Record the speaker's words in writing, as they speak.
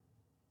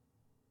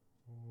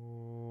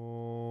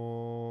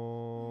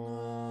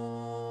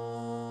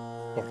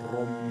Soy,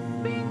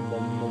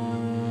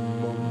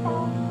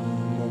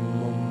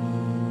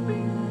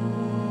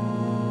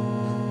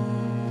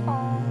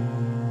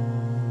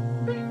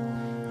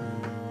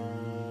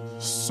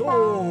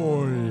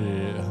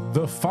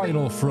 the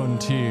final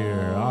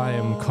frontier. I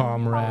am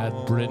Comrade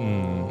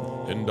Britain.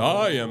 And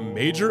I am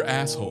Major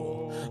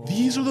Asshole.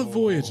 These are the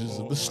voyages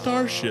of the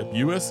starship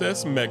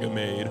USS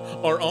Megamaid,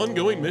 our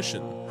ongoing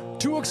mission.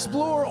 To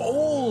explore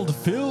old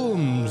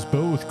films,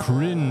 both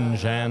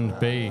cringe and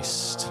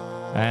based.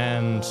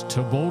 And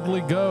to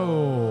boldly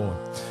go.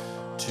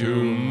 To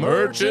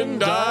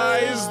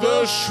merchandise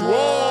the Schwartz!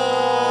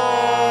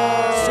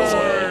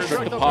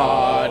 Soy, the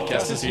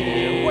podcast is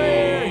here.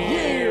 We're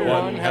here.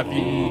 One half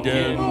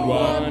vegan,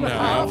 one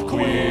half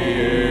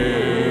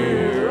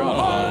queer.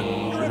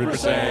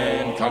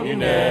 100%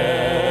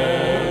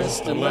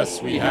 communist,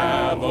 unless we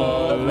have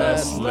a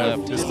less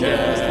leftist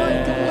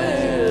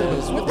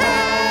guest. With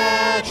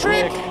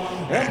Patrick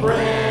and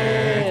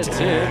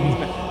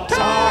Brenton,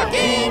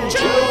 talking,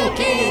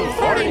 joking,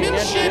 farting and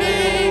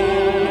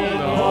shitting,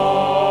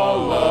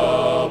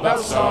 all about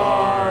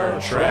Star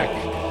Trek.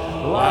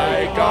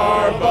 Like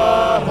our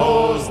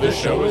buttholes, this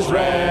show is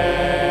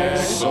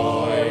wrecked.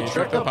 Soy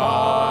Trek, the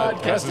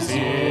podcast is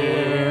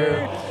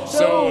here.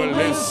 So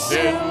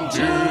listen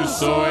to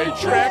Soy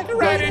Trek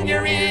right in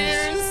your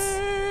ears.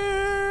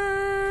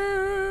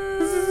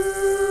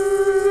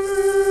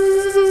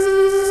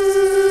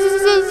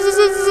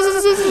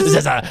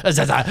 We're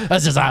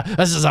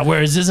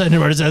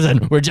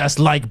zizzing, we're just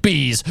like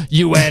bees.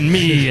 You and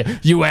me,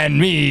 you and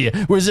me.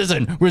 We're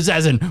zizzing,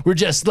 we're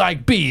just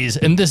like bees.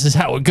 And this is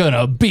how we're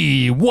gonna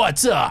be.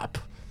 What's up?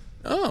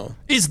 Oh.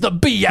 It's the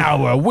Bee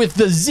Hour with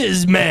the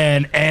Ziz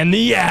Man and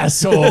the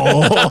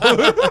Asshole.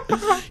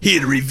 Here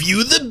to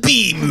review the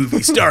Bee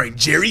movie starring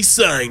Jerry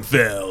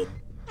Seinfeld.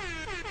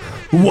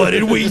 What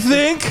did we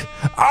think?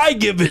 I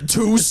give it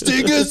 2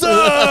 stingers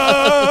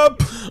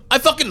up. I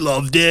fucking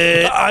loved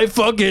it.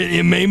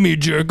 It made me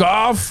jerk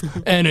off,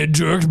 and it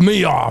jerked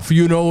me off.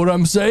 You know what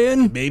I'm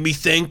saying? Made me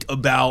think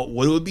about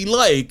what it would be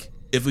like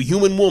if a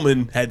human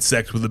woman had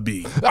sex with a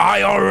bee.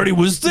 I already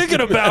was thinking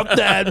about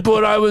that,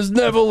 but I was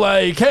never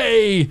like,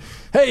 hey,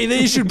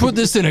 they should put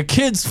this in a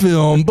kid's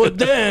film. But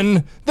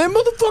then, that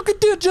motherfucker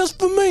did just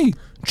for me.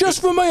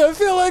 Just for me. I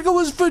feel like it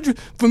was for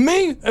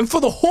me and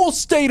for the whole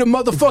state of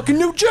motherfucking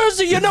New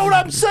Jersey. You know what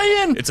I'm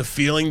saying? It's a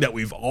feeling that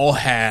we've all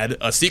had,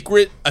 a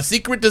secret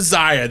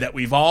desire that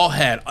we've all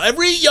had.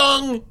 Every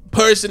young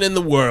person in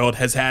the world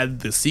has had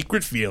the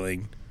secret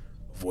feeling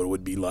of what it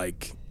would be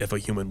like if a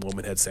human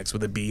woman had sex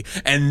with a bee.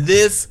 And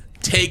this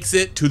takes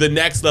it to the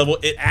next level.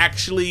 It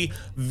actually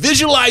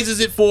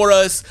visualizes it for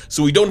us,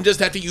 so we don't just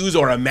have to use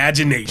our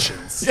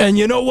imaginations. And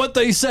you know what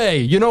they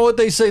say?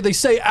 They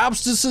say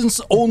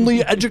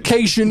abstinence-only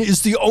education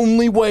is the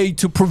only way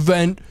to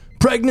prevent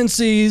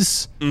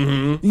pregnancies.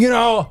 Mm-hmm. You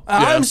know,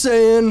 I'm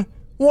saying,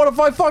 what if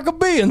I fuck a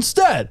bee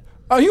instead?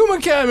 A human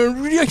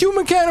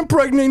can't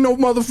impregnate no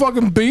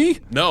motherfucking bee.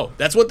 No,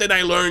 that's what then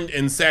I learned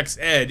in sex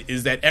ed,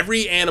 is that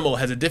every animal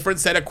has a different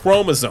set of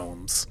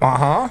chromosomes.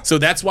 Uh-huh. So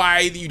that's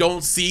why you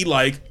don't see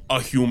like a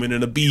human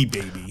and a bee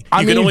baby.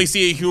 You can only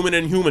see a human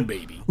and human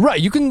baby. Right,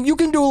 you can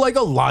do like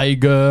a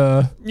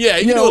liger. Yeah,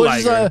 you can do a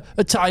liger.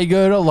 A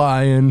tiger and a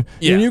lion.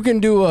 Yeah. And you can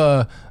do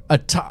a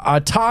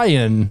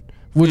tie-in,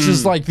 which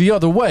is like the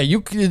other way.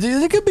 It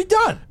could be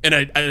done. An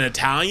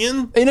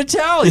Italian? In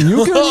Italian,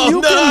 you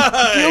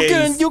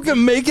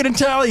can make an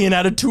Italian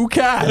out of 2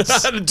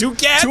 cats. Out of 2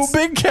 cats? 2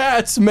 big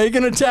cats make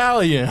an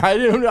Italian. I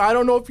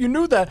don't know if you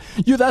knew that.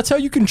 That's how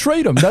you can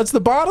trade them. That's the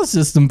barter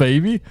system,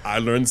 baby. I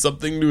learned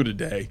something new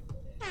today.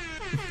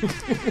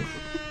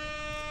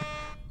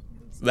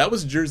 That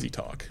was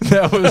Jerseytalk.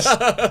 That was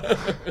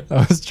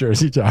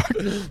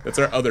Jerseytalk. That's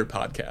our other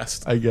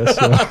podcast. I guess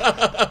so.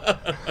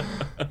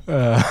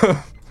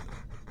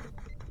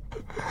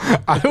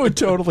 I would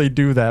totally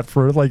do that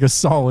for like a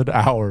solid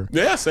hour.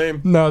 Yeah, same.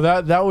 No,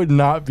 that would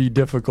not be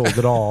difficult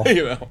at all.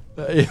 You know.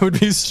 It would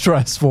be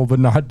stressful, but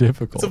not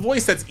difficult. It's a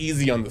voice that's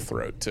easy on the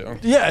throat, too.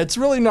 Yeah, it's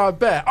really not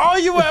bad. All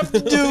you have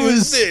to do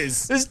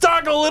is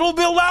talk a little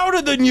bit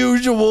louder than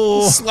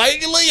usual.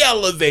 Slightly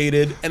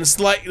elevated and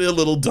slightly a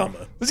little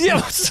dumber. Yeah,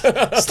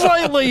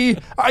 slightly.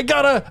 I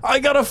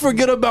gotta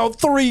forget about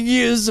 3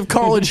 years of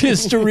college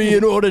history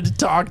in order to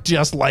talk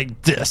just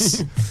like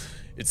this.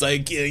 It's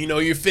like, you know,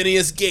 you're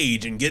Phineas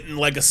Gage and getting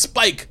like a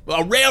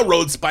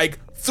railroad spike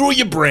through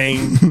your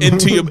brain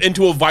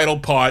into a vital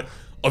part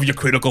of your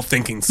critical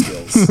thinking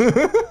skills.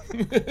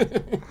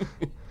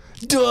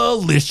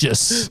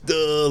 Delicious.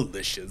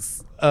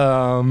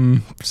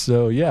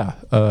 So yeah,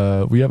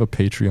 we have a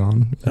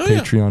Patreon,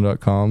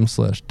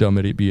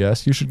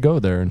 patreon.com/dumbidiotbs. You should go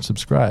there and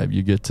subscribe.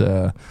 You get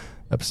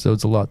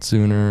episodes a lot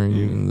sooner.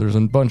 There's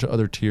a bunch of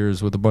other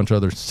tiers with a bunch of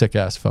other sick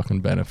ass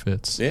fucking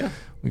benefits. Yeah.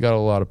 We got a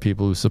lot of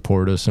people who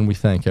support us, and we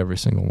thank every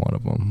single one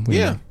of them.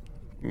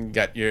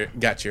 Got your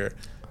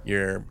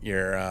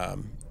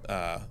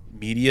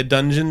media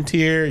dungeon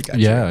tier. You got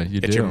you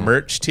do. Your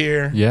merch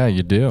tier. Yeah,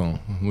 you do.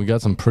 We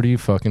got some pretty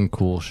fucking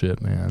cool shit,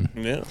 man.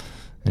 Yeah.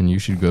 And you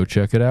should go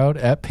check it out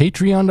at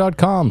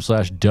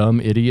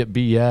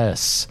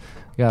patreon.com/dumbidiotbs.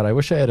 God, I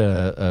wish I had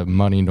a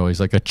money noise,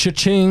 like a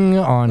cha-ching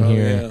on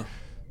here. Yeah.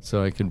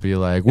 So I could be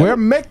like, we're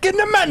making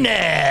the money. You do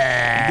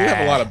have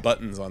a lot of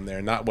buttons on there.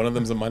 Not one of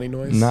them's a money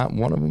noise? Not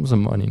one of them's a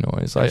money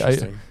noise.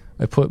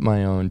 I put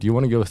my own. Do you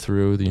want to go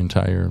through the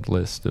entire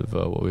list of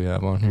what we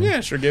have on here?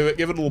 Yeah, sure. Give it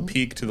a little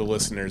peek to the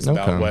listeners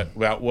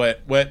about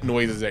what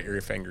noises at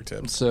your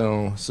fingertips.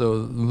 So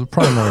the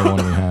primary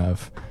one we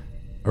have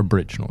are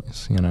bridge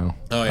noise. You know,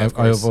 of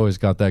course. I've always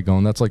got that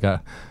going. That's like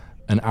an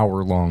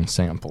hour-long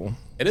sample.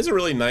 It is a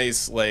really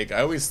nice. Like,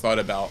 I always thought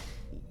about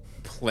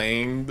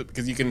playing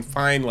because you can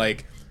find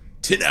like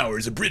 10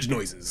 hours of bridge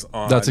noises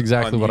on. That's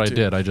exactly on what I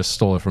did. I just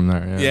stole it from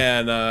there.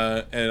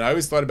 Yeah, and I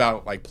always thought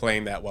about like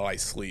playing that while I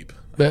sleep.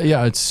 But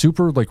yeah, it's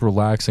super like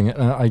relaxing.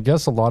 I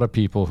guess a lot of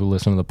people who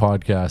listen to the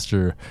podcast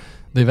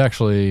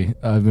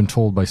I've been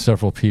told by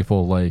several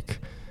people like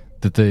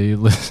that they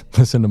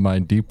listen to my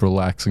deep,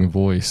 relaxing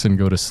voice and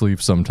go to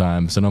sleep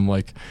sometimes. And I'm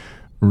like,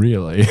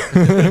 really?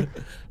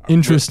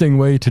 Interesting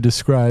way to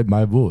describe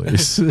my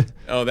voice.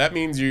 Oh, that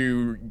means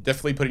you're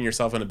definitely putting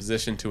yourself in a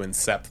position to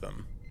incept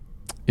them.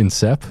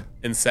 Incept?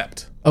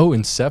 Incept. Oh,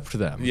 incept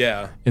them.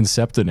 Yeah.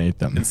 Inceptinate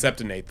them.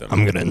 Inceptinate them.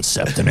 I'm going to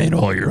inceptinate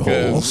all your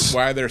holes.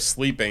 While they're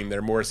sleeping,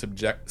 they're more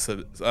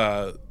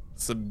susceptible.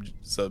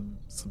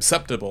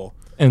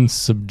 And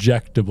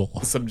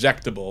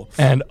subjectable.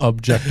 And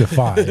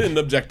objectified. And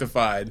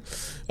objectified.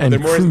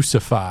 And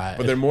crucified.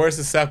 But they're more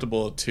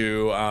susceptible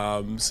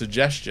to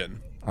suggestion.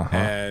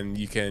 And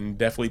you can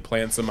definitely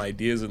plant some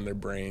ideas in their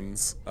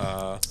brains.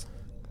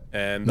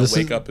 And they'll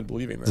wake up and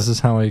believing that. This is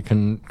how I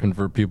can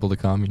convert people to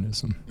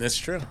communism. That's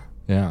true.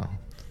 Yeah.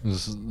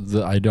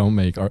 I don't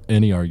make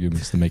any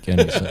arguments that make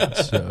any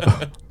sense. So.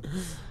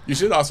 You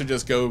should also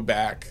just go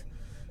back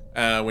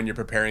when you're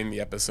preparing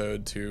the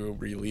episode to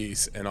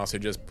release and also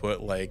just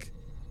put like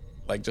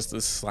just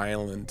a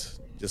silent,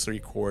 just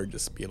record,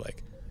 just be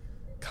like,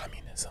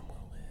 communism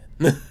will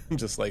win.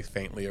 Just like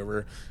faintly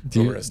over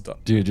a stuff.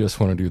 Do you just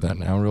want to do that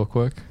now real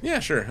quick? Yeah,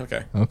 sure.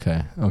 Okay.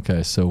 Okay.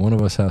 So one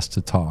of us has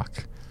to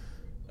talk.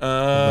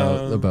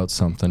 About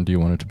something. Do you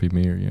want it to be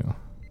me or you?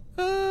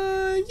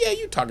 Yeah,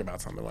 you talk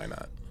about something. Why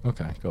not?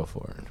 Okay, go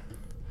for it.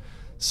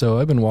 So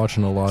I've been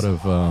watching a lot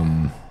of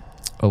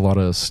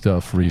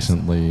stuff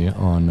recently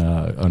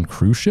on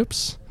cruise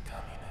ships.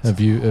 Have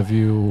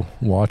you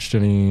watched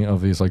any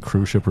of these like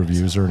cruise ship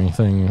reviews or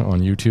anything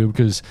on YouTube?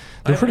 Because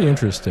they're pretty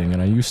interesting.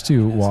 And I used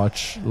to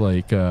watch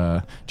like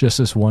just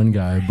this one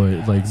guy,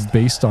 but like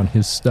based on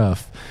his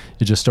stuff,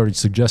 it just started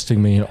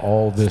suggesting me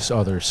all this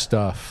other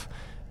stuff.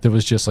 There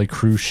was just like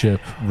cruise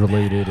ship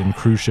related and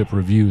cruise ship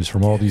reviews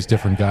from all these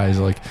different guys.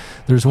 Like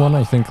there's one,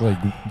 I think, like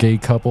gay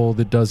couple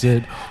that does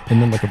it,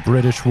 and then like a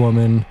British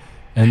woman,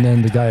 and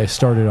then the guy I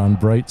started on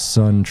Bright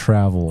Sun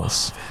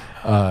Travels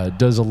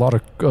does a lot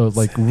of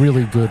like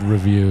really good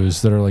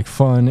reviews that are like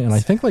fun and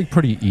I think like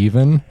pretty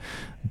even,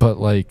 but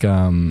like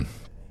I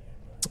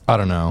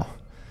don't know.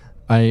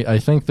 I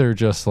think they're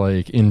just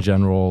like in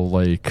general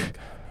like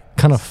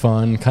kind of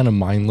fun, kind of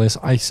mindless.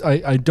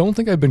 I don't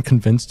think I've been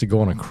convinced to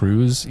go on a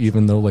cruise,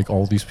 even though like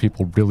all these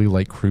people really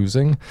like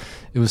cruising.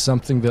 It was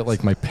something that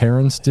like my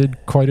parents did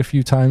quite a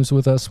few times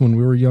with us when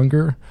we were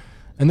younger,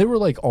 and they were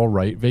like all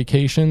right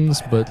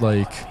vacations, but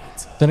like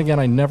then again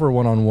I never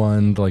went on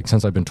one like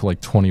since I've been to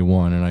like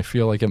 21, and I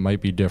feel like it might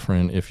be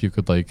different if you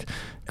could like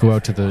go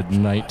out to the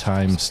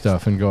nighttime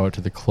stuff and go out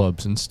to the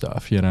clubs and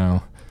stuff, you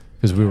know,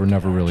 because we were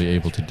never really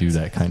able to do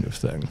that kind of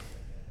thing.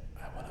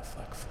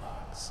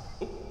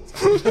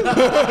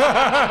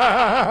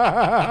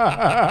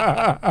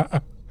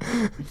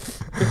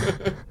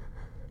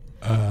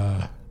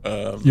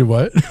 You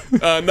what?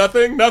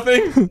 Nothing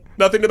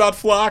about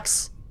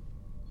flocks.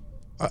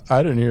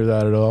 I didn't hear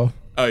that at all.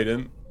 Oh, you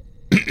didn't?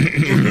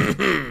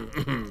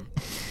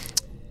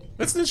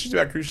 That's interesting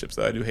about cruise ships,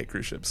 though. I do hate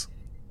cruise ships.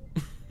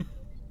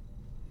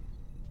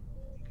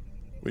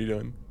 What are you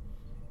doing?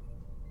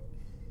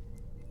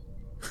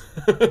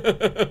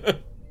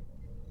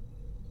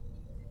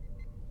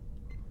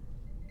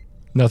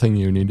 Nothing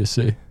you need to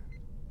see.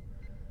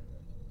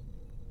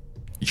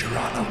 You're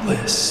on a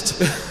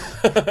list.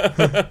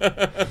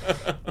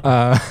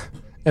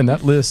 And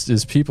that list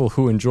is people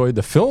who enjoyed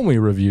the film we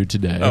reviewed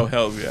today. Oh,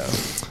 hell yeah.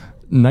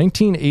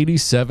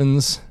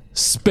 1987's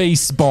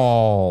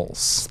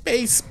Spaceballs.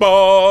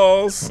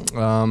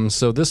 Spaceballs.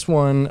 So this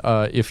one,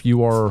 if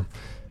you are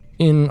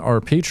in our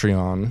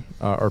Patreon,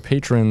 our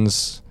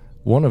patrons,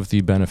 one of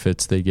the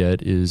benefits they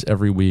get is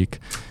every week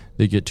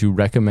they get to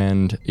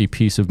recommend a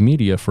piece of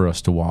media for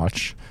us to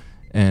watch.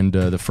 And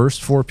the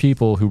first 4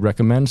 people who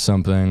recommend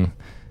something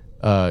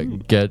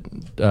get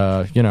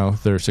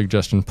their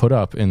suggestion put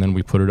up, and then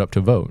we put it up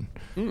to vote.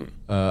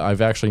 I've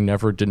actually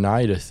never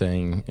denied a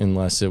thing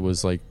unless it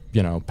was like,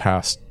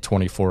 past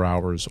 24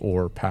 hours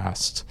or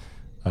past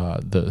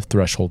the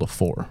threshold of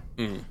 4.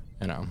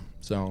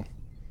 So.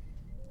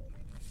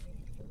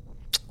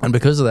 And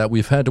because of that,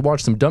 we've had to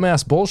watch some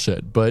dumbass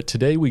bullshit. But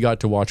today we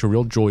got to watch a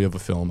real joy of a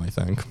film, I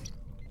think.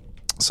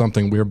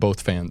 Something we're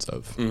both fans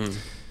of.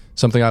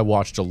 something I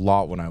watched a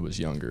lot when I was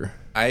younger.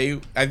 I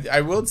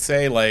will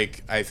say,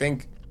 like, I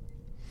think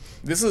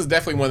this is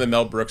definitely one of the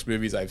Mel Brooks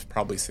movies I've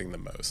probably seen the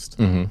most.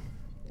 Mm-hmm.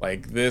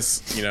 Like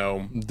this, you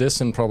know. This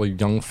and probably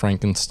Young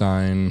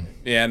Frankenstein.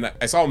 Yeah, and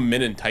I saw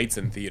Men in Tights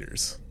in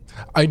theaters.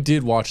 I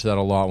did watch that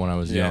a lot when I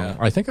was young.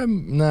 I think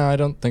I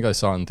don't think I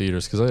saw it in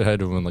theaters because I had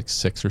to have been like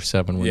 6 or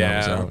 7 when I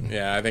was out.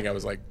 Yeah, I think I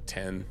was like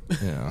 10.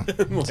 Yeah.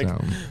 Like,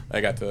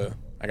 I got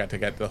to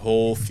get the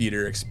whole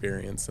theater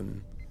experience,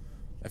 and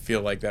I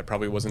feel like that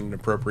probably wasn't an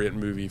appropriate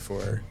movie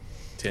for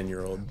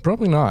 10-year-old.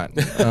 Probably not.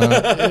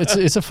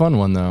 It's a fun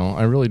one though.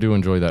 I really do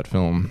enjoy that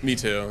film. Me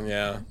too.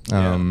 Yeah.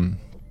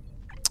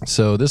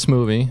 So this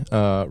movie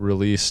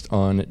released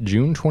on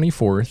June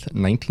 24th,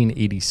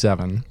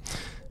 1987.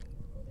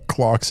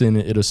 Clocks in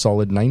at a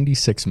solid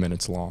 96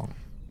 minutes long.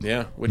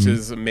 Yeah, which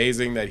is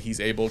amazing that he's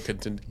able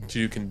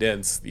to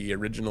condense the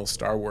original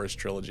Star Wars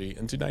trilogy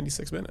into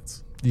 96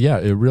 minutes. Yeah,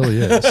 it really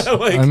is.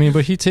 Like, I mean,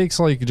 but he takes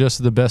like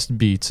just the best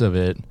beats of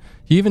it.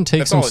 He even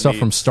takes some stuff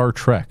from Star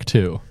Trek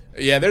too.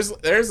 Yeah,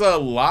 there's a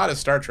lot of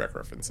Star Trek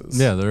references.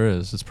 Yeah, there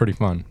is. It's pretty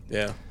fun.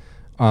 Yeah.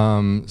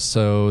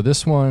 So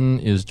this one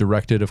is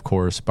directed, of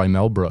course, by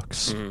Mel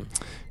Brooks. Mm-hmm.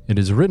 It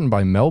is written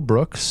by Mel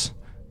Brooks,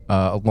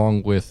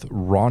 along with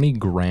Ronnie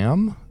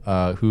Graham,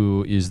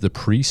 who is the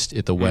priest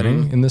at the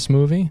wedding in this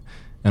movie,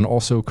 and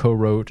also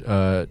co-wrote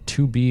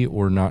To Be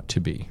or Not to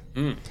Be,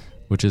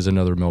 which is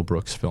another Mel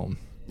Brooks film.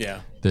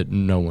 Yeah. That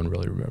no one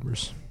really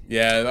remembers.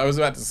 Yeah, I was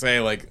about to say,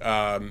 like,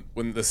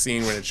 when the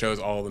scene when it shows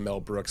all the Mel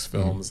Brooks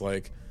films,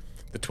 like,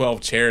 the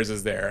 12 Chairs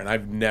is there, and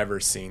I've never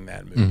seen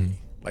that movie.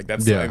 Like,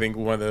 that's, I think,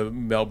 one of the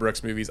Mel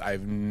Brooks movies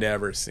I've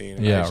never seen.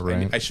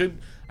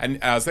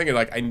 And I was thinking,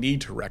 like, I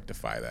need to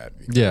rectify that.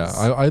 Yeah,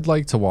 I'd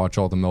like to watch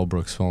all the Mel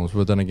Brooks films,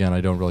 but then again,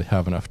 I don't really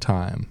have enough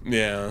time.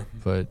 Yeah.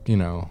 But, you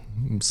know,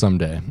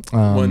 someday.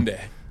 One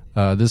day.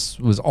 This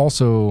was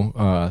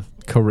also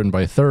co-written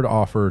by third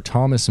author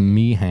Thomas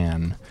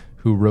Meehan,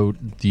 who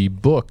wrote the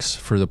books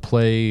for the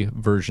play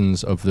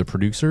versions of The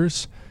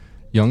Producers,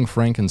 Young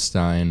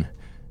Frankenstein,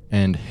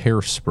 and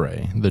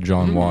Hairspray, the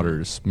John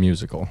Waters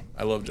musical.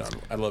 I love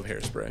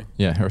Hairspray.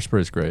 Yeah,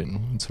 Hairspray is great.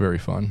 It's very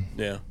fun.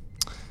 Yeah.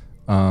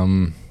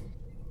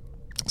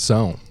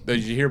 So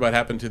did you hear what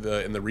happened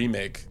in the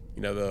remake?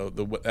 You know,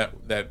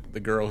 the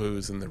girl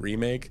who's in the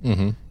remake.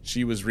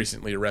 She was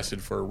recently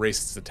arrested for a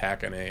racist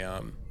attack in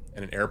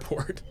an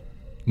airport.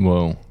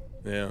 Whoa.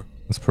 Yeah.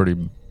 That's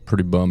pretty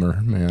bummer,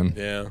 man.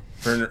 Yeah.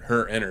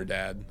 Her and her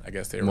dad, I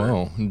guess they were.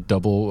 Whoa.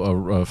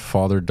 Double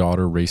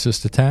father-daughter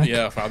racist attack?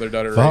 Yeah,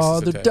 father-daughter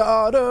racist attack.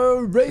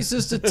 Father-daughter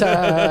racist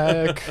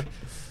attack.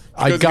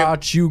 I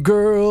got you,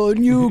 girl,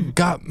 and you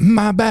got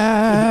my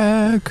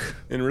back.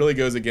 And it really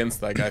goes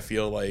against, like, I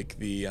feel like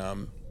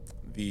the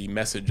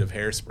message of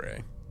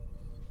Hairspray.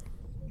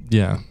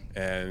 Yeah.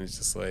 And it's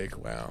just like,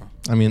 wow.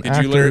 I mean,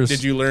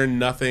 did you learn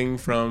nothing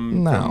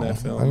from that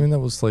film? I mean, that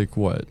was like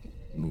what?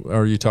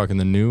 Are you talking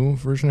the new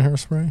version of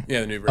Hairspray?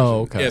 Yeah, the new version.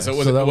 Oh, okay. Yeah, so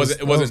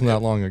it wasn't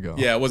that long ago.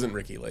 Yeah, it wasn't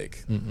Ricky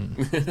Lake.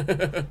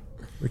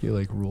 Ricky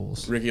Lake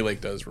rules. Ricky Lake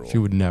does rule. She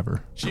would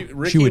never.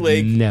 Ricky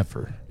Lake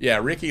never.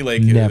 Yeah, Ricky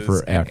Lake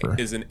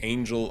is an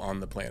angel on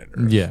the planet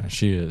Earth. Yeah,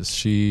 she is.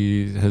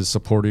 She has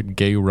supported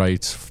gay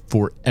rights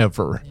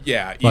forever.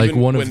 Yeah, like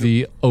one of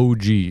the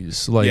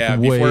OGs.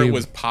 Like before it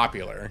was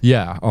popular.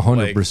 Yeah,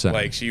 100%.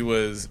 Like she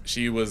was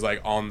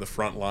like on the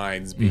front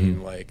lines,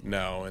 being like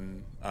no,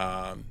 and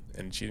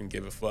she didn't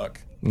give a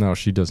fuck. No,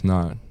 she does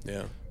not.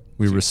 Yeah.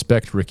 We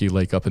respect Ricky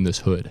Lake up in this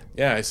hood.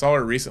 Yeah, I saw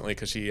her recently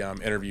because she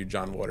interviewed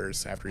John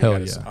Waters after he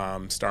had his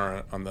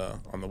star on the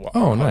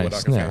Oh,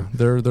 nice. Yeah,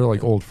 they're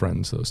like old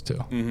friends, those two.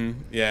 Mm-hmm.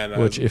 Yeah.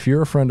 Which, if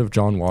you're a friend of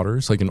John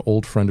Waters, like an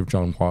old friend of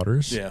John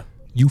Waters,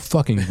 you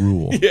fucking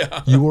rule.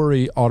 Yeah. You are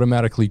a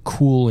automatically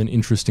cool and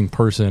interesting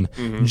person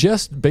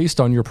just based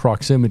on your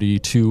proximity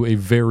to a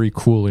very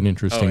cool and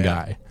interesting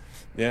guy.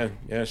 Yeah,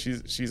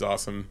 she's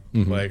awesome.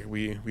 Like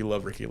we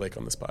love Ricky Lake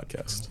on this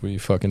podcast. We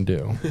fucking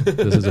do.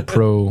 This is a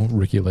pro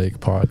Ricky Lake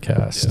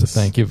podcast. Yes.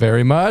 Thank you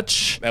very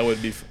much. That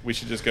would be. We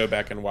should just go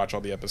back and watch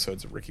all the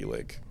episodes of Ricky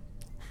Lake.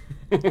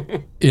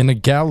 In a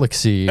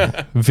galaxy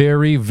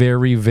very,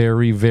 very,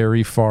 very,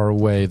 very far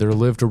away, there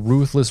lived a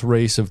ruthless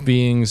race of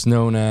beings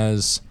known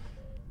as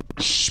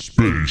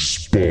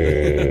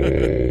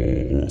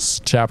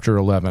Spaceballs. Chapter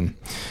 11.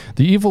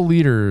 The evil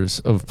leaders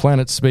of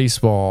planet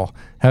Spaceball,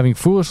 having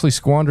foolishly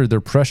squandered their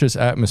precious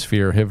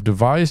atmosphere, have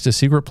devised a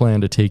secret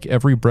plan to take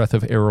every breath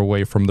of air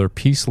away from their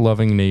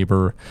peace-loving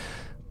neighbor,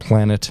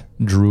 planet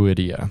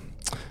Druidia.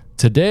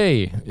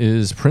 Today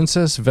is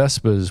Princess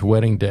Vespa's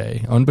wedding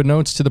day.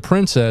 Unbeknownst to the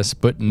princess,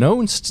 but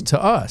knownst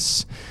to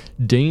us,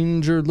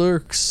 danger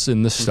lurks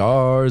in the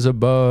stars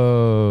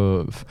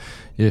above.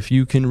 If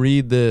you can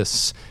read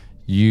this,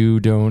 you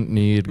don't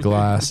need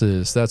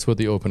glasses. That's what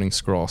the opening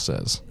scroll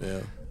says.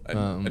 Yeah.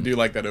 I do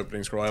like that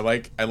opening scroll. I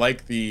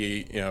like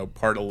the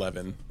part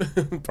 11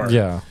 part.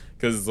 Yeah.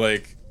 Because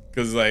when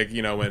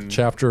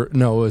it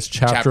was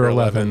chapter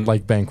 11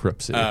 like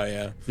bankruptcy. Oh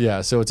yeah.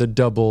 Yeah. So it's a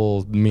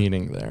double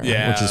meaning there.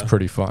 Yeah. Which is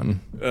pretty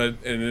fun. And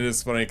it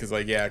is funny because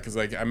I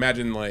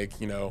imagine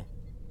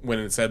when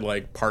it said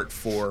like Part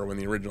 4 when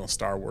the original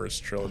Star Wars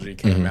trilogy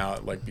came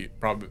out, like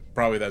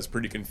probably that's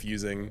pretty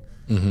confusing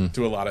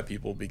to a lot of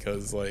people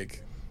because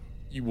like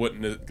you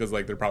wouldn't, because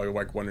like they're probably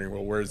like wondering,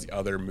 well, where's the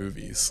other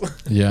movies?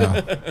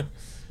 Yeah,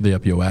 they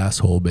up your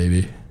asshole,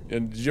 baby.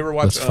 And did you ever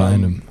watch Let's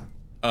find him.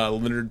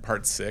 Leonard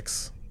Part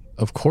 6?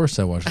 Of course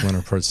I watched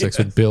Leonard Part 6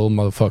 with Bill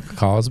motherfucker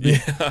Cosby.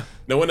 Yeah.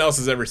 No one else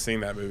has ever seen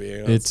that movie.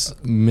 It's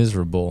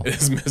miserable. It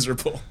is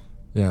miserable.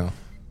 Yeah.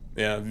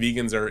 Yeah,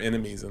 vegans are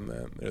enemies in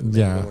that. They're the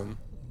main villain.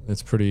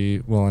 It's pretty,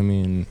 well, I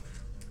mean...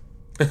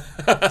 They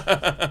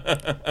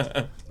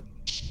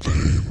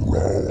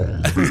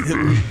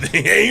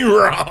ain't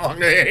wrong.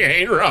 They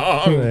ain't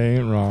wrong. They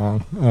ain't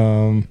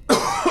wrong.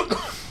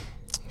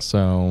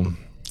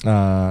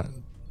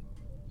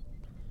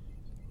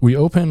 We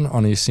open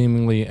on a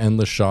seemingly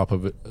endless shot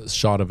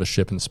of a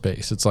ship in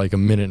space. It's like a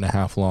minute and a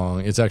half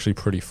long. It's actually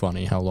pretty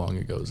funny how long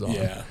it goes on.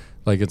 Yeah.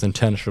 Like it's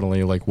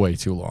intentionally like way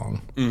too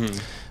long.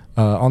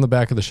 On the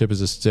back of the ship is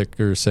a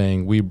sticker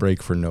saying, "We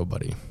break for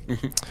nobody."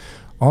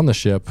 On the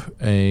ship,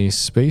 a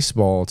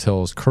Spaceball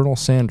tells Colonel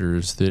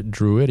Sanders that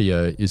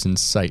Druidia is in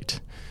sight.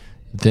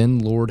 Then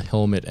Lord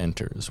Helmet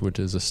enters, which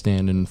is a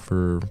stand-in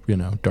for,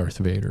 Darth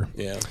Vader.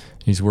 Yeah.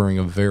 He's wearing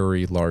a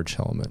very large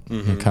helmet.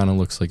 It kind of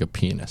looks like a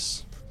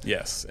penis.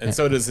 Yes, and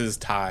so does his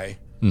tie.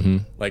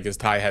 Like his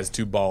tie has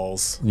two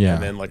balls,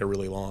 and then like a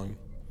really long.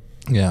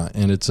 Yeah,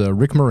 and it's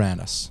Rick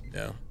Moranis.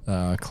 Yeah.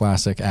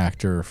 Classic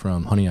actor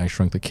from Honey, I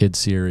Shrunk the Kids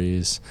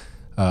series,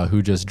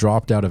 who just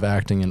dropped out of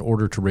acting in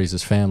order to raise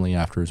his family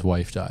after his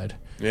wife died.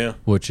 Yeah.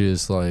 Which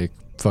is like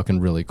fucking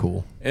really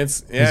cool.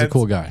 He's a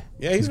cool guy.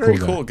 Yeah, he's very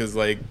cool because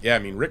Rick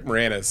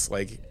Moranis,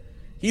 like,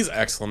 he's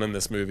excellent in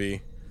this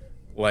movie.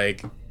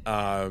 Like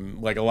a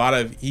lot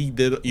of he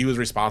was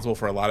responsible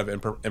for a lot of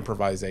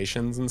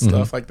improvisations and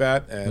stuff like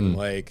that, and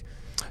like.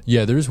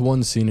 Yeah, there's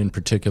one scene in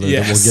particular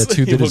that we'll get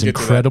to that is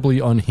incredibly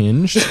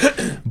unhinged,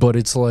 but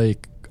it's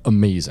like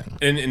amazing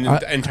and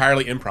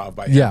entirely improv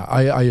by him. Yeah,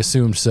 I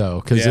assumed so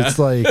because it's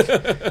like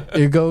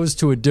it goes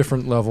to a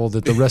different level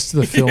that the rest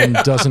of the film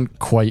doesn't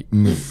quite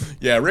meet.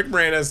 Yeah, Rick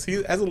Moranis,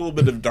 he has a little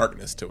bit of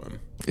darkness to him.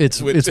 It's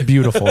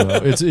beautiful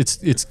though.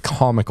 It's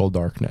comical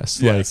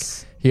darkness.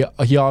 Yes. Like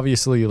he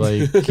obviously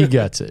like he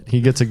gets it.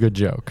 He gets a good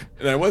joke.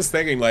 And I was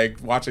thinking like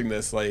watching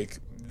this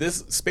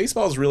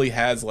Spaceballs really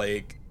has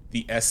like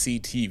the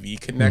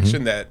SCTV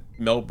connection that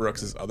Mel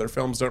Brooks' other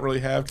films don't really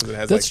have because it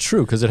has. That's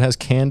true because it has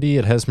Candy,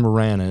 it has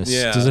Moranis.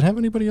 Yeah. Does it have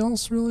anybody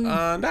else really?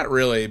 Not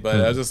really,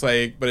 but I was just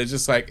like, but it's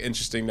just like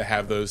interesting to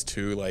have those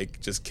two like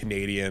just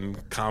Canadian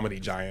comedy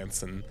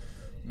giants and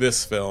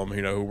this film,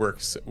 who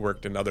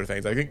worked in other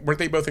things. I think weren't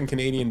they both in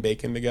Canadian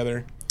Bacon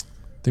together?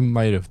 They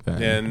might have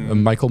been.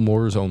 And Michael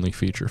Moore's only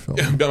feature film.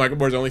 Michael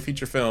Moore's only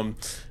feature film.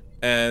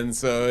 And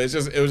so it was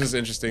just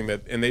interesting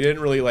that, and they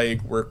didn't really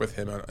like work with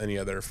him on any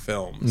other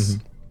films.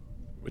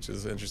 Which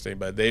is interesting,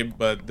 but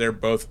they're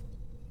both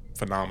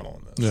phenomenal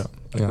in this. Yeah,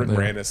 Rick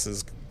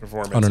Moranis'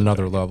 performance on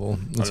another level.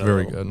 It's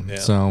very good. Yeah.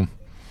 So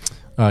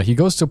he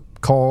goes to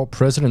call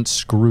President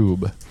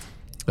Scroob,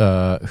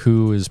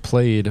 who is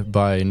played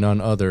by none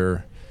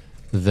other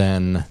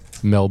than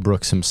Mel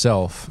Brooks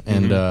himself,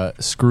 and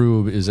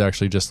Scroob is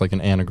actually just like an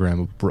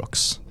anagram of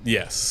Brooks.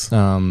 Yes.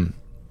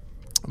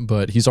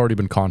 But he's already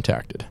been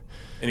contacted,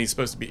 and he's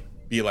supposed to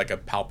be like a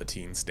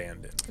Palpatine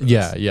stand-in.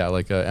 Yeah,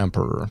 like an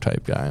emperor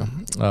type guy.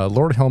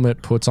 Lord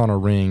Helmet puts on a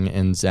ring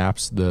and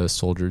zaps the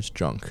soldier's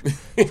junk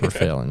for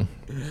failing.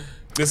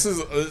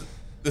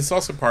 This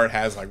also part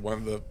has like one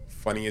of the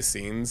funniest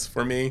scenes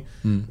for me,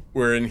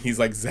 wherein he's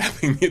like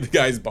zapping the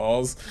guy's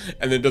balls,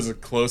 and then does a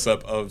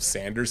close-up of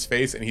Sanders'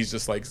 face, and he's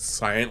just like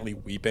silently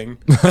weeping.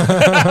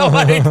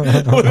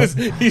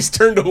 He's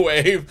turned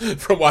away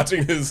from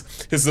watching his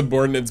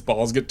subordinates'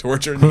 balls get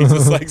tortured, and he's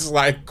just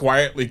like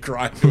quietly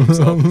crying to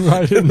himself.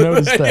 I didn't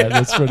notice that.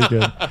 That's pretty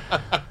good.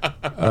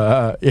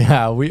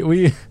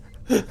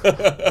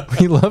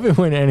 We love it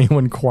when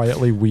anyone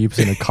quietly weeps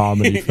in a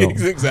comedy film.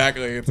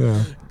 Exactly.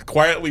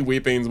 Quietly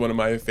weeping is one of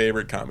my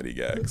favorite comedy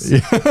gags.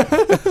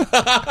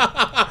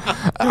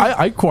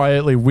 I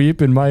quietly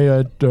weep in my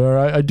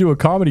I do a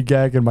comedy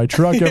gag in my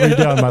truck every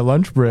day on my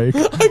lunch break.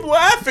 I'm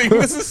laughing.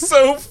 This is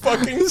so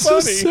fucking funny.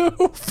 This is so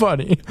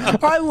funny.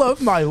 I love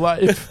my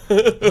life.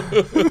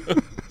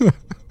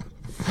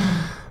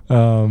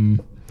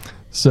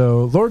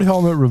 So Lord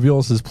Helmet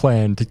reveals his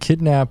plan to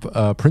kidnap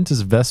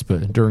Princess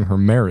Vespa during her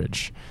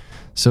marriage,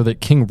 so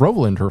that King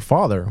Roland, her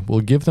father,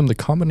 will give them the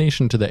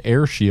combination to the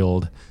air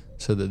shield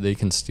so that they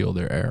can steal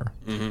their heir.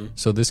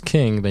 So this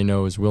king, they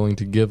know, is willing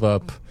to give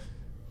up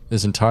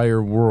his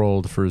entire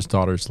world for his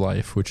daughter's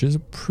life, which is a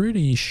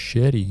pretty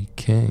shitty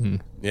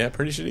king. Yeah,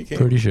 pretty shitty king.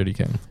 Pretty shitty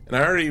king. And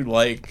I already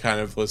like kind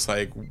of was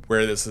like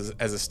where this is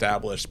as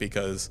established,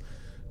 because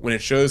when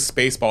it shows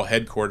Spaceball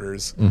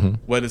headquarters,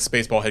 what does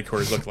Spaceball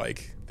headquarters look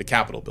like? The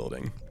Capitol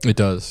building. It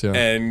does, yeah.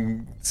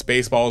 And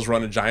Spaceballs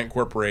run a giant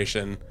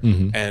corporation,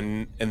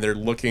 and they're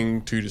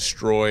looking to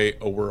destroy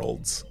a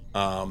world's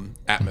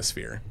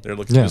atmosphere. They're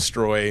looking to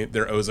destroy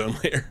their ozone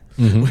layer,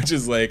 which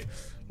is like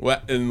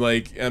what, and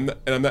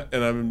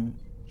I'm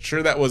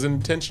sure that was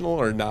intentional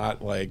or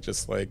not. Like,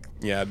 just like,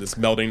 yeah, this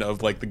melding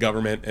of like the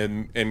government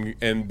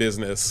and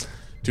business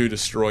to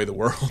destroy the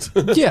world.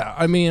 Yeah,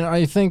 I mean,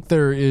 I think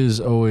there is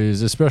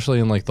always, especially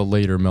in like the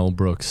later Mel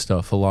Brooks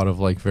stuff, a lot of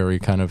like very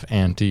kind of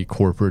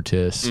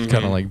anti-corporatist,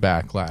 kind of like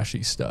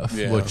backlashy stuff,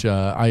 which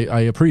I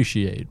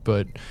appreciate.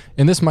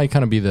 And this might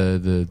kind of be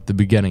the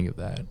beginning of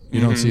that. You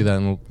don't see that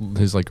in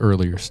his like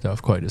earlier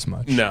stuff quite as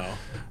much. No.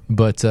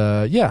 But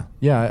I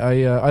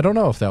don't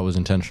know if that was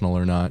intentional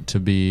or not, to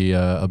be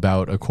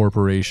about a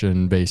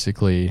corporation,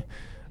 basically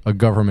a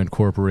government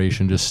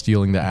corporation, just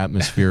stealing the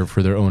atmosphere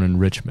for their own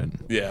enrichment.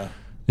 Yeah.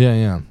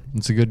 Yeah.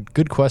 It's a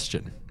good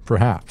question.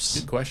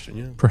 Perhaps. Good question,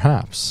 yeah.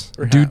 Perhaps.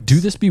 Do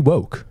this be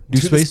woke? Do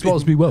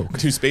Spaceballs be woke?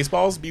 Do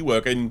Spaceballs be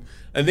woke? And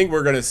I think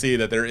we're going to see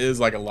that there is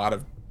like a lot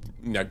of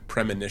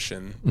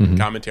premonition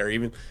commentary.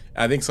 Even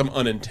I think some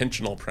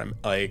unintentional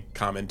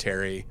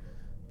commentary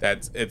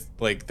that's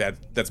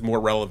more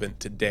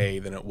relevant today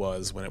than it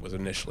was when it was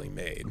initially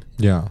made.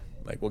 Yeah.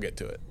 Like, we'll get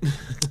to it.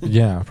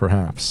 Yeah,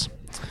 perhaps.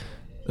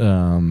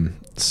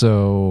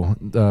 So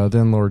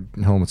then Lord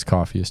Helmet's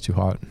coffee is too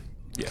hot.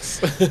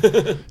 Yes.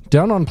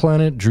 Down on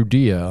planet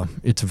Drudea,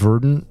 it's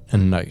verdant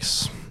and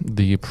nice.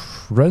 The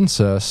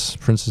Princess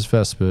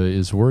Vespa,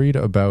 is worried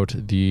about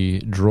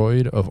the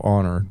droid of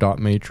honor, Dot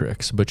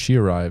Matrix, but she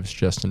arrives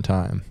just in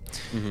time.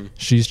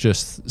 She's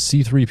just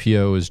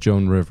C-3PO is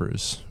Joan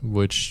Rivers,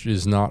 which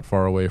is not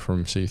far away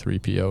from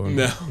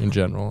C-3PO in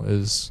general,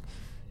 is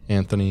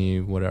Anthony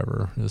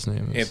whatever his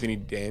name is. Anthony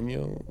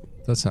Daniel?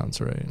 That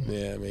sounds right.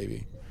 Yeah,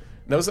 maybe.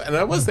 And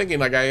I was thinking,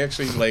 like, I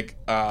actually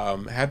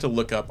had to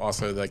look up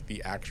also like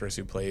the actress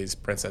who plays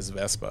Princess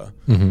Vespa,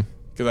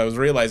 because I was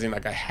realizing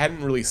like I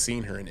hadn't really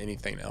seen her in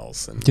anything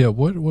else. And yeah,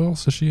 what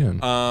else is she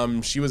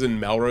in? She was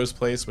in Melrose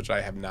Place, which I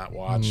have not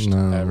watched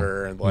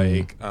ever, and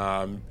like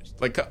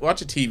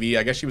watch a TV.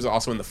 I guess she was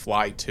also in The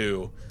Fly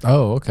too.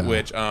 Oh, okay.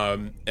 Which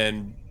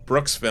and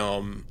Brooks'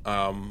 film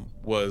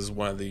was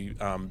one of the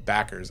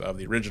backers of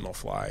the original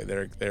Fly.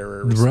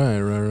 They're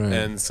right.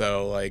 And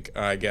so like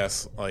I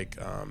guess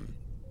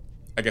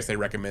they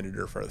recommended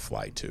her for The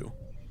Fly too.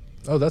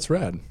 Oh, that's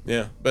rad.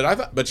 Yeah,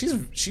 but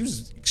she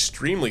was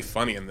extremely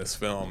funny in this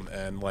film,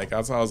 and like I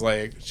was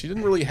like, she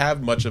didn't really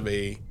have much of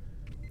a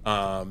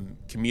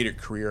comedic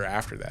career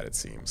after that. It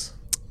seems.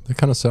 That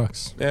kind of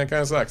sucks. Yeah, it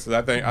kind of sucks.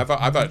 I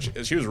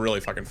thought she was really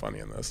fucking funny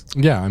in this.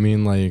 Yeah, I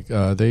mean, like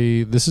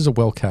this is a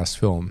well cast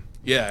film.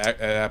 Yeah,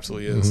 it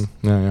absolutely is.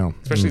 Yeah.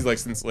 Especially like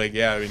since like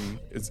I mean,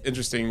 it's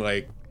interesting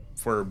like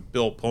for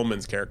Bill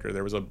Pullman's character,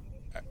 there was I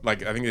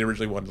think they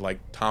originally wanted like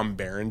Tom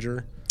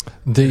Berenger.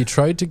 They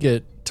tried to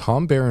get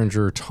Tom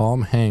Berenger,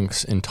 Tom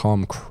Hanks, and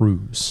Tom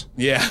Cruise.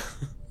 Yeah.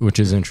 Which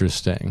is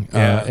interesting.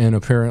 Yeah. And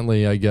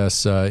apparently, I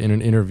guess, in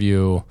an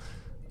interview,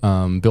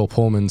 Bill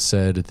Pullman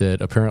said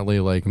that apparently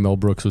like Mel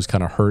Brooks was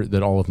kind of hurt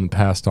that all of them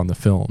passed on the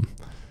film.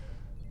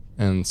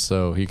 And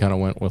so he kind of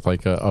went with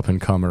like a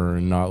up-and-comer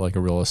and not like a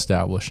real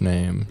established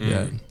name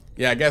yet.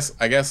 Yeah, I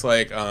guess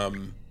like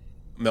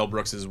Mel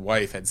Brooks'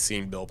 wife had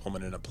seen Bill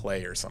Pullman in a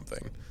play or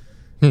something.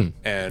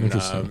 And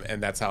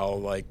that's how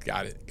like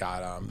got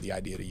the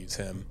idea to use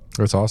him.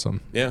 That's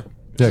awesome. Yeah.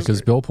 Yeah,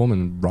 because Bill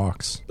Pullman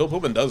rocks. Bill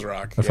Pullman does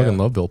rock. I fucking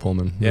love Bill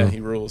Pullman. Yeah, he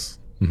rules.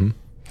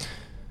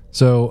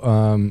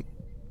 So,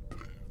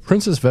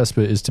 Princess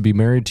Vespa is to be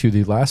married to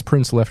the last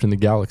prince left in the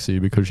galaxy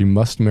because she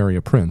must marry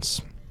a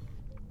prince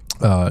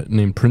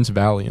named Prince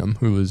Valium,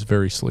 who is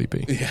very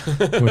sleepy,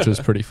 which is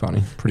pretty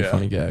funny.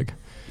 Funny gag.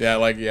 Yeah,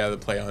 the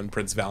play on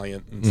Prince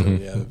Valiant. And so,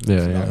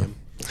 Valiant.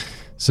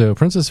 So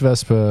Princess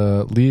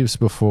Vespa leaves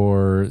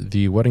before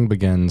the wedding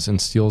begins and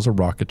steals a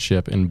rocket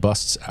ship and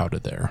busts out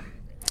of there.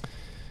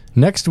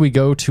 Next, we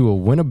go to a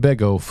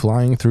Winnebago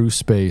flying through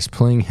space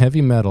playing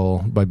heavy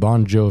metal by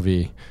Bon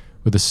Jovi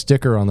with a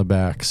sticker on the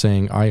back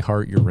saying, "I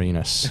heart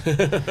Uranus."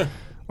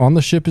 On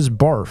the ship is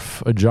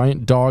Barf, a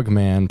giant dog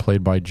man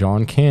played by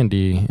John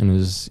Candy, and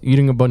is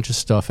eating a bunch of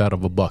stuff out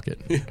of a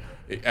bucket.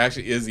 It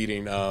actually is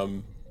eating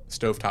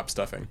stovetop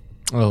stuffing.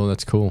 Oh,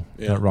 that's cool.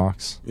 Yeah. That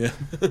rocks. Yeah.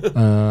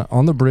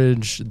 On the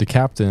bridge, the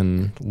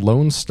captain,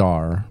 Lone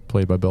Star,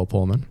 played by Bill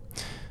Pullman,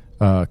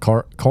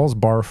 calls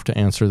Barf to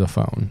answer the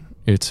phone.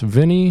 It's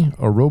Vinny,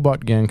 a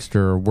robot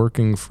gangster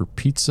working for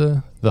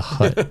Pizza the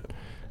Hut,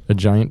 a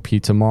giant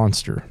pizza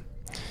monster.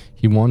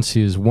 He wants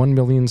his 1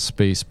 million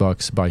space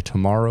bucks by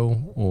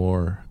tomorrow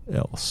or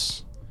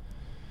else.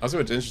 Also,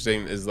 what's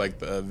interesting is like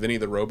Vinny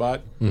the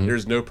robot,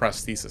 there's no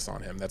prosthesis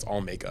on him. That's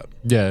all makeup.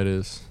 Yeah, it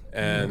is.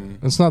 And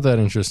it's not that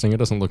interesting. It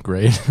doesn't look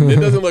great. It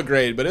doesn't look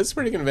great, but it's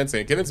pretty convincing.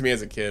 It convinced me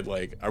as a kid.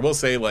 Like, I will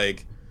say,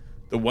 like,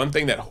 the one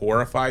thing that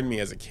horrified me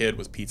as a kid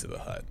was Pizza the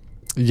Hut.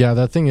 Yeah,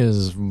 that thing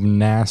is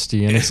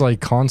nasty, and it's like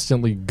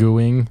constantly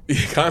gooing.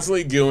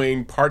 Constantly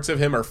gooing. Parts of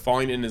him are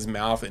falling in his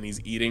mouth, and he's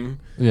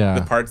eating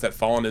the parts that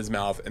fall in his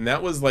mouth. And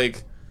that was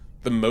like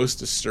the most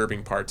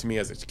disturbing part to me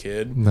as a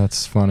kid.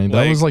 That's funny.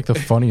 That was like the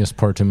funniest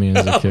part to me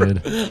as a kid.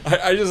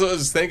 I just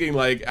was thinking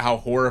like how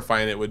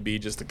horrifying it would be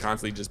just to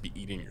constantly just be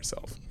eating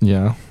yourself.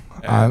 Yeah.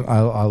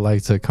 I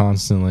like to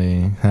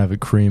constantly have it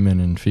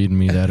creaming and feeding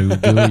me that ooh.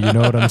 You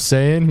know what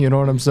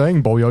I'm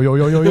saying? Bo yo yo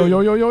yo yo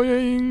yo yo yo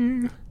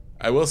yo.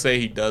 I will say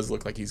he does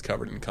look like he's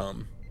covered in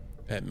cum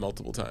at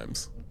multiple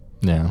times.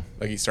 Yeah.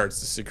 Like he starts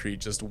to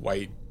secrete just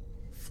white,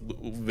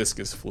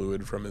 viscous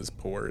fluid from his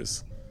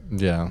pores.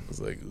 Yeah. It's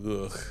like,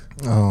 ugh.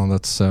 Oh,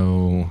 that's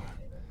so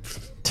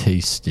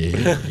tasty.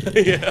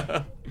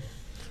 Yeah.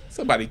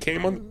 Somebody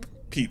came on the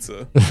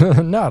pizza.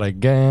 Not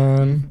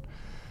again.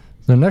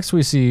 So next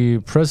we see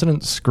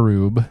President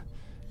Scroob,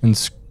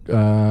 and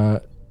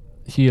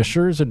he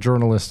assures a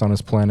journalist on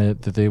his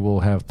planet that they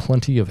will have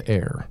plenty of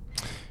air.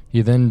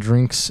 He then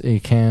drinks a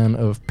can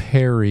of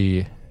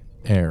Perry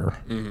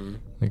air. Mm-hmm.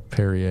 Like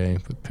Perrier,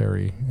 but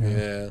Perry.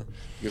 Yeah.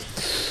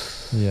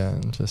 Yeah,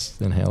 and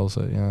just inhales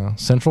it, yeah.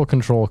 Central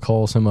Control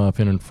calls him up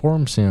and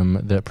informs him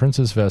that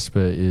Princess Vespa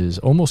is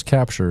almost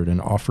captured and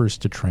offers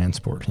to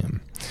transport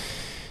him.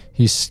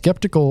 He's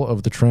skeptical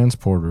of the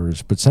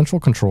transporters, but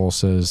Central Control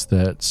says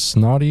that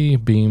Snotty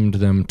beamed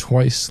them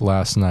twice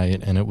last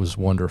night and it was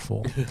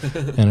wonderful,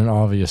 and an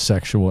obvious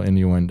sexual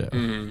innuendo.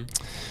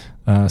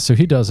 Mm-hmm. So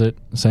he does it,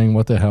 saying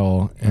what the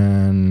hell,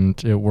 and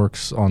it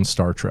works on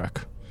Star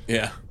Trek.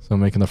 Yeah. So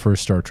making the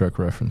first Star Trek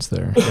reference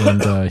there.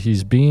 And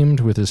he's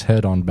beamed with his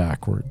head on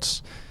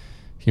backwards.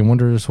 He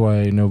wonders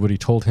why nobody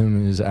told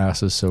him his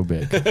ass is so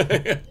big.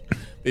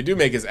 They do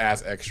make his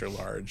ass extra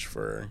large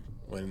for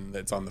when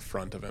it's on the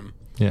front of him.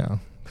 Yeah.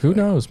 Who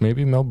knows?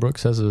 Maybe Mel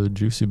Brooks has a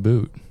juicy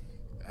boot.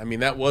 I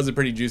mean, that was a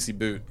pretty juicy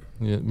boot.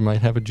 It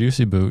might have a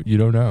juicy boot. You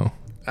don't know.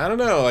 I don't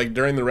know. Like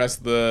during the rest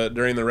of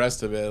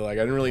it, like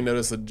I didn't really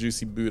notice a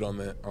juicy boot on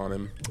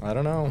him. I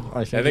don't know.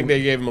 I think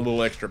they gave him a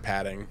little extra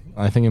padding.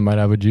 I think it might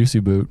have a juicy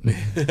boot. Give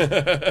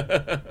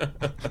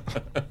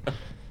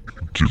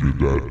me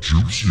that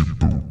juicy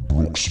boot,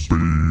 Brooks,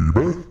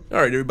 baby. All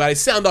right, everybody,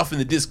 sound off in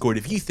the Discord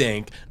if you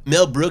think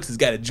Mel Brooks has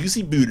got a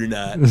juicy boot or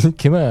not.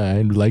 Come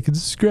on, like and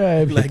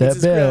subscribe. Hit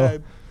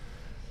that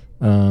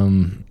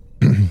bell.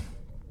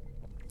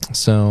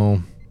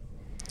 So,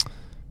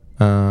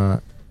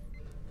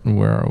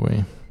 where are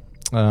we?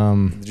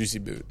 The juicy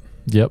boot.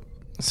 Yep.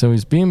 So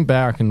he's beamed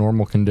back in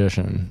normal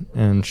condition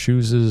and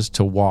chooses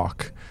to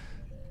walk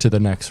to the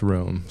next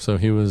room. So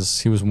he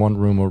was one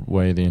room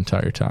away the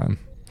entire time.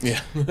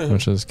 Yeah.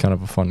 Which is kind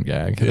of a fun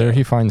gag. Yeah. There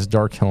he finds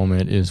Dark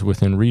Helmet is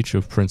within reach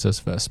of Princess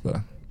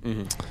Vespa.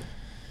 Mm-hmm.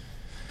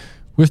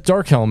 With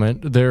Dark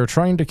Helmet, they're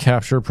trying to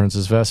capture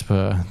Princess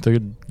Vespa.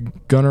 The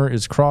gunner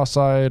is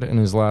cross-eyed, and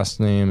his last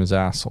name is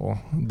Asshole.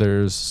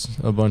 There's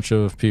a bunch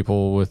of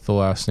people with the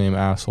last name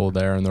Asshole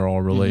there, and they're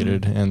all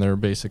related, and they're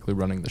basically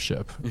running the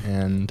ship.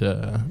 And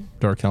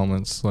Dark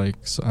Helmet's like,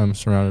 I'm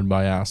surrounded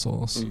by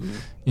assholes,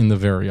 in the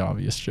very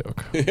obvious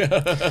joke.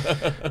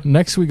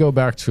 Next, we go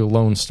back to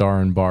Lone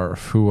Star and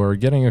Barf, who are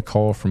getting a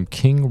call from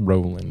King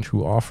Roland,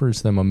 who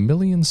offers them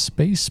 1,000,000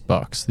 space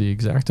bucks, the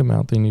exact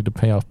amount they need to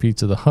pay off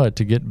Pizza the Hut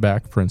to get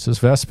back Princess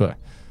Vespa.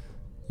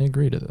 They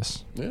agree to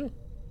this. Yeah.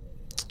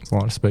 It's a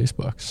lot of space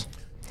bucks.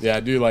 Yeah,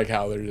 I do like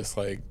how they're just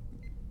like,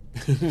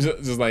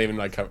 just not even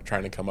like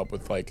trying to come up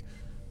with like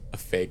a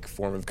fake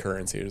form of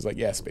currency. It's like,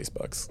 yeah, space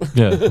bucks.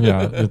 yeah,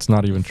 it's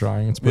not even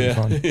trying. It's pretty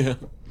fun. Yeah.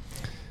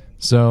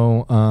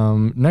 So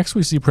next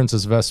we see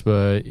Princess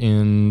Vespa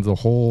in the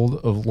hold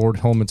of Lord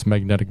Helmet's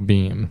magnetic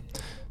beam.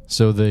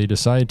 So they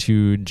decide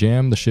to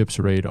jam the ship's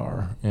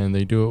radar, and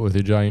they do it with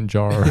a giant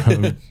jar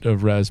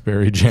of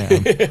raspberry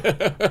jam,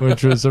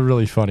 which was a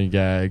really funny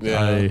gag.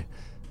 Yeah.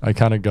 I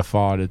kind of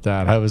guffawed at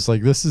that. I was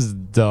like, this is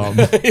dumb.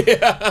 But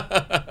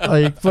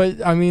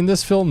I mean,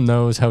 this film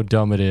knows how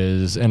dumb it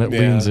is, and it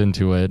leans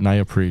into it, and I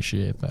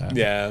appreciate that.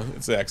 Yeah,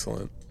 it's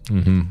excellent.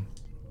 Mm-hmm.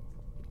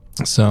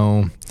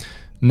 So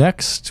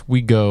next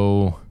we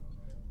go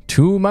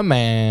to my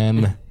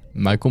man,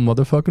 Michael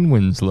motherfucking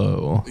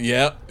Winslow.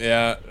 Yeah,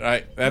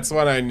 right. That's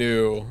when I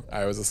knew.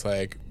 I was just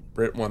like,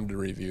 Britt wanted to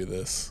review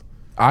this.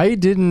 I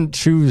didn't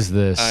choose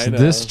this.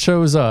 This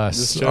chose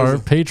us. Our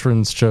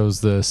patrons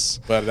chose this.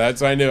 But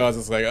that's what I knew. I was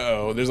just like,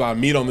 oh, there's a lot of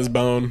meat on this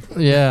bone.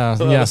 Yeah.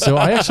 So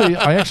I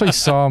actually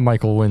saw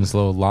Michael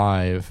Winslow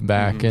live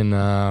back in it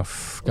had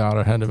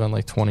to have been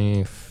like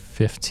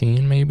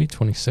 2015, maybe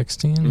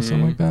 2016,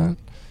 something like that.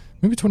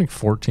 Maybe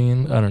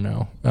 2014. I don't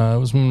know. It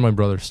was when my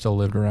brother still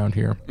lived around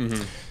here.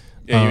 Mm-hmm.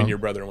 Yeah, you and your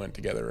brother went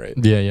together, right?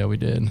 Yeah, we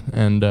did.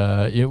 And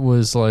it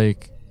was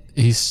like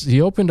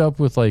he opened up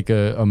with like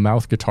a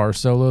mouth guitar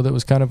solo that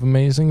was kind of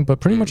amazing, but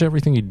pretty much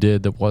everything he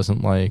did that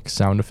wasn't like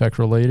sound effect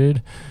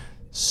related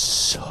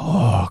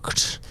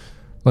sucked.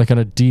 Like on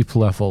a deep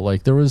level.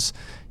 Like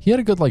he had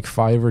a good like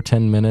 5 or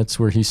 10 minutes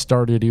where he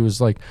was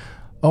like,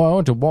 oh, I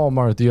went to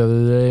Walmart the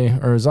other day,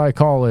 or as I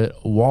call it,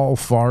 wall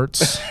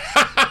farts.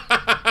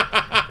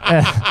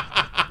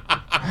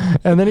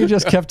 And then he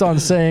just kept on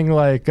saying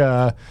like,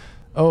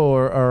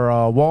 or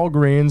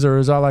Walgreens, or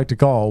as I like to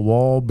call it,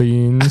 wall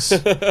beans.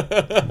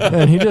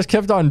 And he just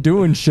kept on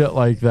doing shit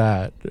like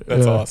that.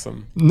 That's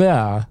awesome.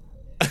 Yeah.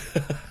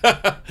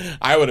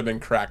 I would have been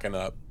cracking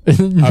up.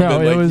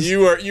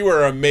 You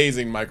were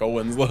amazing, Michael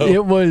Winslow.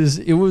 It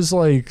was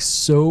like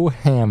so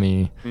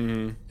hammy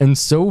and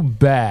so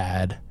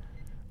bad.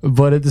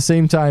 But at the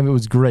same time, it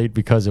was great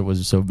because it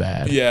was so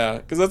bad. Yeah,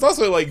 because that's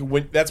also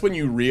like that's when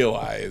you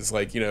realize,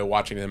 like, you know,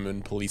 watching him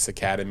in Police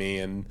Academy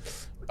and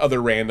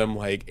other random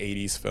like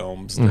 80s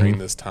films during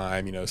this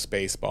time,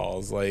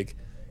 Spaceballs, like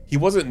he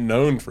wasn't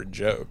known for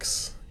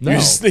jokes. No.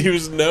 He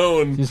was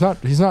known. He's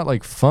not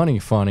like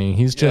funny.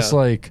 He's just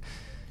like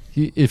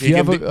if you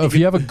have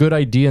a good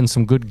idea and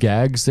some good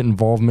gags that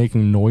involve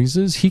making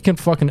noises, he can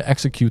fucking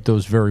execute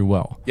those very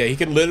well. Yeah, he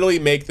can literally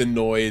make the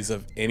noise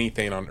of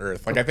anything on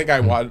Earth. Like I think I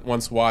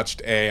once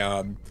watched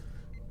a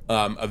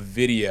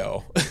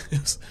video.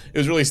 It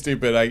was really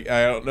stupid.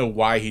 I don't know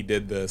why he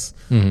did this,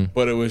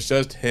 but it was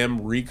just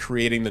him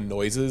recreating the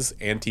noises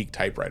antique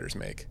typewriters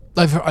make.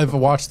 I've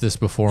watched this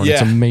before, and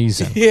it's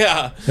amazing.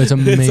 Yeah. It's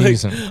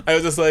amazing. I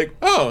was just like,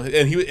 oh,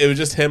 and it was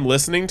just him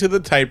listening to the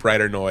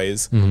typewriter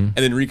noise and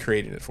then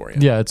recreating it for you.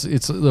 Yeah,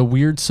 it's a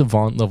weird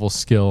savant level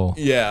skill.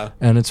 Yeah.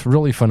 And it's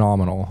really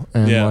phenomenal.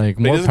 And like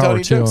but more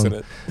power to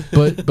him.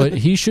 But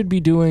he should be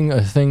doing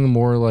a thing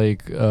more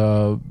like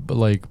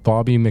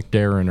Bobby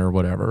McDarren or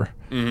whatever.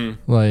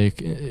 Like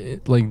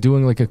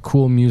doing like a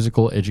cool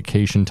musical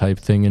education type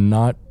thing and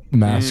not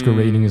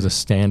masquerading as a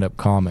stand-up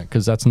comic,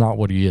 because that's not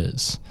what he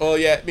is. Well,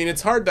 yeah, I mean,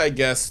 it's hard, I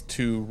guess,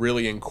 to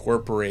really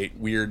incorporate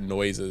weird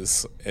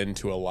noises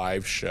into a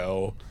live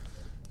show,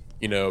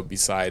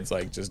 besides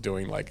like just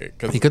doing like a...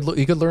 Cause he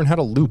could learn how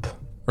to loop,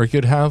 or he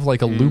could have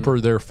like a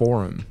looper there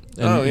for him,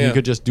 and he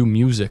could just do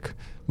music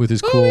with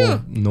his cool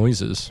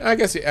noises. I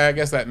guess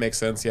that makes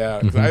sense.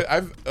 Yeah, 'cause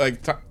I've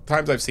like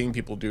times I've seen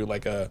people do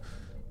like a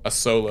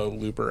solo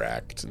looper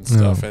act and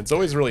stuff, and it's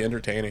always really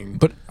entertaining.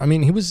 But I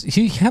mean,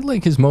 he had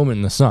like his moment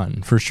in the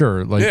sun for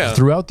sure. Like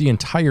throughout the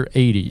entire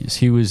 80s,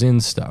 he was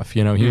in stuff.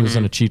 He was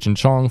in a Cheech and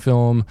Chong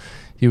film.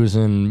 He was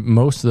in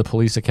most of the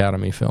Police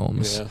Academy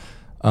films.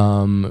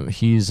 Yeah.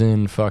 He's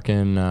in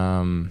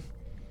fucking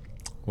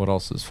what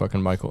else is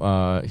fucking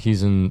Michael?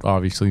 He's in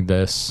obviously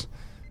this.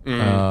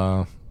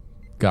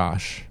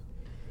 Gosh.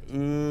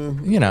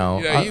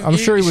 I'm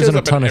sure he was in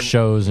a ton of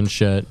shows and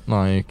shit.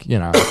 Like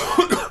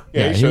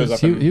Yeah,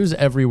 he was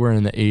everywhere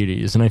in the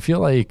 80s, and I feel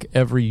like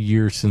every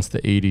year since the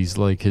 80s,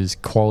 like his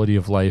quality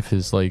of life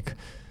has like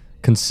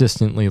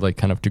consistently like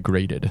kind of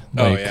degraded.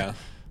 Like,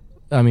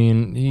 I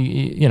mean,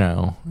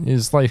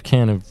 his life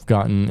can't have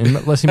gotten,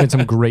 unless he made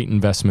some great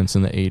investments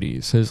in the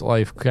 80s, his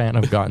life can't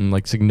have gotten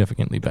like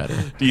significantly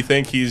better. Do you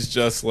think he's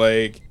just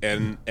like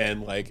in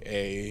like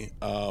a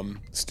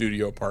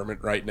studio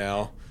apartment right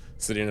now,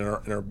 sitting in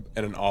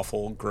an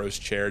awful, gross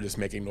chair, just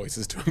making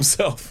noises to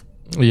himself?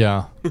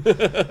 Yeah.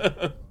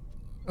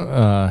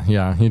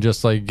 He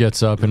just like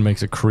gets up and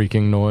makes a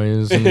creaking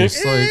noise, and he's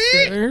like,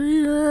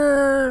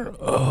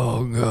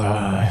 oh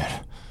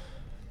god,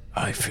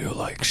 I feel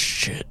like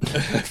shit.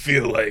 I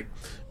feel like,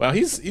 wow,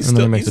 he's and still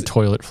then he makes a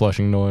toilet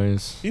flushing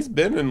noise. He's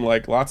been in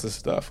like lots of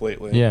stuff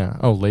lately. Yeah.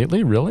 Oh,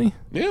 lately, really?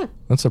 Yeah.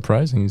 That's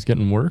surprising. He's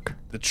getting work.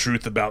 The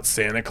Truth About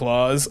Santa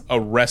Claus, a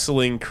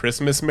wrestling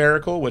Christmas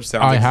miracle, which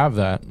sounds. I have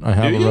that. I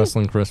have a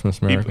wrestling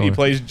Christmas miracle. He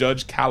plays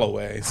Judge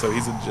Calloway, so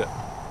he's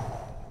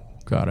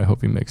God, I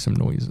hope he makes some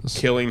noises.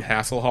 Killing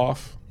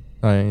Hasselhoff.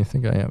 I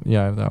think I have.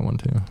 Yeah, I have that one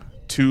too.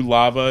 To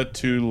Lava,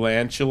 to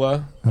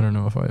Lantula. I don't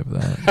know if I have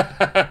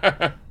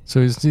that.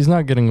 So he's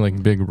not getting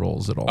like big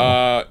roles at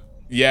all.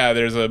 Yeah,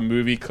 there's a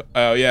movie.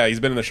 He's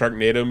been in the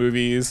Sharknado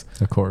movies.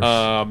 Of course.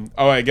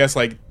 I guess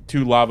like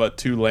To Lava,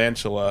 to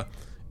Lantula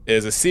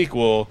is a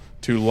sequel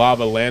to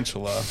Lava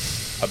Lantula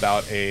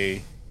about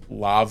a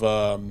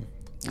lava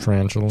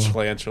tarantula.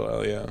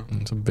 Yeah,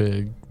 it's a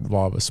big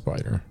lava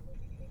spider.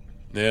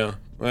 Yeah.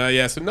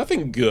 So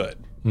nothing good.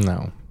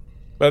 No.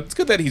 But it's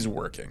good that he's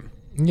working.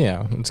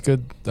 Yeah, it's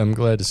good. I'm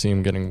glad to see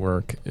him getting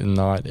work and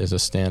not as a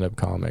stand-up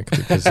comic,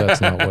 because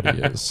that's not what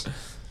he is.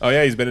 Oh,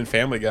 yeah, he's been in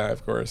Family Guy,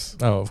 of course.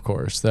 Oh, of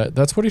course.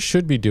 That's what he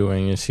should be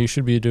doing, is he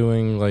should be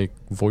doing, like,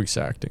 voice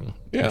acting.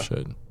 Yeah. He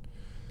should.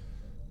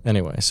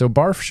 Anyway, so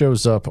Barf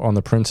shows up on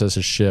the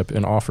princess's ship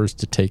and offers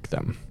to take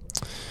them.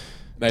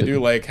 I do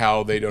like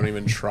how they don't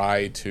even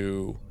try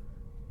to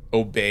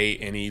obey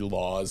any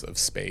laws of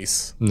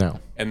space. No.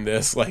 And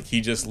this, like,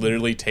 he just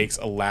literally takes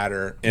a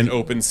ladder in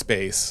open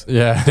space.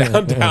 Yeah.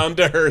 Down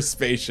to her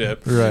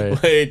spaceship. Right.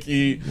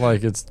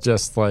 Like it's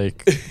just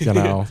like,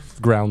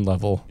 ground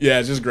level. Yeah,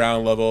 it's just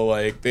ground level.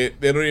 Like they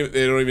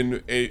don't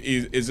even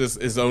it's just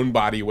his own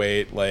body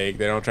weight. Like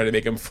they don't try to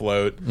make him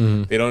float.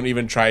 They don't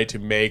even try to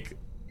make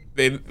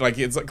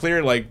it's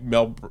clear like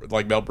Mel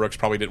Brooks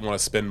probably didn't want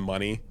to spend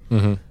money.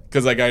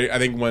 Because I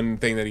think one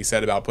thing that he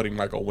said about putting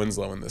Michael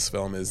Winslow in this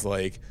film is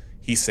like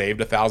he saved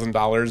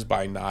 $1,000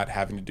 by not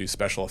having to do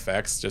special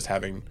effects, just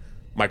having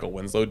Michael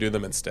Winslow do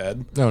them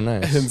instead. Oh,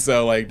 nice. And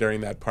so like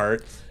during that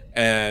part,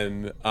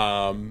 and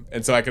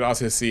so I could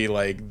also see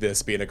like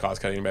this being a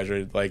cost cutting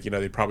measure. Like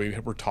they probably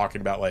were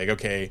talking about like,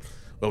 okay,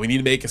 well we need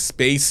to make a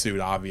spacesuit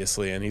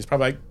obviously, and he's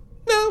probably like,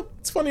 no,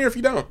 it's funnier if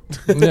you don't.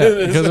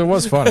 Yeah, because it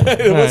was funny.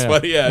 It was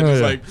funny,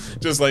 yeah.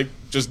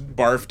 Just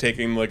Barf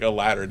taking like a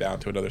ladder down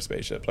to another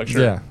spaceship. Like,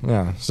 sure.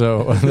 Yeah.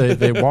 So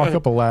they walk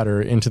up a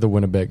ladder into the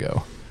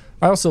Winnebago.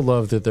 I also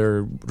love that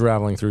they're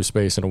traveling through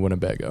space in a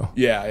Winnebago.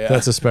 Yeah.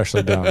 That's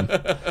especially dumb.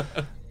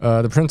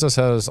 The princess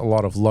has a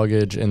lot of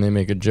luggage, and they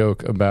make a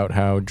joke about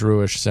how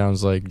Druish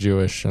sounds like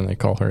Jewish, and they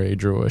call her a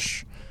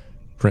Druish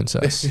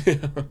princess.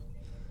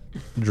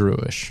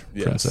 Druish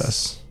Yes.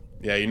 princess.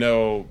 Yeah, you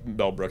know,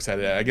 Mel Brooks had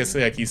it. I guess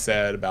like he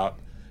said about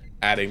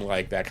adding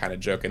like that kind of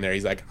joke in there.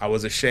 He's like, I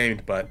was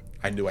ashamed, but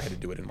I knew I had to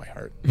do it in my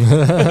heart.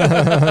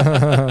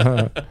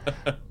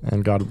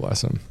 And God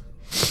bless him.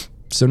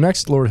 So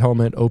next, Lord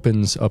Helmet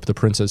opens up the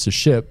princess's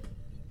ship,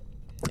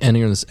 and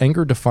he is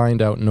angered to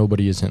find out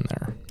nobody is in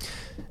there.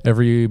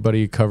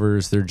 Everybody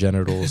covers their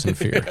genitals in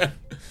fear,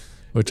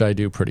 which I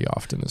do pretty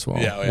often as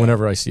well. Yeah.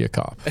 Whenever I see a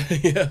cop.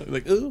 Yeah,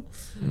 like, ooh.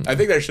 I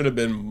think there should have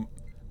been.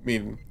 I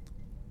mean,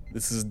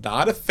 this is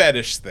not a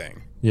fetish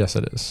thing. Yes,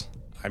 it is.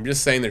 I'm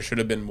just saying there should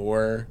have been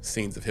more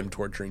scenes of him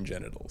torturing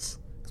genitals.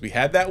 Because we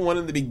had that one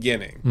in the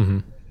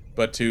beginning,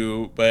 but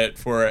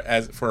for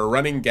a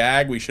running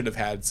gag, we should have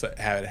had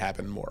it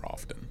happen more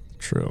often.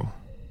 True.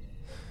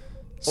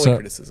 Only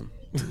criticism.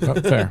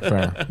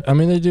 Fair. I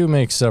mean, they do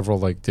make several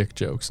like dick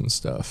jokes and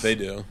stuff. They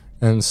do,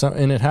 and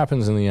it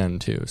happens in the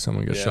end too.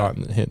 Someone gets shot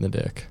and hit in the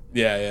dick.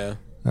 Yeah.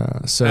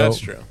 So that's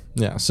true.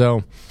 Yeah.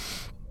 So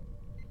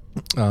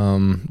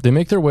they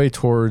make their way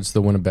towards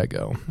the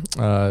Winnebago.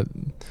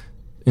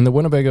 In the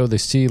Winnebago, they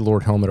see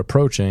Lord Helmet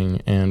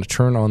approaching and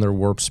turn on their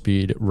warp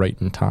speed right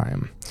in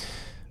time.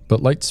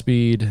 But light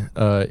speed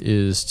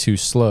is too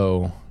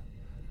slow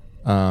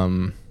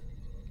to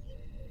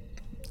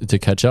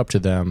catch up to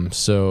them,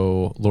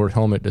 so Lord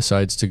Helmet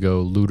decides to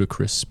go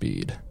ludicrous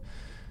speed,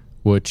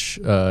 which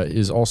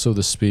is also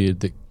the speed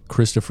that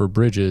Christopher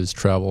Bridges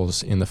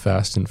travels in the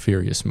Fast and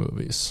Furious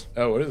movies.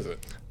 Oh, what is it?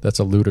 That's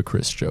a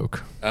ludicrous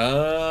joke.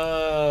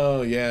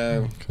 Oh,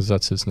 yeah. Because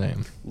that's his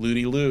name.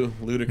 Ludicrous.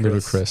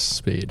 Ludicrous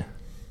speed.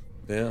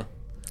 Yeah.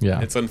 Yeah.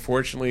 It's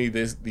unfortunately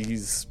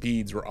these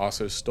speeds were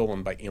also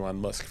stolen by Elon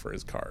Musk for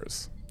his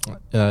cars.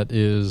 That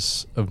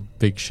is a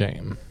big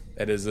shame.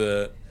 That is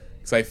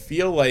because I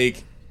feel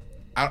like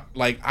I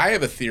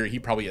have a theory he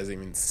probably hasn't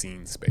even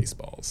seen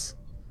Spaceballs.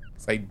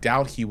 Because I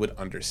doubt he would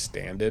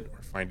understand it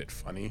or find it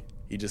funny.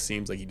 He just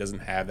seems like he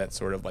doesn't have that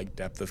sort of like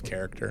depth of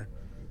character.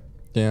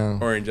 Yeah.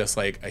 Or in just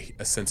like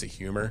a sense of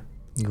humor.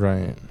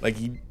 Right.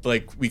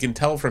 Like we can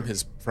tell from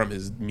his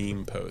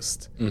meme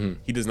post,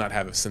 he does not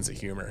have a sense of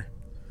humor.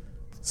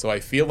 So I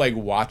feel like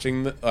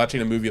watching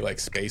a movie like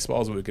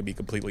Spaceballs could be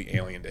completely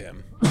alien to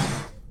him.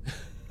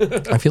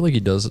 I feel like he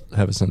does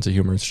have a sense of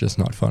humor. It's just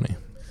not funny.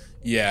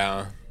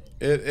 Yeah,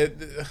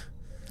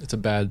 it's a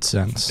bad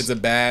sense. It's a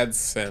bad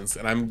sense,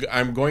 and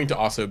I'm going to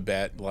also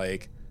bet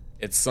like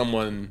it's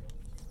someone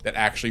that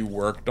actually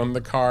worked on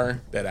the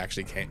car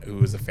who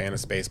was a fan of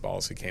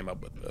Spaceballs who came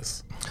up with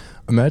this.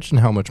 Imagine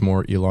how much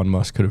more Elon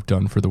Musk could have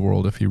done for the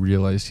world if he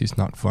realized he's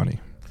not funny.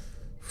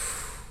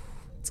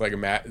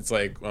 It's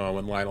like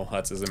when Lionel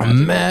Hutz is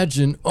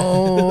imagine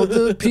all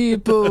the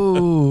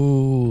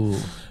people.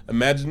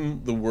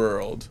 Imagine the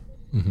world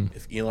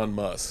if Elon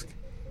Musk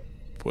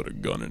put a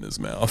gun in his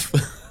mouth.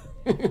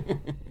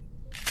 Can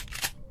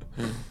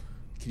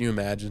you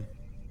imagine?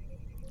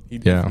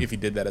 If he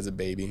did that as a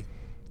baby,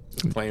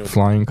 just playing with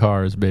flying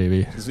cars,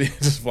 baby.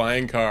 Just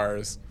flying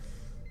cars.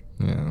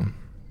 Yeah.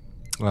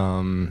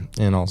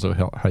 And also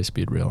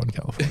high-speed rail in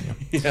California.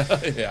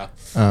 Yeah.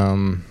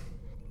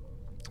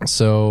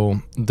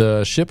 So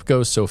the ship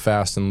goes so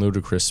fast in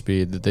ludicrous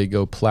speed that they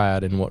go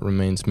plaid in what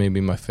remains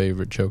maybe my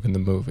favorite joke in the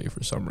movie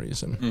for some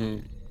reason.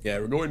 Mm-hmm. Yeah,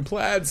 we're going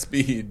plaid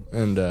speed.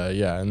 And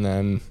and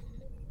then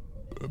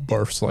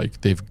Barf's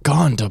like, they've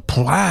gone to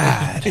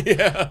plaid.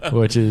 Yeah.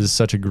 Which is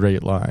such a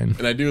great line.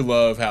 And I do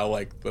love how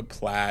like the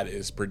plaid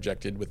is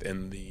projected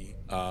within the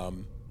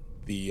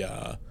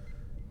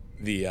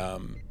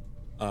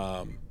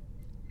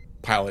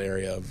pilot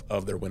area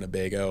of their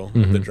Winnebago,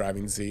 the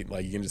driving seat.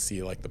 Like you can just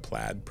see like the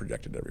plaid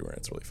projected everywhere.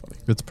 It's really funny.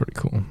 It's pretty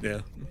cool. Yeah.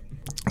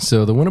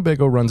 So the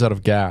Winnebago runs out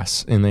of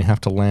gas and they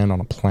have to land on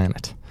a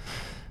planet.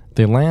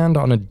 They land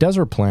on a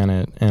desert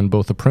planet and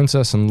both the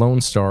princess and Lone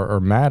Star are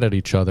mad at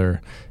each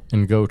other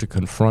and go to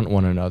confront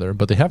one another,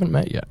 but they haven't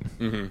met yet.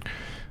 Mm-hmm.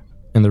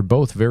 And they're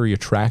both very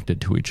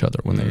attracted to each other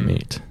when they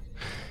meet.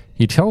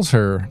 He tells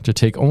her to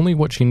take only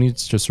what she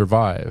needs to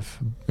survive,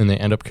 and they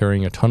end up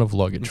carrying a ton of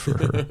luggage for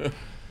her.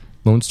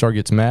 Lone Star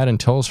gets mad and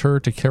tells her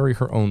to carry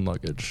her own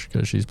luggage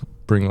because she's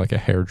bringing like a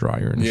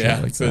hairdryer and shit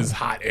like that. It says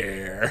hot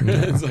air.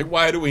 Yeah. It's like,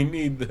 why do we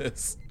need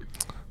this?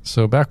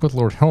 So back with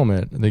Lord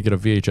Helmet, they get a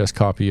VHS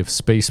copy of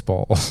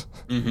Spaceballs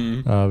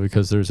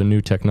because there's a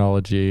new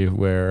technology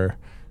where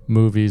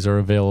movies are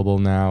available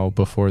now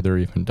before they're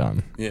even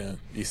done. Yeah,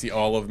 you see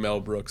all of Mel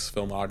Brooks'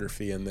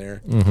 filmography in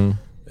there,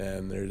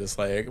 and they're just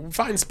like,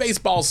 "Find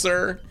Spaceballs,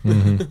 sir."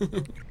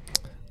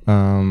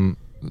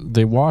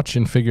 They watch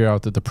and figure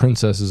out that the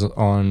princess is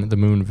on the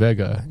moon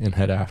Vega and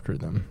head after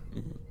them.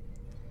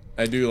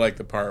 I do like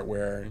the part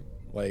where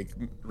like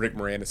Rick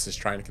Moranis is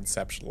trying to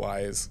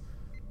conceptualize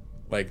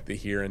like the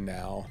here and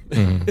now,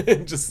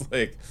 and just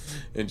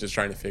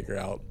trying to figure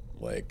out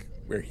like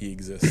where he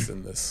exists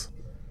in this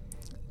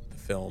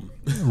film.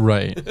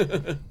 Right.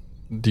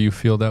 Do you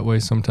feel that way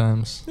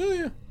sometimes?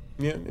 Yeah.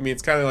 I mean,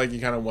 it's kind of like you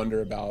kind of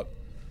wonder about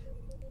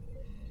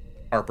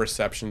our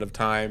perception of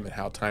time and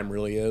how time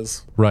really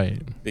is.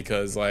 Right.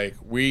 Because like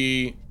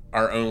we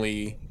are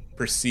only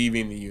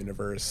perceiving the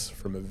universe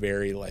from a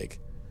very like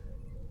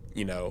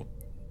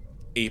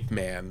ape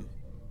man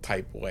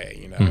type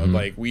way.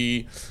 Like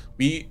we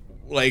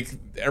like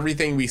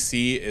everything we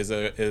see is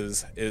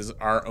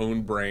our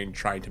own brain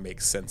trying to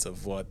make sense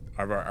of what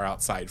are our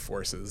outside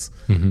forces.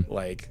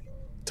 Like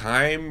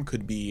time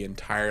could be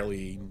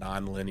entirely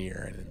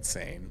non-linear and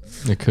insane.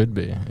 It could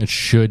be. It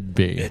should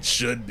be. It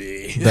should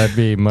be. That'd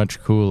be much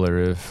cooler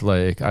if,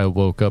 like, I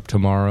woke up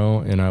tomorrow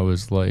and I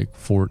was, like,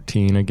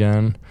 14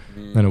 again.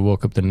 And I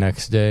woke up the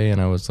next day and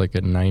I was, like,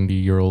 a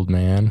 90-year-old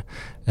man.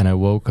 And I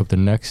woke up the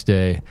next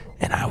day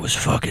and I was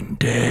fucking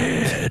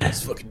dead. I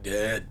was fucking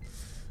dead.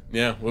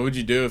 Yeah, what would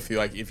you do if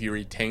you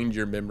retained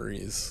your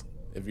memories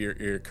of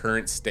your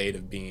current state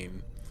of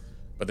being,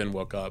 but then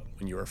woke up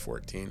when you were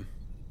 14?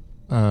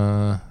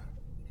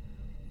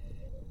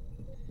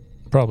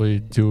 Probably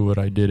do what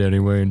I did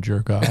anyway and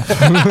jerk off.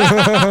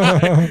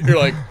 You're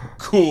like,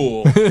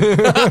 cool.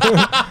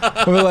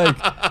 I'm like,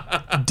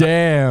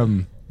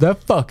 damn,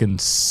 that fucking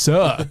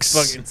sucks.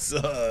 Fucking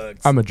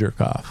sucks. I'm a jerk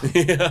off.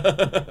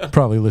 Yeah.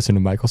 Probably listen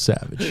to Michael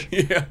Savage.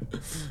 Yeah.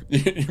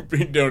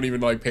 You don't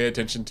even like pay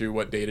attention to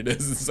what date it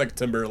is. It's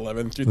September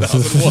 11th,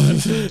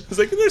 2001. It's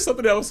like, there's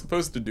something I was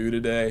supposed to do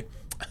today.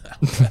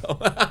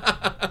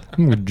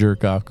 I'm gonna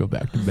jerk off, go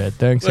back to bed.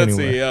 Thanks. Let's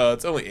anyway. see.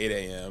 It's only 8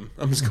 a.m.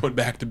 I'm just going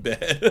back to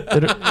bed.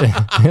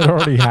 It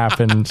already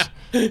happened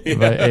by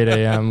 8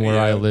 a.m. where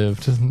I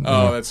lived.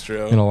 That's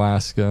true. In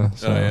Alaska.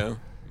 So. Oh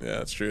yeah,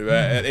 that's true.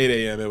 At 8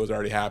 a.m. it was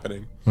already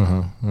happening.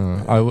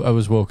 I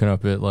was woken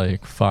up at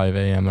like 5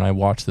 a.m. and I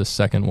watched the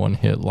second one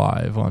hit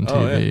live on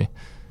TV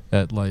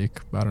at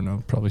like, I don't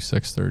know, probably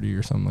 6:30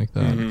 or something like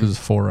that, because it's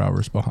 4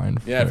 hours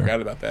behind. Yeah, I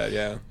forgot about that.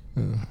 Yeah.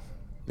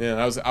 Yeah,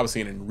 I was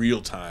seeing it in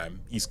real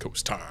time, East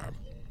Coast time.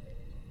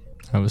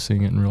 I was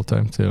seeing it in real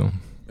time too.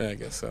 Yeah, I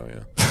guess so,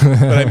 yeah.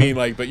 But I mean,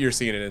 like, but you're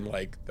seeing it in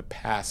like the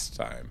past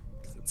time.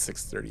 It's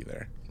 6:30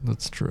 there.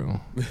 That's true.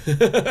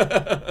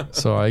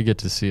 So I get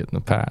to see it in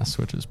the past,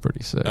 which is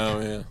pretty sick.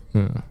 Oh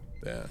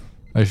yeah.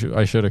 I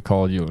should have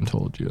called you and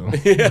told you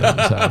that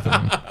was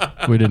happening.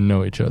 We didn't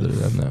know each other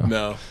then, though.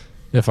 No.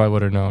 If I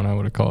would have known, I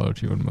would have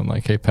called you and been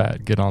like, "Hey,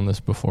 Pat, get on this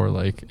before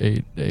like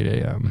 8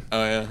 a.m."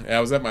 Oh yeah. I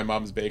was at my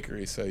mom's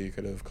bakery, so you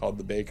could have called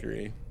the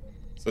bakery.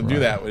 So do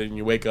that when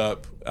you wake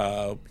up,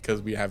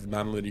 because we have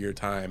non-linear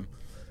time.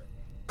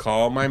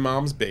 Call my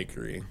mom's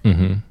bakery.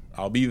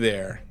 I'll be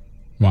there,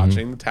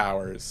 watching the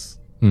towers,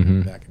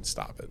 and I can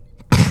stop it.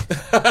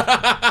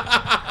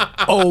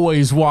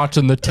 Always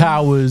watching the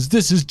towers.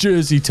 This is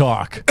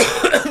Jerseytalk.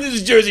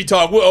 This is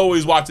Jerseytalk. We'll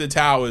always watch the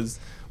towers.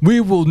 We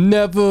will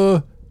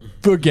never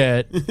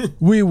forget.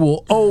 We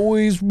will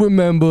always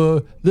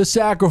remember the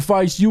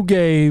sacrifice you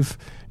gave,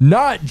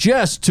 not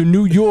just to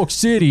New York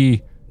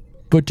City,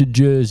 but to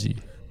Jersey.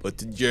 But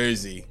to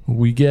Jersey.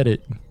 We get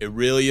it. It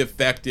really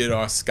affected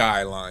our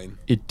skyline.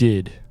 It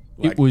did.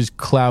 It was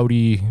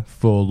cloudy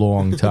for a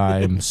long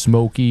time.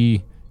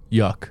 Smoky.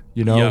 Yuck.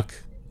 You know?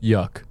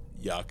 Yuck.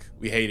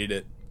 We hated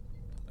it.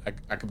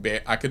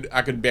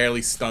 I could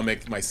barely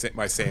stomach my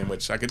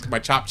sandwich. My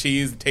chopped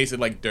cheese tasted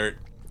like dirt.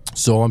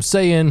 So I'm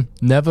saying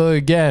never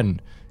again,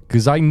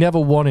 because I never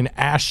want an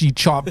ashy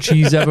chopped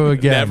cheese ever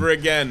again. Never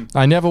again.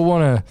 I never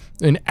want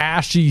an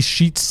ashy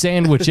sheet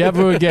sandwich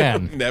ever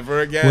again. Never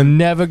again. We're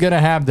never going to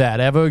have that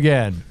ever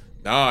again.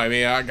 No, I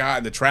mean,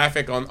 the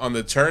traffic on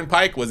the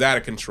turnpike was out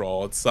of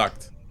control. It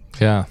sucked.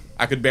 Yeah.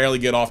 I could barely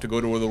get off to go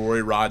to the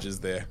Roy Rogers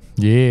there.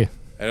 Yeah.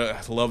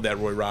 I love that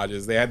Roy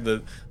Rogers. They had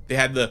the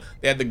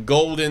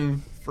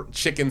golden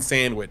chicken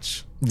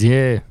sandwich.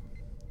 Yeah.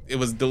 It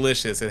was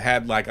delicious. It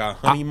had like a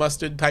honey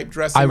mustard type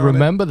dressing. I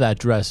remember that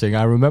dressing.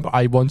 I remember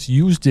I once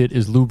used it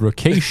as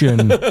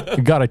lubrication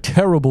and got a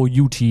terrible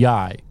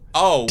UTI.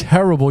 Oh.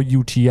 Terrible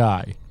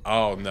UTI.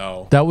 Oh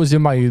no. That was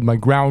in my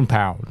ground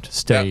pound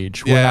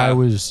stage when I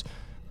was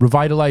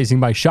revitalizing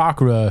my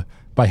chakra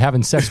by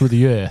having sex with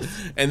the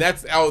earth. And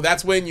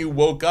that's when you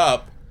woke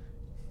up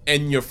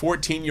in your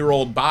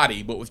 14-year-old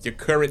body, but with your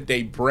current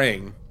day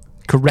brain.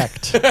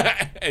 Correct.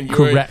 And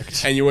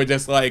you were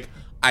just like,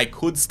 I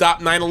could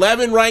stop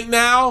 9/11 right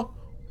now,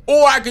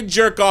 or I could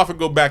jerk off and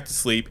go back to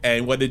sleep.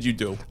 And what did you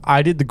do?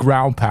 I did the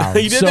ground pound.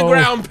 You did the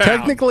ground pound.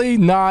 Technically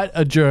not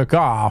a jerk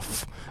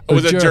off. It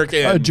was a jerk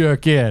in. A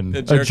jerk in.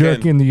 A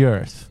jerk in the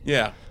earth.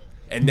 Yeah.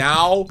 And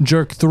now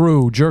jerk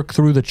through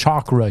the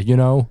chakra, you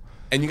know?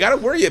 And you got to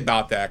worry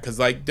about that, because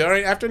like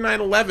after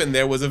 9/11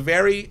 there was a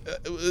very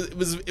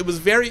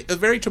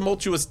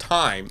tumultuous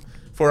time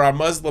for our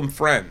Muslim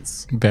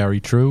friends.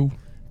 Very true.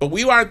 But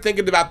we aren't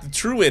thinking about the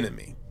true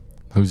enemy.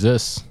 Who's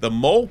this? The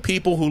mole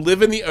people who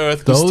live in the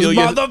earth. Those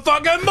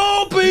motherfucking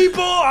mole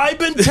people! I've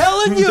been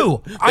telling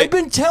you! I've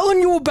been telling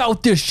you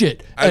about this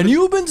shit. And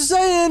you've been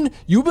saying,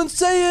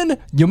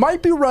 you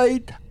might be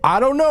right.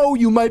 I don't know,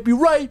 you might be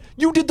right.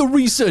 You did the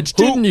research,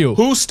 didn't you?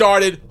 Who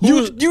started?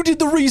 You did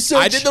the research.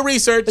 I did the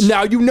research. And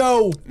now you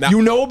know.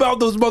 You know about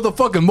those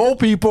motherfucking mole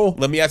people.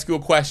 Let me ask you a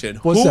question.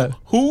 What's that?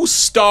 Who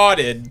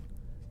started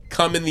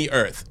coming the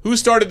earth? Who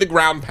started the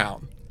ground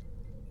pound?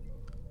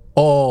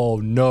 Oh,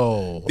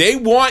 no. They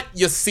want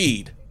your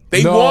seed.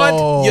 They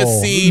want your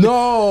seed.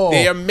 No.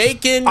 They are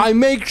making... I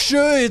make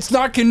sure it's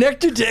not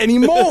connected to any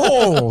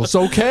moles,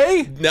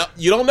 okay? No,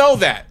 you don't know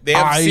that. They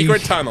have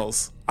secret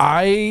tunnels.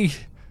 They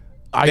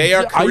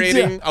are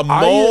creating a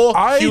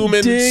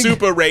mole-human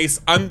super race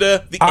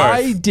under the earth.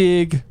 I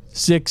dig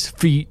 6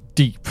 feet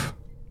deep.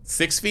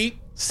 6 feet?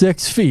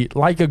 6 feet,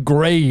 like a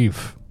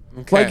grave.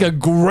 Okay. Like a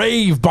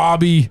grave,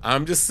 Bobby.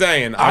 I'm just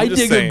saying. I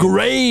dig a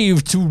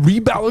grave to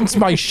rebalance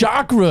my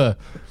chakra.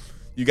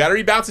 You got to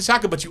rebalance the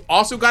chakra, but you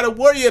also got to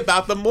worry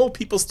about the mole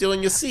people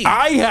stealing your seed.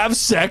 I have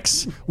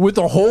sex with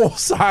a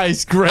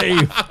whole-size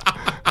grave.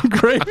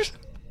 Grave.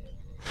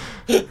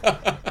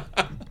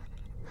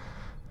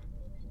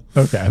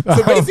 Okay.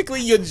 So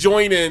basically, you're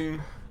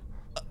joining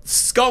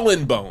skull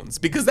and bones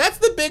because that's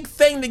the big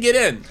thing to get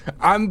in.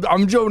 I'm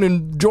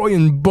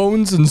enjoying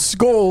bones and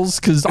skulls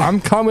because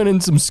I'm coming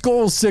in some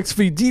skulls 6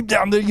 feet deep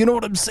down there. You know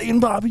what I'm saying,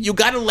 Bobby? You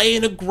got to lay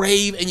in a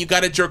grave and you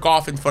got to jerk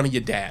off in front of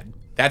your dad.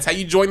 That's how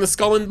you join the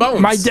skull and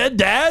bones. My dead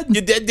dad?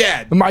 Your dead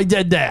dad. My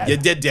dead dad. Your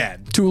dead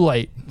dad. Too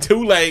late.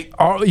 Too late.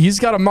 Oh, he's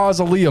got a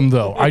mausoleum,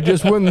 though. I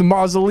just went in the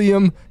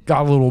mausoleum,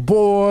 got a little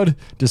bored,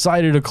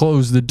 decided to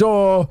close the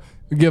door,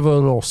 give it a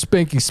little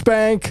spanky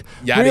spank.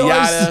 Yada,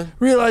 yada.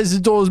 Realized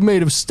the door is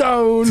made of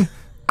stone.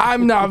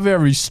 I'm not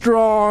very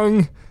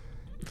strong.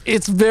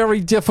 It's very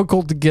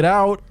difficult to get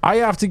out. I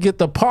have to get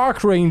the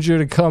park ranger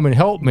to come and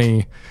help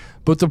me.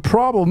 But the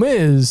problem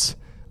is,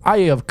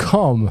 I have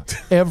come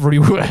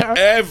everywhere.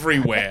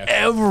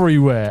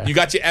 Everywhere. You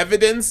got your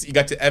evidence. You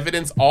got your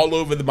evidence all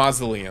over the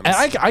mausoleums. And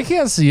I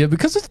can't see it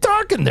because it's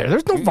dark in there.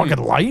 There's no fucking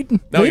light.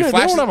 No, they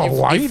don't have a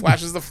light. He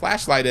flashes the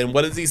flashlight in.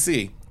 What does he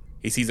see?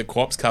 He sees a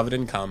corpse covered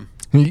in cum.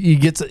 He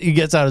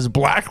gets out his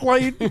black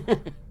light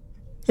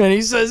and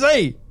he says,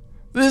 "Hey,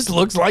 this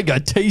looks like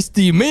a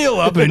tasty meal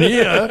up in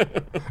here."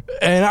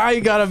 And I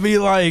gotta be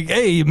like,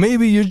 "Hey,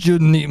 maybe you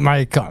shouldn't eat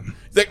my cum."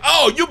 He's like,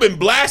 "Oh, you've been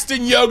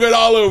blasting yogurt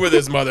all over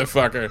this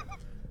motherfucker.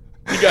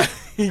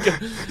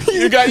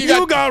 You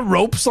got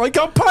ropes like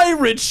a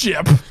pirate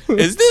ship."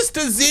 Is this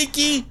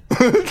tzatziki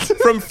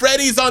from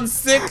Freddy's on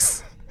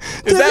 6?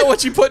 Is that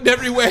what you putting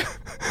everywhere?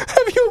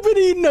 Have you been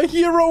eating a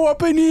hero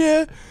up in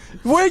here?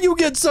 Where you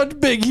get such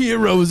big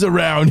heroes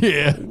around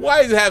here?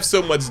 Why does it have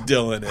so much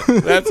dill in it?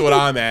 That's what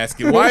I'm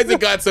asking. Why has it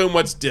got so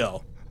much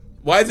dill?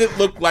 Why does it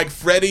look like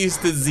Freddy's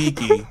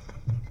tzatziki?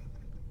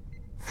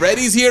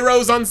 Freddy's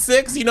Heroes on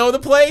 6, you know the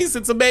place?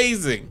 It's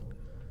amazing.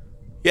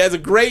 He has a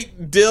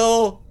great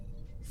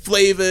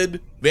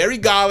dill-flavored, very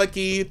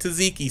garlicky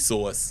tzatziki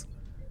sauce.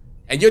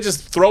 And you're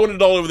just throwing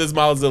it all over this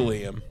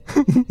mausoleum.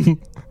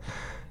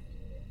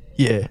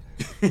 Yeah.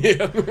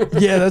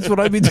 Yeah, that's what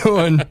I be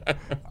doing.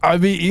 I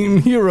be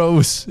eating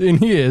heroes in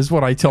here is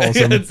what I tells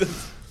him.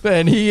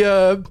 And he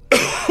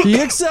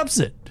accepts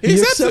it. He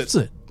accepts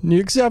it. He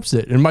accepts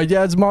it. And my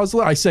dad's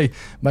mausoleum, I say,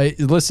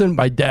 listen,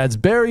 my dad's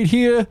buried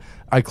here.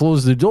 I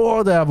close the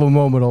door to have a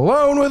moment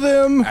alone with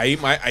him. I'm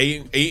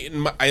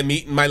eating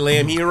my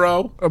lamb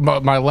hero.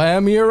 My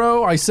lamb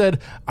hero. I said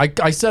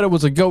it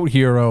was a goat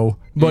hero,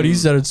 but he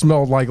said it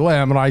smelled like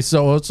lamb, and I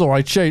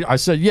changed. I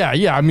said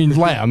yeah. I mean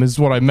lamb is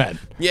what I meant.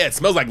 Yeah, it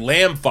smells like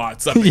lamb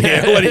farts up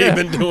here. What have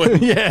you been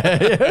doing?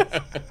 Yeah.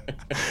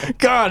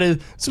 God,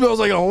 it smells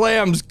like a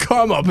lamb's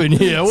cum up in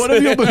here. What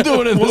have you been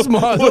doing in this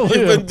mausoleum? What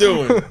have you been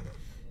doing?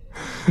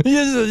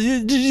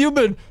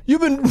 You've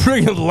been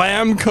bringing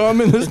lamb cum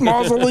in this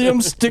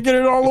mausoleum, sticking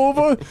it all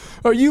over?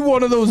 Are you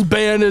one of those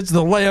bandits,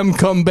 the lamb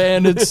cum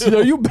bandits?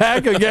 Are you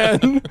back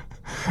again?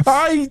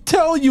 I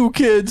tell you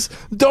kids,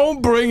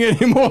 don't bring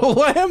any more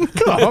lamb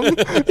cum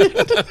into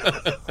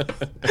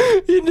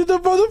the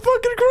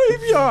motherfucking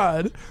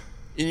graveyard.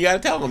 And you gotta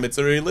tell them it's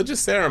a religious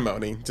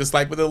ceremony, just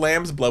like with the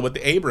lamb's blood with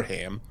the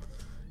Abraham.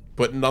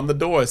 Putting on the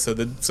door so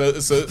the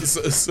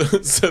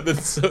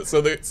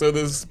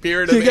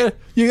spirit of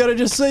you gotta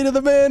just say to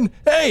the man,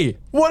 "Hey,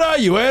 what are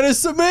you,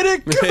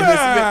 anti-Semitic?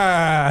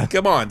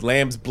 Come on,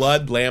 lamb's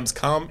blood, lamb's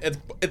cum.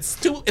 It's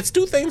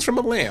two things from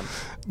a lamb."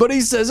 But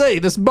he says, "Hey,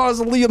 this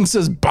mausoleum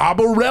says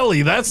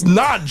Barbarelli. That's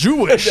not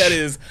Jewish. That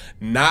is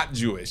not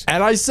Jewish."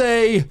 And I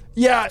say,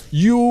 "Yeah,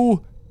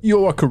 you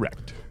are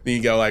correct." Then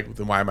you go like,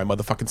 "Then why am I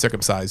motherfucking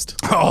circumcised?"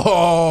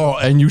 Oh,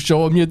 and you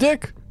show him your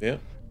dick. Yeah.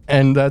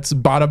 And that's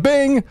bada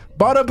bing,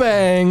 bada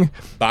bang,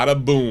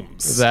 bada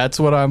booms. That's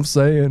what I'm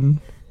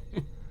saying.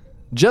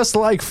 Just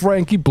like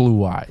Frankie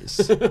Blue Eyes.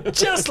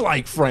 Just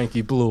like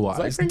Frankie Blue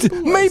Eyes.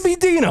 Maybe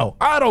Dino.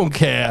 I don't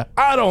care.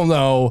 I don't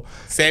know.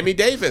 Sammy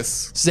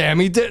Davis.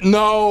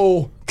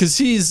 No, because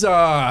he's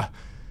a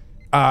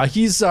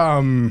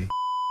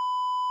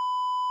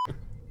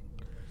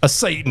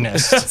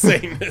Satanist.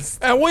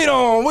 Satanist. And we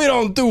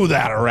don't do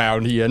that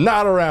around here.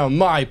 Not around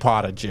my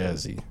part of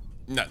Jersey.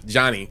 No,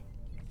 Johnny.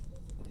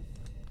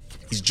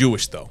 He's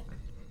Jewish, though.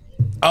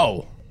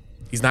 Oh.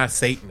 He's not a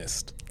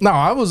Satanist. No,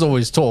 I was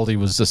always told he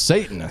was a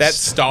Satanist. That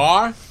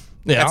star?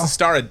 Yeah. That's the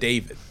Star of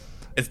David.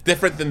 It's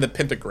different than the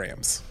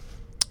pentagrams.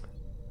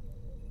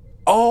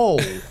 Oh.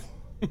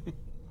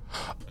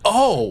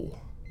 Oh.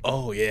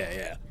 Oh,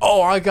 yeah.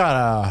 Oh, I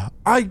got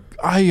You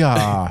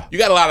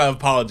got a lot of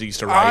apologies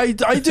to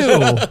write. I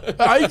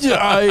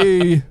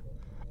do.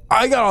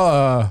 I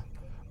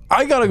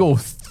gotta go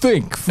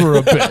think for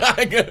a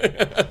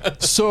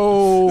bit.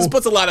 So this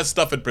puts a lot of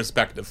stuff in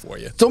perspective for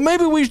you. So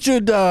maybe we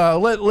should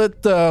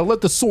let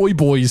the soy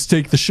boys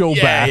take the show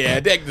back. Yeah,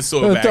 take the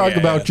soy back. Talk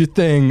about your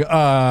thing.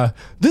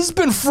 This has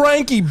been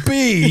Frankie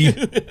B,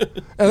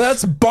 and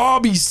that's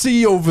Bobby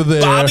C over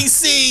there. Bobby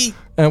C.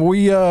 And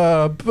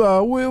we're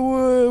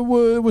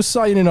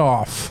signing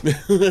off.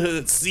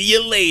 See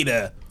you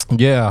later.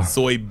 Yeah.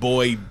 Soy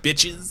boy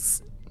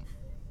bitches.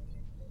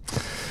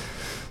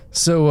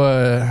 So,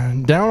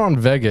 down on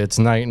Vega, it's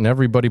night, and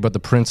everybody but the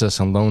princess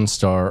and Lone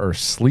Star are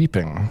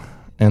sleeping,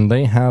 and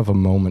they have a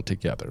moment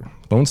together.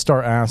 Lone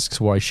Star asks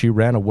why she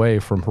ran away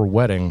from her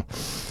wedding,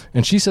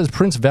 and she says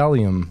Prince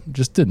Valium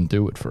just didn't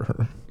do it for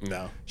her.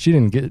 No. He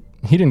didn't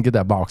get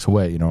that box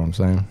away, you know what I'm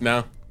saying?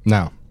 No.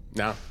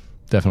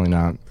 Definitely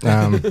not.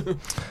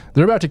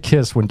 They're about to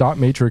kiss when Dot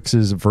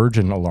Matrix's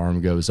Virgin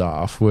alarm goes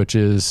off, which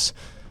is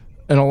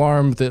an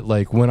alarm that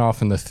like went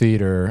off in the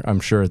theater, I'm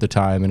sure, at the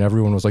time, and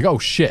everyone was like, "Oh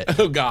shit!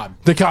 Oh god,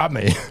 they caught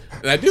me."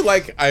 And I do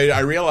like. I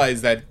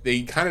realize that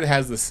they kind of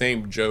has the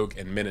same joke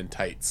in Men in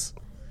Tights.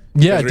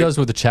 Yeah, it does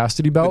with the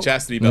chastity belt. The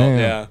chastity belt,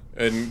 yeah.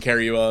 And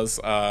Carrie Wells,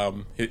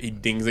 he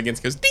dings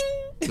against, goes ding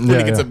when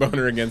he gets a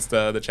boner against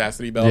the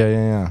chastity belt.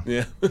 Yeah.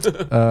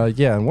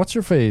 Yeah, and what's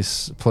her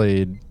face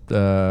played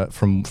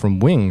from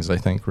Wings, I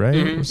think, right?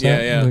 Mm-hmm. Was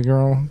that the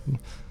girl?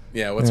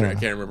 Yeah, what's her? I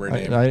can't remember her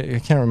name. I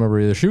can't remember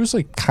either. She was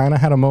like kind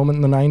of had a moment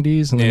in the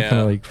 90s and then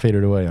kind of like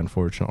faded away,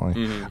 unfortunately.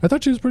 Mm-hmm. I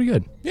thought she was pretty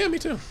good. Yeah, me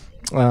too.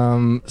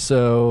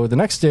 So the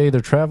next day they're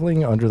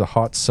traveling under the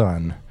hot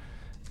sun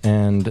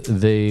and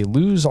they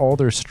lose all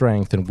their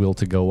strength and will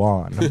to go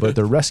on, but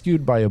they're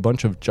rescued by a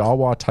bunch of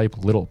Jawa type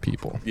little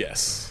people.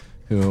 Yes.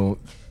 Who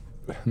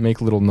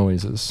make little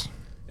noises.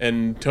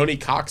 And Tony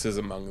Cox is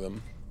among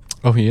them.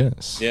 Oh, he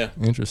is? Yeah.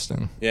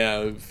 Interesting.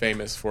 Yeah,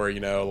 famous for,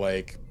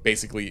 like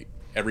basically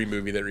every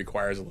movie that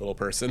requires a little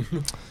person.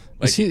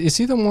 Like, is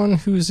he the one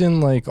who's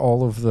in like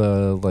all of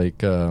the like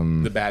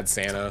the Bad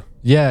Santa?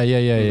 Yeah,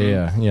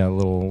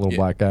 little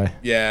black guy.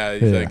 Yeah,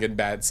 he's like in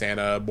Bad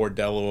Santa,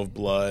 Bordello of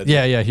Blood.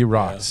 Yeah, he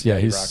rocks. Yeah,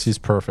 he's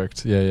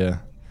perfect. Yeah.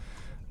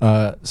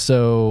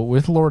 So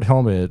with Lord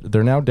Helmet,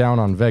 they're now down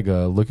on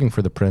Vega looking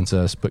for the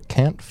princess, but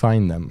can't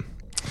find them.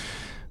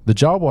 The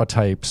Jawa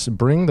types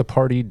bring the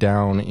party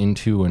down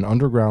into an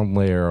underground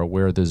lair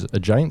where there's a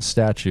giant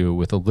statue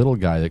with a little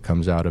guy that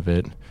comes out of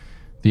it.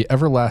 The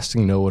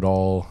everlasting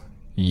know-it-all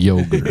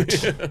yogurt.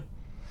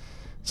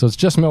 So it's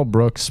just Mel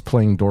Brooks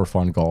playing Dorf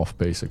on golf,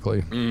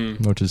 basically,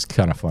 which is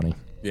kind of funny.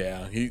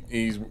 Yeah,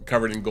 he's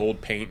covered in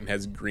gold paint and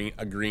has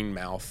a green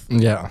mouth.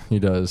 Yeah, he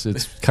does.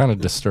 It's kind of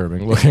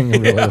disturbing looking,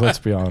 really, let's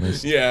be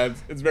honest. Yeah,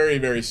 it's very,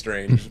 very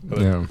strange.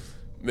 But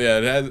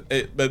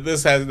but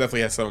this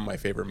definitely has some of my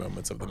favorite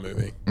moments of the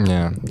movie.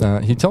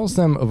 Yeah, he tells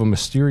them of a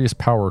mysterious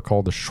power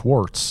called the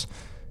Schwartz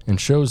and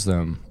shows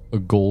them a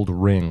gold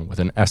ring with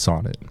an S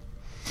on it.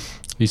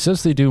 He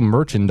says they do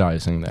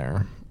merchandising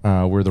there,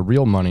 where the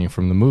real money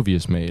from the movie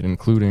is made,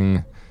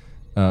 including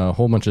a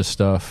whole bunch of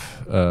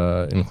stuff,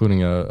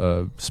 including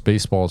a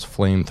Spaceballs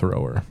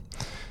flamethrower,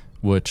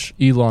 which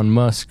Elon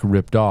Musk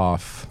ripped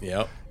off.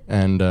 Yep.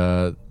 And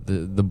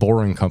the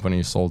Boring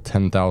Company sold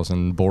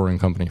 10,000 Boring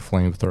Company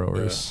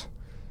flamethrowers.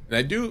 Yeah.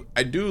 And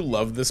I do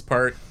love this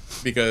part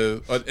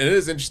because it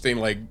is interesting.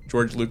 Like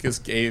George Lucas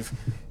gave,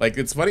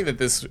 it's funny that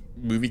this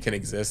movie can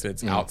exist and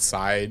it's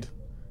outside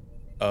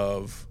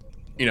of.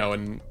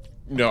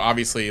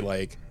 Obviously,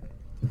 like,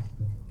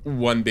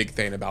 one big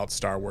thing about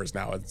Star Wars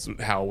now is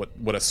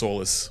what a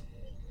soulless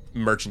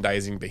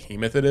merchandising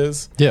behemoth it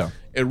is. Yeah.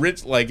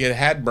 It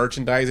had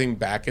merchandising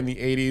back in the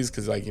 80s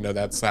because,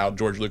 that's how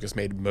George Lucas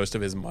made most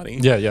of his money.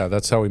 Yeah,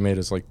 that's how he made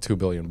his, $2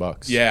 billion.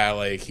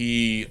 Yeah,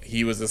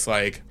 he was just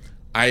like,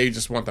 I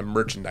just want the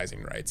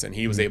merchandising rights, and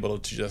he was able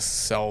to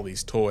just sell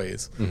these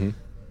toys. Mm-hmm.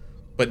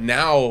 But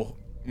now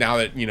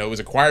that, it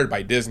was acquired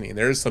by Disney, and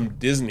there's some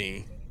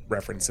Disney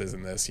references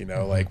in this,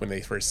 like when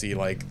they first see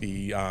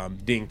the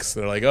dinks,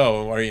 they're like,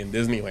 oh, are you in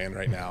Disneyland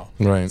right now?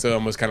 Right. So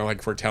almost kind of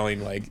like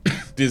foretelling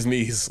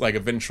Disney's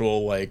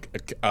eventual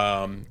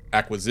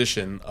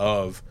acquisition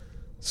of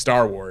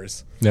Star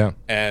Wars. Yeah.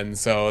 And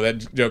so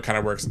that joke kind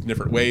of works in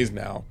different ways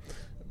now,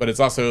 but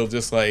it's also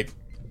just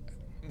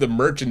the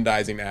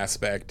merchandising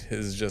aspect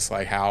is just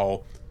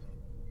how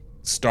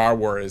Star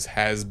Wars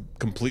has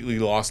completely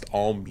lost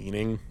all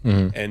meaning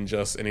and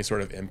just any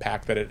sort of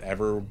impact that it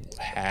ever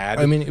had.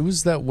 I mean, it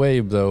was that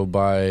way though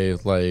by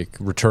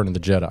Return of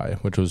the Jedi,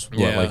 which was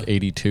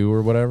 82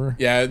 or whatever.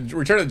 Yeah,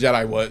 Return of the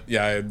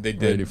Jedi. They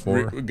did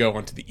 84. Go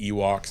onto the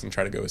Ewoks and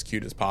try to go as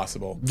cute as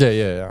possible.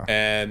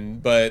 Yeah.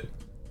 But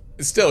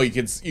still, you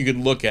could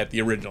look at the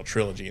original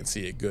trilogy and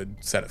see a good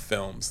set of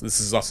films.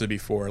 This is also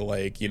before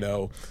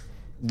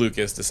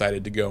Lucas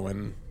decided to go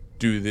and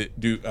do the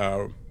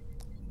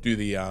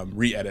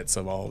re-edits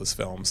of all of his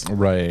films.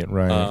 Right.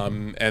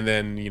 And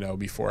then,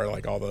 before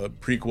all the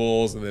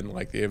prequels and then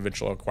the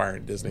eventual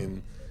acquiring Disney.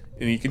 And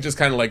you can just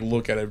kind of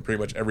look at it, pretty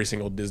much every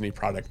single Disney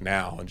product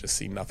now and just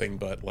see nothing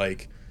but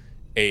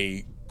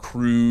a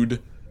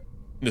crude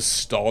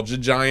nostalgia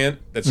giant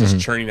that's just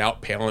churning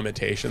out pale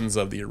imitations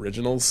of the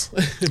originals,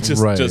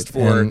 just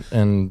for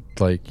and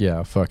like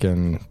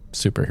fucking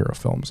superhero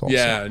films also.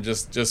 Yeah,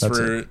 just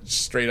for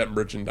straight up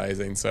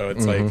merchandising. So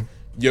it's like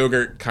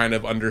Yogurt kind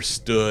of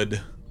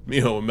understood,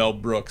 Mel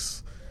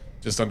Brooks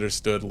just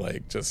understood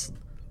like just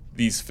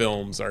these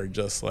films are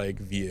just like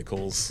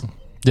vehicles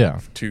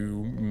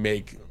to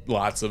make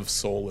lots of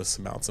soulless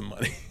amounts of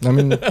money. I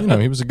mean,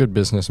 he was a good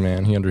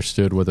businessman. He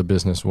understood what a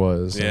business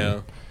was.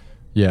 Yeah.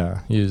 Yeah,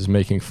 he was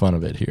making fun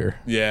of it here.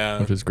 Yeah.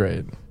 Which is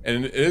great.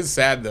 And it is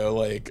sad, though,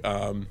 like,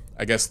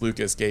 I guess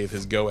Lucas gave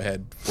his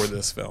go-ahead for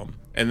this film.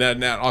 And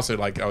then also,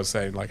 like I was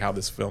saying, like how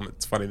this film,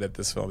 it's funny that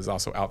this film is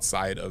also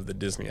outside of the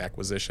Disney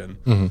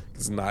acquisition.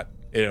 It's not,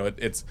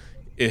 it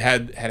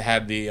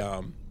had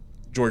the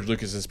George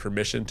Lucas's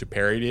permission to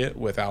parody it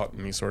without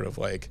any sort of,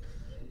 like,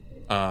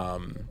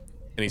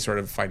 any sort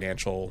of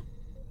financial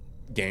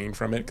gain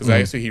from it. Because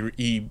actually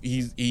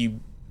he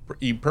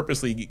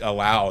purposely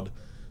allowed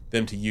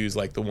them to use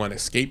like the one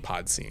escape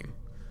pod scene.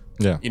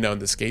 Yeah. In the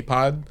escape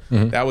pod,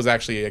 that was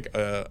actually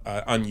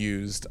a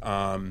unused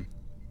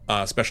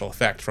special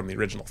effect from the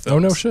original film. Oh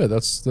no shit,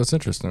 that's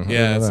interesting.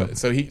 Yeah,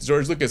 so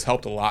George Lucas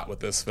helped a lot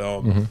with this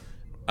film.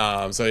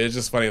 So it's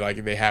just funny,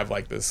 like they have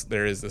like this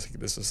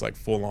like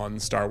full on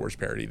Star Wars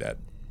parody that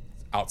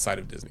outside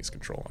of Disney's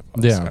control.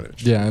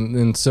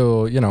 And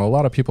so a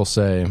lot of people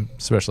say,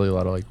 especially a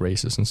lot of like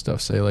racists and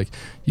stuff, say like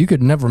you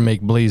could never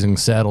make Blazing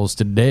Saddles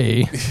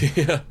today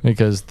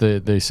because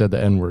they said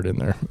the N-word in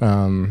there,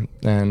 and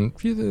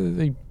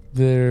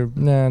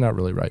they're not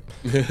really right,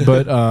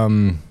 but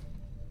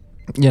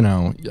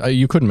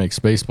you couldn't make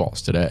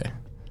Spaceballs today.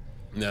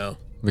 No.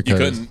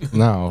 Because you couldn't.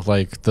 No,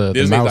 like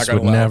the mouse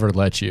would never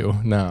let you.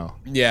 No.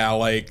 Yeah,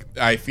 like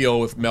I feel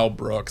with Mel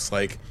Brooks,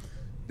 like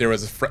there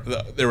was a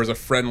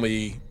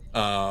friendly,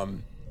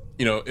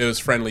 it was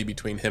friendly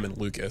between him and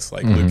Lucas.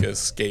 Like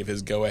Lucas gave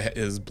his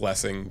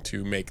blessing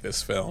to make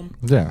this film.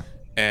 Yeah.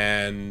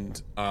 And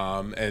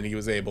he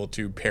was able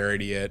to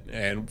parody it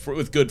and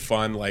with good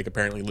fun. Like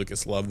apparently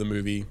Lucas loved the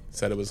movie,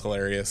 said it was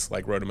hilarious.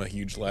 Like wrote him a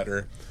huge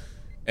letter,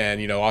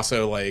 and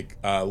also like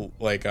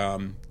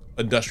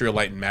Industrial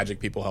Light and Magic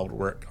people helped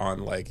work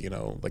on like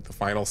the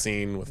final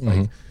scene with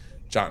like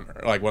John,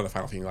 like one of the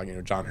final scenes,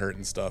 like John Hurt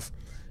and stuff.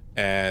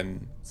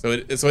 And so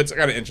it's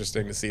kind of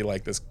interesting to see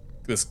like this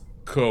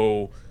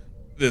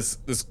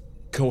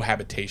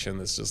cohabitation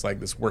that's just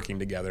like this working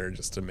together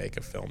just to make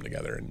a film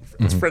together, and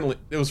it's friendly.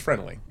 It was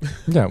friendly.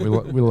 Yeah, we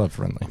love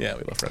friendly. Yeah,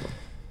 we love friendly.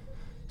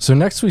 So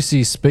next we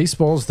see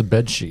Spaceballs the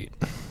bedsheet,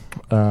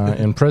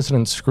 and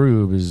President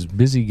Scrooge is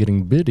busy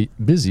getting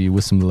busy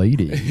with some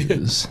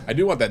ladies. I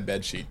do want that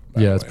bedsheet.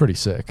 Yeah, it's pretty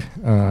sick.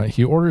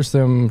 He orders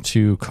them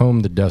to comb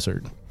the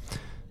desert.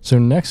 So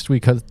next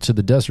we cut to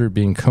the desert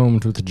being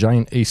combed with a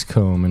giant ace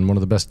comb, and one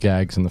of the best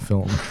gags in the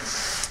film.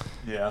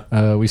 Yeah.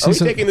 Are we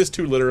taking this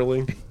too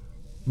literally?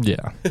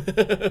 Yeah.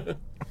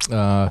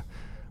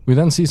 We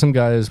then see some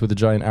guys with a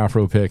giant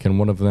afro pick, and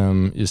one of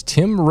them is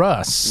Tim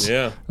Russ,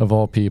 of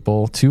all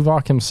people,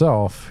 Tuvok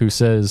himself, who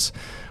says,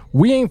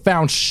 "We ain't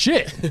found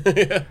shit,"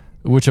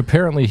 which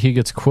apparently he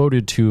gets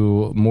quoted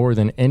to more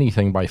than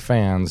anything by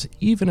fans,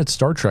 even at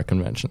Star Trek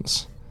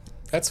conventions.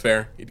 That's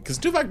fair, because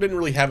Tuvok didn't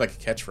really have like a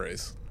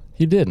catchphrase.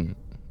 He didn't.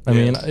 I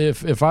mean,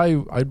 if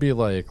I'd be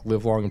like,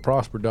 "Live long and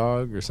prosper,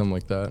 dog," or something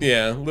like that.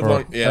 Yeah, live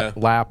long. Yeah,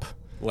 lap.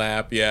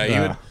 Yeah, he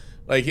would.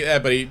 Like, yeah,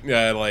 but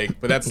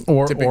that's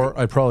or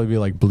I'd probably be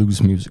like,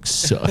 "Blues music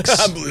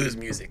sucks." Blues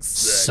music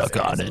sucks.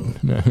 Suck on it.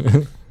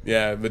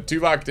 Yeah, but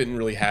Tuvok didn't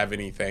really have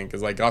anything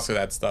because, like, also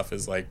that stuff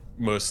is like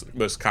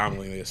most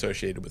commonly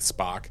associated with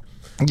Spock.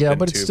 Yeah,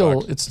 but it's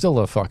still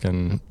a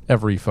fucking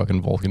every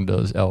fucking Vulcan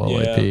does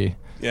LLAP.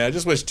 Yeah, I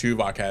just wish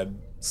Tuvok had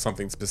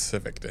something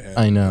specific to him.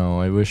 I know.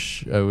 I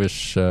wish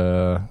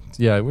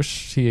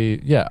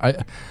he.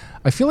 Yeah,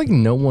 I feel like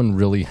no one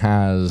really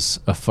has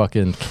a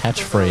fucking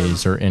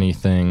catchphrase or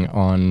anything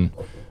on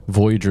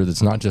Voyager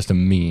that's not just a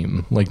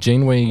meme. Like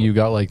Janeway, you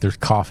got like there's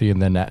coffee and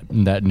then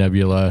that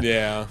nebula.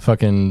 Yeah.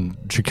 Fucking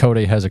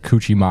Chakotay has a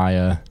Coochie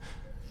Maya.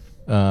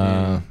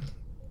 Yeah,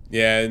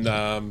 and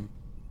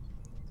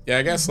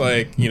I guess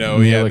like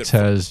Neelix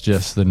has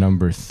just the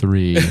number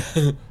 3.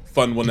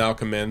 Fun will now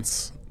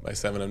commence by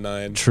 7 of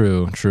 9.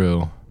 True.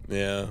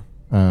 Yeah.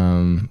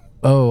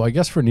 Oh, I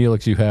guess for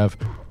Neelix you have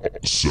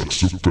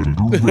Sex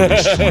Offender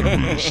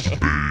Wrestling List, baby.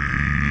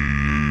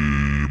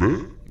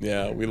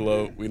 Yeah, we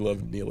love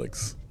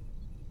Neelix.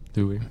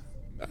 Do we?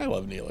 I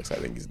love Neelix. I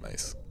think he's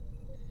nice.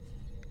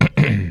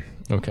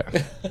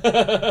 Okay.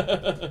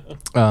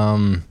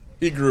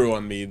 He grew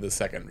on me the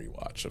second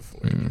rewatch of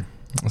Voyager.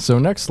 So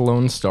next,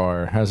 Lone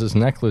Star has his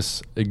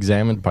necklace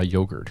examined by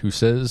Yogurt, who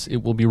says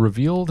it will be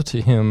revealed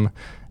to him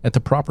at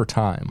the proper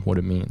time what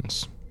it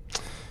means.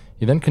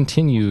 He then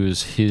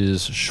continues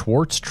his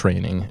Schwartz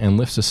training and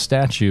lifts a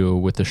statue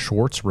with the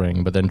Schwartz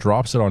ring, but then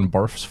drops it on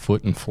Barf's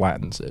foot and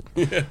flattens it.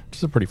 Yeah. Which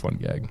is a pretty fun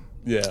gag.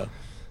 Yeah.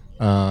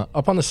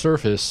 Up on the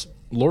surface,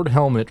 Lord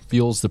Helmet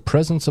feels the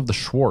presence of the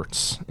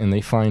Schwartz, and they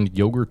find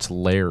Yogurt's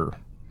lair.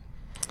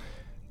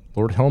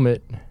 Lord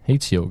Helmet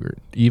hates yogurt,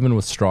 even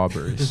with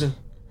strawberries.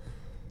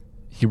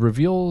 he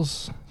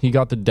reveals he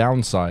got the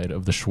downside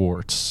of the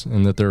Schwartz,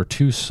 and that there are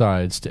two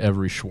sides to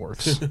every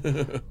Schwartz,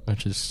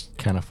 which is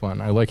kind of fun.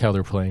 I like how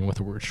they're playing with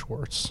the word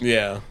Schwartz.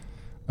 Yeah.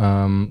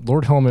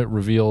 Lord Helmet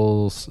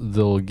reveals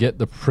they'll get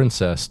the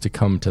princess to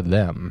come to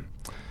them.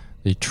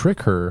 They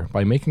trick her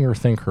by making her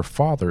think her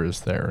father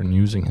is there and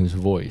using his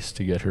voice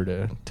to get her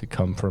to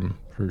come from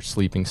her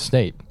sleeping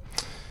state.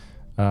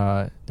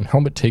 And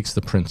Helmet takes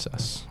the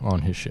princess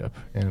on his ship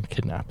and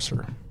kidnaps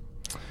her.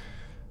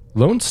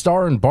 Lone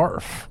Star and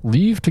Barf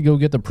leave to go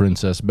get the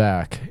princess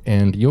back,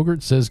 and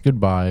Yogurt says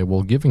goodbye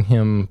while giving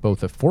him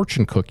both a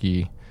fortune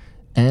cookie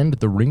and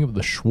the ring of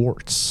the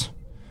Schwartz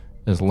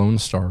as Lone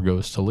Star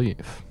goes to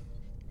leave.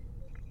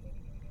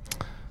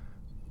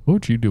 What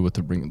would you do with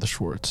the ring of the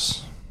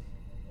Schwartz?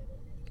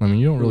 I mean,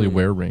 you don't really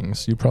wear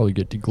rings. You probably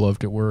get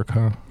degloved at work,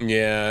 huh?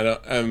 Yeah,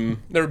 I've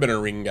never been a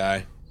ring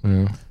guy.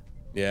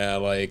 Yeah,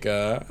 like,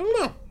 I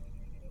don't know.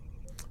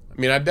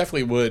 I mean, I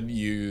definitely would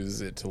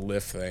use it to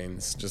lift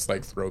things, just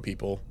like throw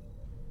people.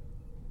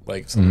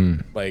 Like,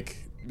 like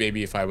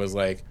maybe if I was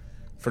like,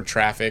 for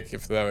traffic,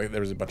 if there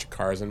was a bunch of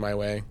cars in my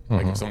way,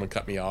 like if someone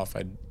cut me off,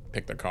 I'd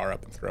pick the car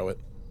up and throw it.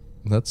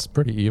 That's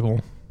pretty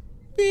evil.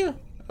 Yeah,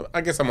 I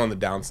guess I'm on the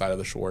downside of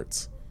the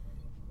Schwartz.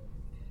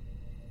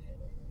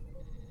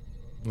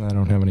 I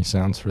don't have any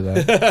sounds for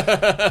that.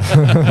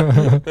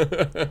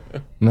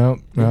 No.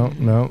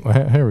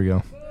 Here we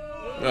go.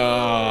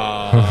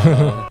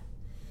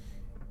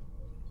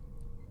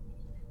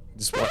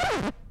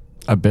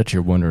 I bet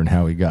you're wondering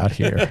how he got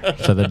here.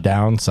 To the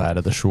downside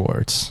of the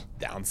Schwartz.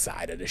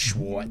 Downside of the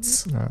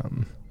Schwartz.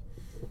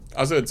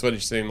 Also, it's funny you're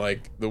saying,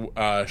 like,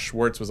 the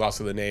Schwartz was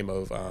also the name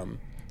of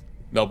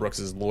Mel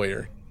Brooks'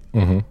 lawyer.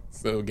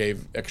 So it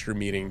gave extra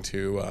meaning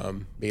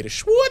to may the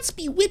Schwartz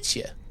be with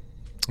you.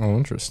 Oh,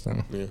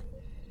 interesting. Yeah.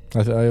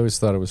 I always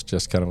thought it was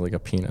just kind of like a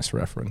penis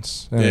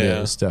reference. And yeah,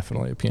 it was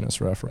definitely a penis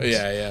reference.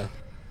 Yeah.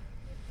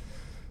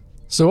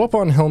 So up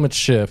on Helmet's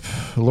ship,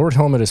 Lord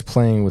Helmet is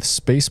playing with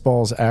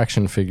Spaceballs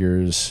action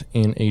figures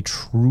in a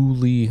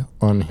truly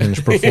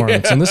unhinged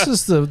performance. And this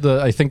is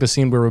the I think the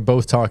scene we were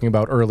both talking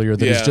about earlier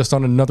that is just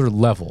on another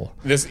level.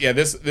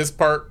 This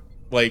part,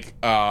 like,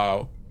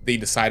 they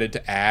decided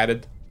to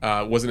add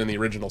wasn't in the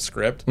original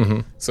script,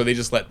 so they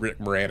just let Rick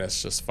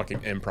Moranis just fucking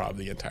improv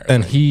the entire thing.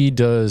 And he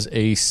does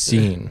a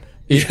scene.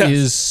 It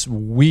is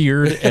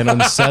weird and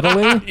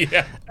unsettling,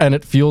 and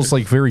it feels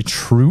like very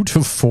true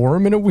to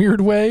form in a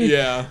weird way.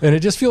 Yeah. And it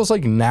just feels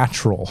like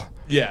natural.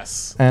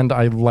 Yes. And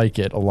I like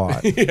it a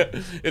lot.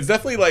 It's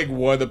definitely like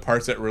one of the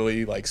parts that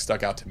really like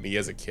stuck out to me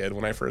as a kid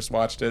when I first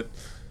watched it,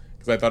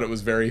 because I thought it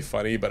was very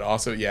funny, but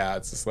also,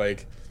 it's just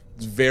like,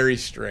 it's very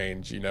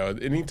strange, you know.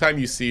 Anytime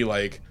you see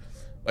like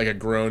a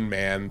grown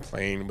man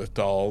playing with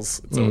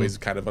dolls, it's always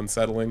kind of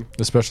unsettling.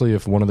 Especially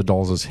if one of the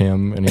dolls is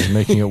him and he's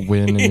making it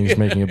win and he's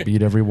making it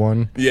beat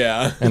everyone.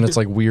 Yeah. And it's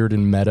like weird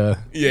and meta.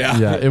 Yeah.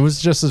 Yeah. It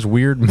was just this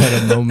weird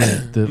meta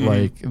moment that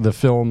like the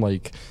film,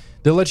 like,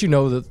 they let you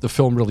know that the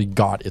film really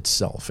got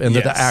itself and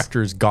that the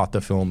actors got the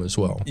film as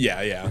well.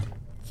 Yeah.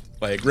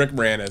 Like, Rick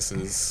Moranis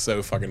is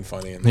so fucking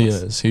funny in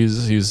this. He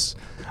is. He's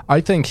I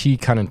think he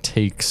kind of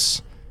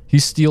he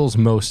steals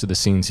most of the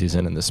scenes he's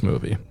in this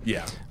movie.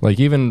 Yeah. Like,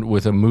 even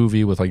with a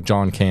movie with, like,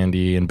 John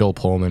Candy and Bill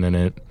Pullman in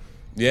it.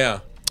 Yeah.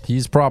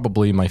 He's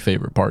probably my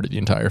favorite part of the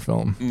entire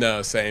film.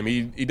 No, same.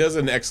 He does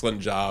an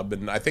excellent job.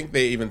 And I think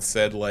they even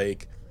said,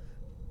 like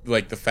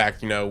the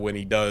fact, you know, when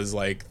he does,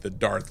 like, the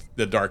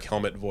dark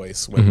helmet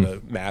voice when the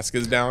mask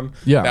is down.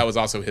 Yeah. That was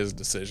also his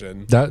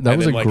decision. That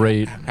was a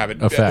great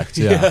effect,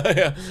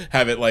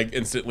 have it, like,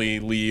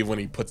 instantly leave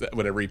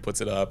whenever he puts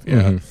it up.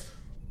 Yeah.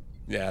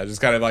 Yeah, it just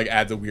kind of like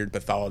adds a weird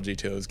pathology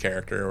to his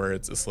character where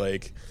it's just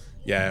like,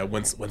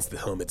 once the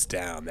helmet's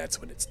down,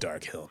 that's when it's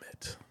dark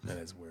helmet at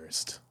its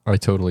worst. I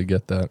totally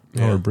get that.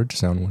 Yeah. Our bridge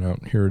sound went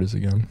out. Here it is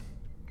again.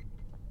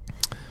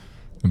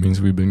 That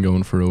means we've been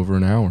going for over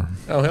an hour.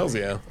 Oh, hells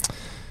yeah.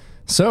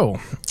 So,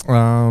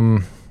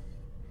 Colonel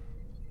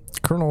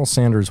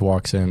Sanders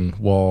walks in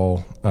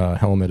while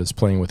Helmet is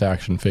playing with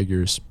action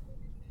figures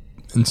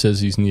and says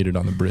he's needed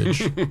on the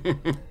bridge.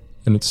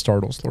 And it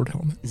startles Lord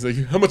Helmet. He's like,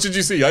 how much did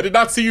you see? I did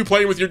not see you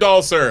playing with your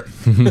dolls, sir.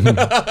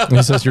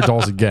 He says your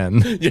dolls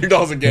again. Your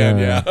dolls again,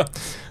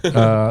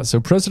 yeah. So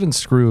President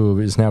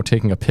Scrooge is now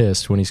taking a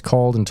piss when he's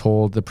called and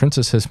told the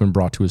princess has been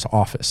brought to his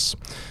office.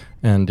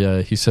 And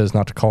he says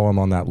not to call him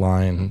on that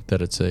line,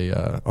 that it's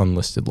a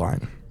unlisted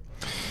line.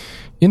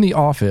 In the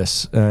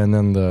office, and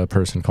then the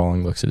person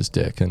calling looks at his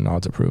dick and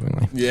nods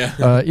approvingly.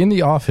 Yeah. In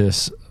the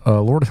office,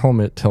 Lord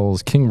Helmet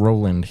tells King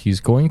Roland he's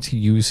going to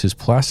use his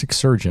plastic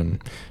surgeon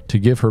to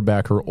give her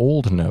back her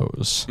old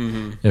nose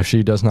if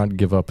she does not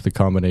give up the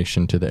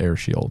combination to the air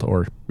shield,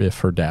 or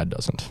if her dad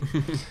doesn't.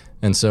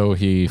 And so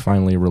he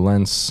finally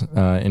relents,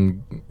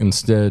 and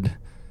instead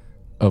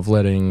of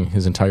letting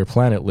his entire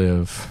planet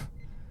live,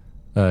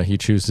 he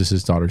chooses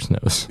his daughter's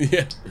nose.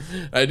 Yeah,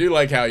 I do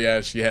like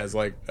how she has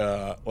like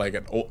a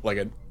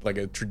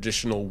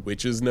traditional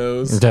witch's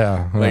nose.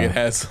 Yeah, like it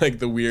has like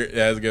the weird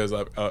as it goes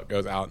up,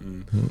 goes out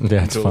and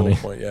it's funny.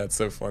 Point. Yeah, it's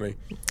so funny.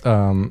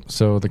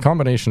 So the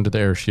combination to the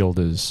air shield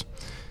is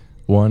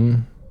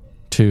 1,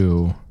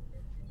 2,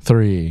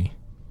 3,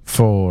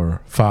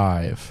 4,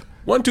 5.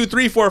 1, 2,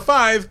 3, 4,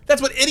 5.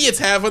 That's what idiots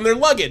have on their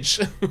luggage.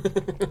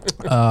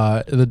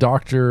 The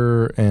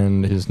doctor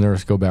and his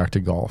nurse go back to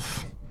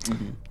golf.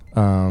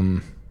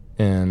 And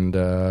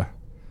then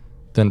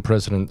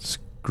President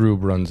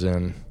Scroob runs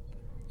in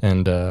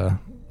and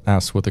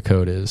asks what the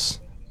code is.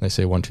 They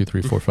say 1, 2,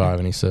 3, 4, 5,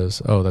 and he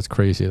says, "Oh, that's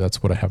crazy.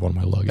 That's what I have on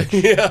my luggage."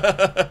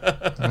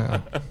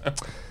 Yeah.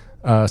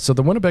 So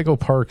the Winnebago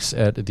parks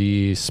at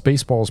the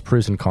Spaceballs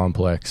prison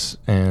complex,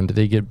 and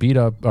they get beat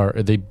up, or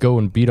they go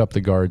and beat up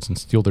the guards and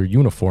steal their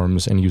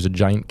uniforms and use a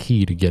giant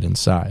key to get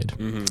inside.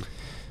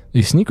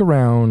 They sneak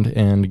around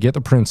and get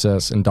the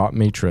princess and Dot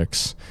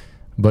Matrix,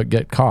 but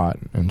get caught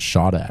and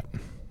shot at.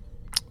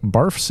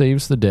 Barf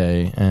saves the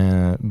day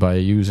by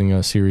using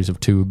a series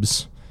of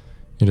tubes.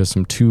 He does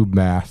some tube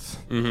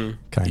math,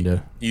 kind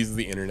of. He uses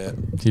the internet.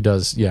 He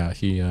does, yeah.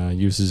 He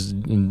uses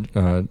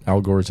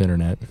Al Gore's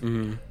internet.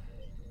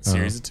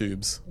 Series of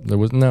tubes. That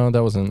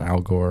wasn't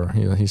Al Gore.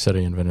 He said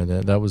he invented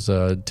it. That was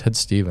Ted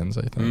Stevens,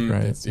 I think,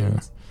 right? Ted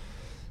Stevens. Yeah.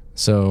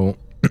 So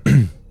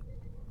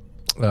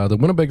the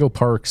Winnebago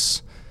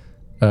parks.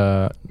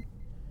 No,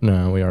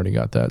 we already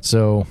got that.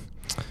 So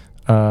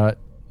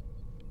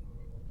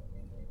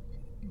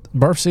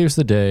Barf saves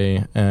the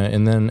day,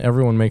 and then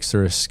everyone makes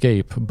their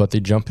escape, but they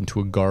jump into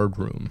a guard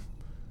room.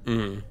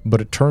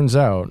 But it turns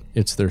out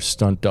it's their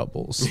stunt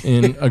doubles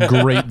in a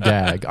great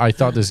gag. I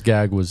thought this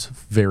gag was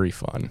very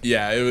fun.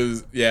 Yeah, it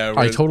was. Yeah,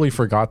 I totally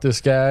forgot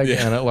this gag,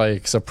 and it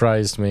like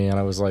surprised me, and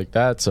I was like,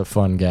 "That's a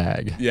fun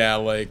gag." Yeah,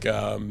 like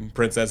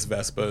Princess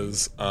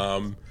Vespa's.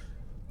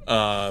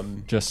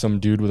 Just some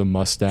dude with a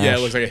mustache. Yeah, it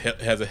looks like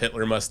has a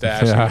Hitler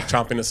mustache, and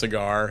chomping a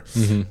cigar.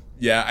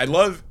 Yeah, I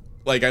love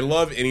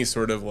any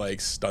sort of like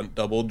stunt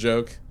double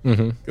joke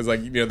because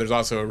like there's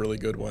also a really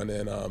good one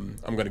in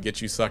I'm Gonna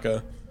Get You,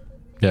 Sucka.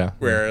 Yeah,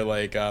 where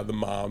like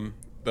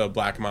the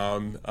black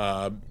mom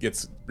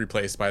gets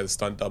replaced by the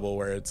stunt double,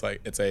 where it's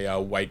a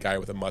white guy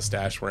with a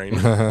mustache wearing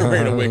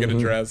a wig and a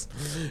dress,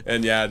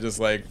 and just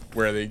like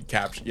where they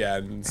capture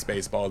in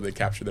Spaceballs they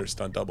capture their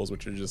stunt doubles,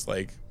 which are just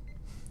like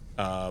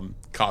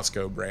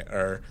Costco brand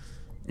or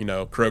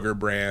Kroger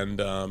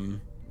brand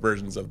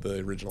versions of the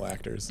original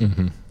actors. It's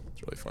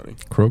really funny.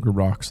 Kroger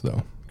rocks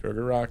though.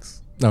 Kroger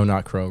rocks. No,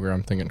 not Kroger.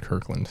 I'm thinking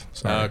Kirkland.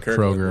 Sorry,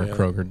 Kirkland, Kroger. yeah.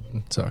 Kroger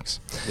sucks.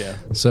 Yeah.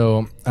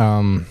 So,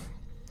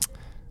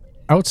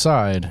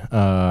 outside,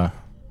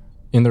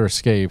 in their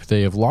escape,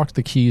 they have locked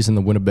the keys in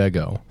the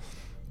Winnebago,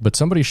 but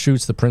somebody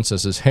shoots the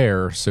princess's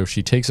hair, so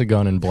she takes a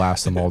gun and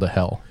blasts them all to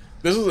hell.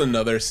 This was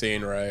another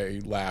scene where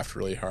I laughed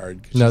really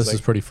hard. No, this is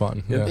pretty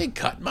fun. Yeah. They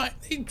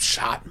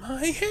shot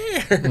my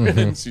hair,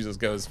 and she just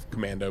goes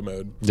commando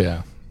mode.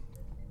 Yeah.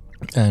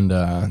 And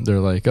they're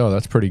like, "Oh,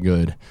 that's pretty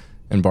good."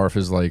 And Barf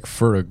is like,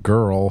 "For a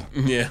girl."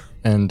 Yeah.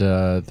 And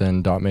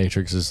then Dot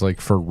Matrix is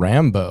like, "For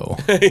Rambo."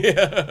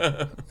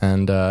 Yeah.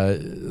 And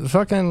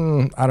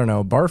fucking, I don't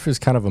know. Barf is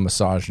kind of a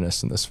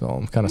misogynist in this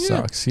film. Kind of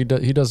sucks. He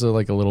does a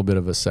little bit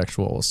of a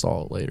sexual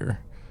assault later.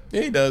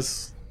 Yeah, he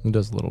does. He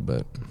does a little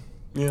bit.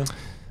 Yeah.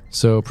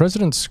 So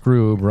President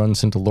Scroob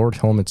runs into Lord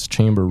Helmet's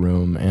chamber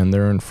room, and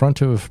they're in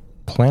front of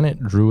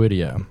planet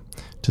Druidia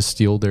to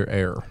steal their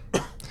air.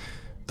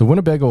 The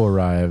Winnebago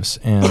arrives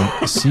and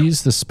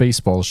sees the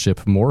Spaceballs ship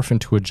morph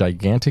into a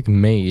gigantic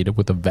maid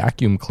with a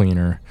vacuum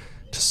cleaner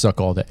to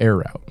suck all the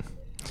air out.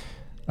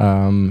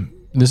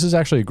 This is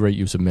actually a great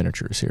use of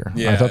miniatures here.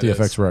 Yeah, I thought the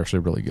effects were actually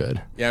really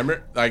good. Yeah, I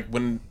remember, like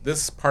when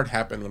this part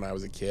happened when I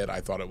was a kid, I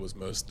thought it was the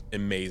most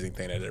amazing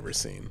thing I'd ever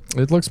seen.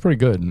 It looks pretty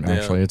good,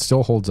 actually. Yeah. It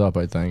still holds up,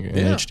 I think,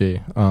 in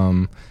HD.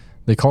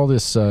 They call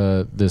this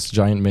this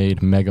giant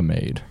maid Mega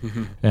Maid,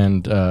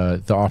 and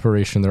the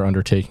operation they're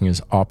undertaking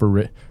is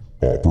Operation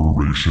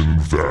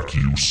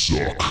Vacuum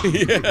Suck.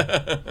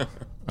 Yeah.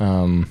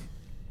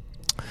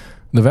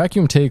 The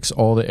vacuum takes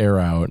all the air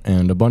out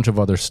and a bunch of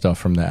other stuff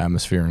from the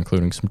atmosphere,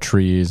 including some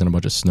trees and a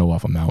bunch of snow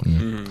off a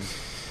mountain.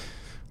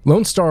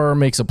 Lone Star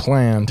makes a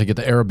plan to get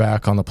the air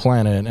back on the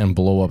planet and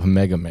blow up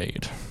Mega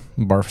Maid.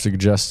 Barf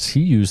suggests he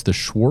use the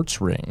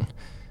Schwartz ring,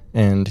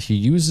 and he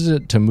uses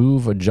it to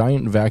move a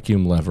giant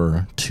vacuum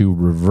lever to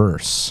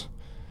reverse.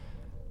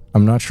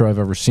 I'm not sure I've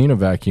ever seen a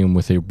vacuum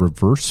with a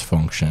reverse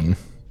function.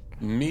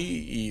 Me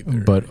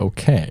either. But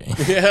okay.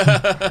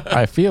 Yeah.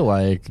 I feel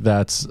like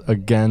that's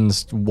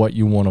against what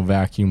you want a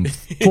vacuum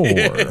for.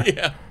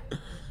 Yeah.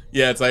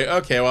 Yeah, it's like,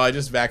 okay, well, I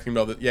just vacuumed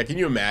all the... Yeah, can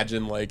you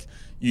imagine, like,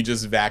 you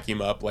just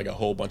vacuum up, like, a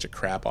whole bunch of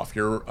crap off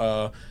your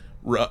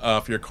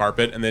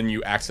carpet, and then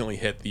you accidentally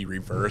hit the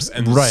reverse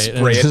and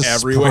spray it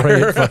everywhere?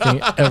 Spray it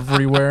fucking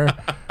everywhere.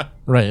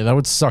 Right, that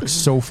would suck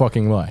so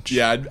fucking much.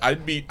 Yeah,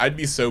 I'd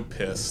be so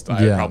pissed.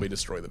 I'd probably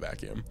destroy the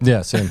vacuum.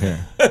 Yeah, same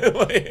here.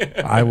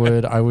 I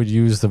would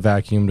use the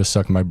vacuum to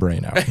suck my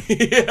brain out.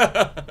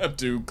 Yeah,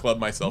 to club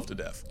myself to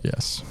death.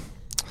 Yes.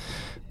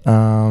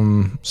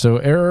 So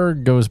air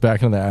goes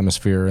back into the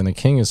atmosphere, and the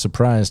king is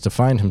surprised to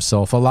find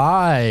himself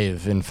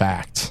alive, in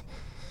fact.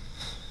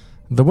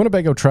 The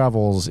Winnebago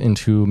travels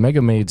into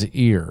Mega Maid's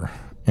ear,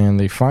 and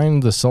they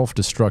find the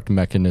self-destruct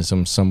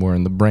mechanism somewhere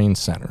in the brain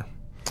center.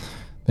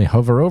 They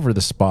hover over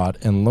the spot,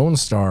 and Lone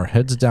Star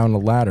heads down a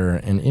ladder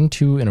and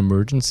into an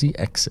emergency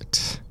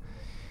exit.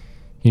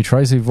 He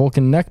tries a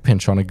Vulcan neck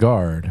pinch on a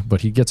guard,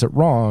 but he gets it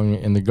wrong,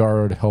 and the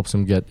guard helps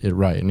him get it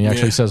right. And he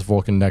actually says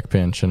Vulcan neck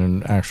pinch in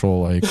an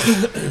actual, like...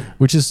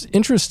 which is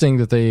interesting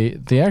that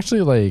they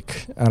actually,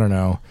 like, I don't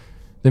know...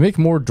 They make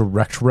more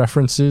direct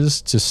references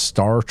to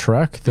Star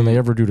Trek than they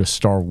ever do to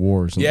Star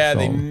Wars. Yeah,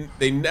 they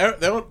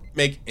don't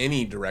make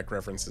any direct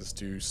references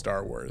to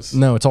Star Wars.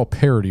 No, it's all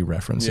parody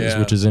references,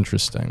 which is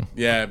interesting.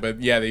 Yeah, but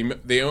they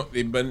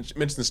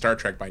mention Star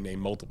Trek by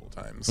name multiple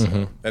times.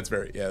 So that's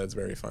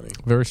very funny.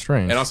 Very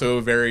strange, and also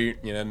very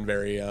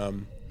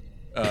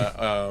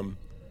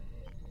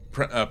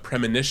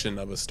premonition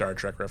of a Star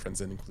Trek reference,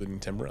 including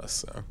Tim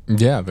Russ. So.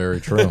 Yeah, very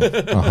true.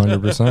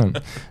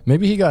 100%.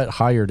 Maybe he got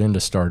hired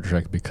into Star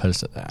Trek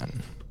because of that.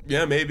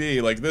 Yeah,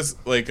 maybe. Like this,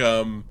 what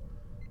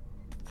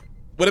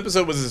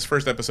episode was his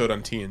first episode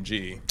on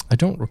TNG? I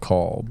don't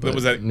recall. But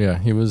was that? Yeah,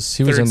 he was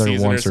in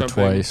there once or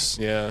twice.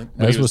 Yeah,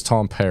 as was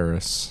Tom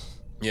Paris.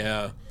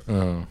 Yeah.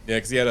 Oh. Yeah,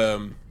 because he had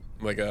I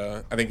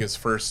think his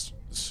first.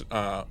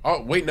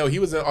 He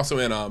was also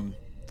in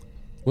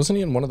Wasn't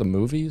he in one of the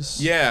movies?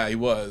 Yeah, he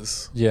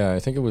was. Yeah, I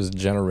think it was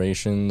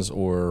Generations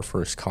or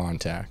First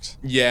Contact.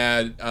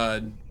 Yeah,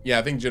 I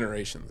think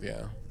Generations,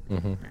 yeah.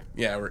 Mm-hmm.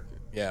 Yeah,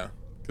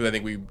 because I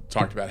think we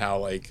talked about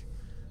how,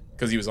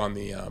 because he was on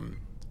the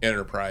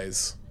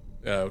Enterprise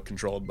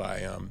controlled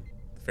by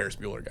Ferris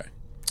Bueller guy.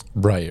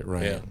 Right.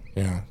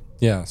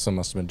 Yeah, so it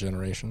must have been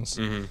Generations.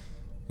 Mm-hmm.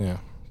 Yeah.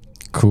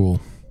 Cool.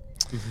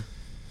 Mm-hmm.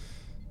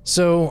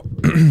 So,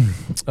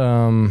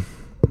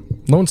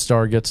 Lone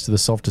Star gets to the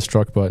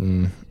self-destruct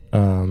button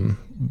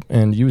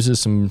and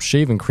uses some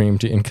shaving cream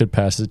to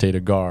incapacitate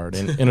a guard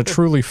in a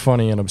truly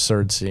funny and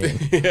absurd scene.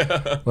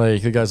 Yeah.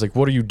 Like, the guy's like,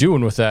 what are you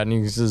doing with that? And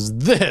he says,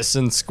 this,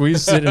 and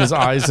squeezes it in his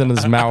eyes and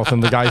his mouth,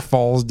 and the guy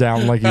falls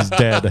down like he's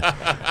dead.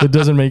 It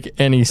doesn't make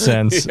any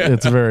sense. Yeah.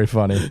 It's very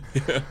funny.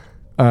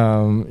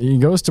 Yeah. He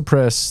goes to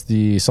press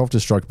the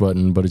self-destruct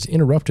button, but is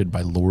interrupted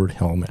by Lord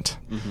Helmet.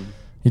 Mm-hmm.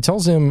 He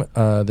tells him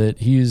that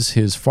he's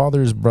his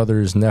father's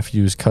brother's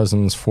nephew's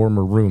cousin's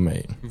former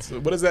roommate. So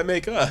what does that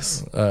make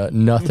us?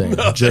 Nothing.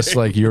 Just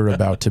like you're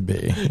about to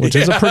be, which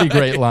is a pretty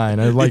great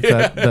line. I like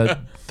that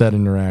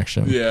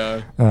interaction.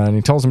 Yeah. And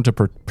he tells him to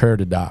prepare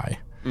to die.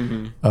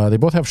 Mm-hmm. They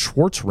both have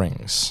Schwartz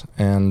rings,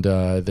 and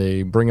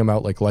they bring them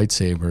out like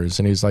lightsabers.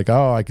 And he's like,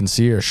 "Oh, I can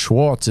see your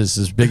Schwartz is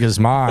as big as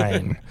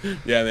mine."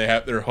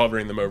 Yeah, they're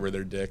hovering them over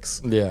their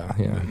dicks. Yeah.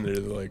 And they're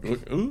like,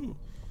 "Ooh!"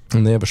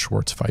 And they have a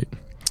Schwartz fight.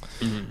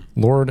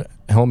 Mm-hmm. Lord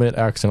Helmet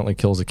accidentally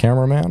kills a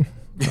cameraman.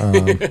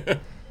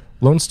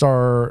 Lone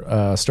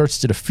Star starts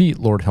to defeat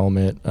Lord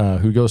Helmet,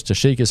 who goes to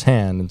shake his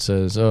hand and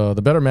says,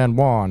 the better man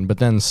won, but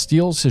then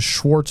steals his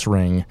Schwartz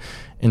ring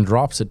and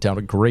drops it down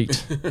a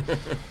grate.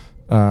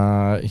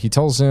 He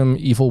tells him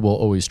evil will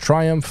always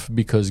triumph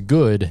because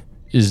good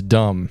is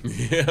dumb,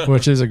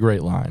 which is a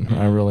great line.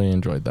 I really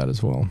enjoyed that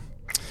as well.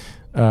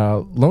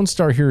 Lone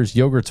Star hears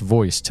Yogurt's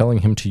voice telling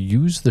him to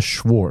use the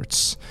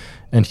Schwartz,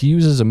 and he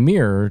uses a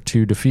mirror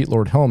to defeat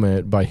Lord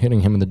Helmet by hitting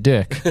him in the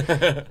dick,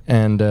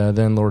 and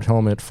then Lord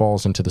Helmet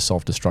falls into the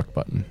self-destruct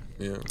button.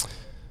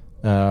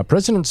 Yeah.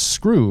 President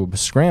Scroob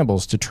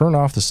scrambles to turn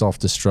off the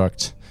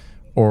self-destruct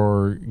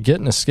or get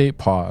an escape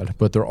pod,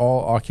 but they're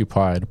all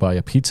occupied by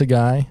a pizza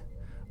guy,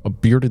 a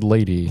bearded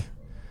lady,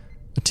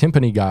 a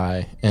timpani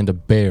guy, and a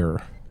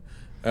bear.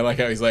 I like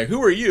how he's like,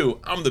 who are you?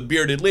 I'm the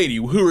bearded lady.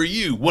 Who are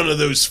you? One of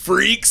those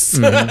freaks?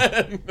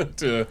 Mm-hmm.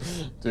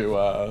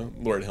 to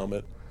Lord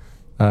Helmet.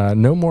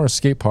 No more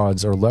escape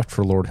pods are left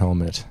for Lord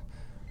Helmet,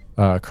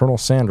 Colonel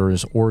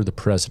Sanders, or the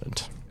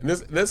President. And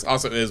this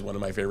also is one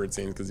of my favorite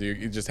scenes because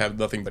you just have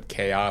nothing but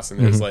chaos, and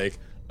there's like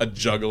a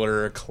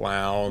juggler,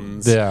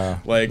 clowns. Yeah.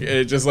 Like,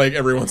 it's just like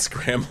everyone's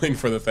scrambling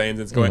for the things.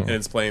 It's going and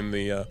it's playing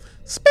the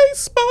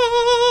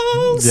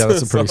Spaceballs. Yeah,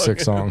 that's a pretty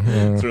sick song.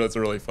 Yeah. So that's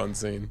a really fun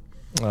scene.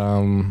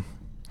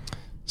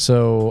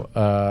 So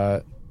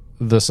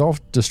the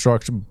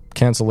self-destruct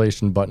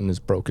cancellation button is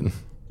broken.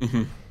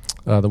 Mm-hmm.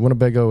 The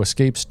Winnebago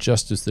escapes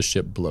just as the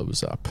ship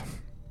blows up.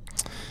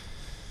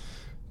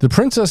 The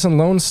Princess and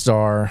Lone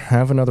Star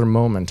have another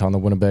moment on the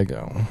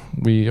Winnebago.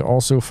 We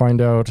also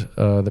find out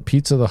that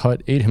Pizza the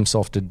Hut ate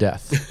himself to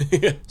death.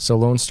 Yeah. So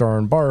Lone Star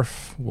and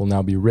Barf will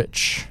now be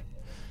rich.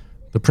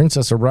 The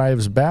Princess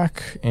arrives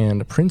back,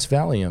 and Prince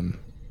Valium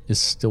is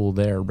still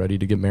there, ready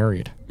to get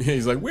married. Yeah,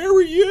 he's like, where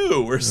were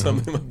you? Or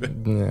something like that.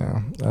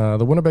 Yeah.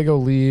 The Winnebago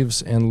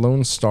leaves, and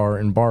Lone Star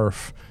and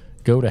Barf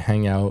go to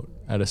hang out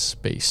at a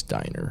space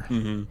diner.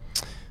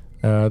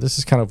 Mm-hmm. This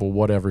is kind of a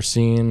whatever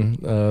scene.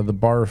 The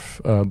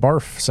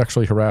Barf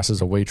sexually harasses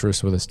a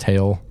waitress with his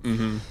tail.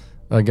 Mm-hmm.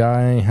 A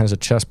guy has a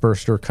chest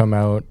burster come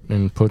out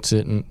and puts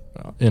it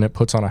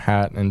puts on a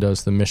hat and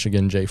does the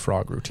Michigan J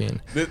Frog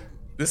routine.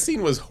 This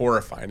scene was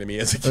horrifying to me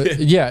as a kid.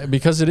 Yeah,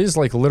 because it is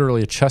like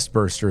literally a chest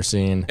burster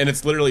scene. And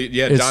it's literally,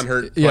 John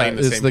Hurt playing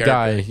the same it's the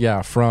character.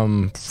 guy,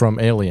 from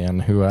Alien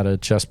who had a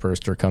chest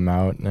burster come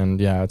out, and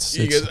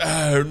He goes,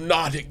 "Oh,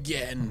 not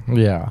again."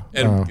 Yeah,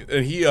 and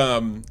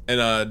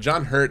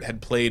John Hurt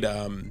had played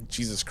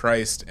Jesus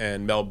Christ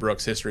and Mel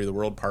Brooks' History of the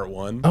World Part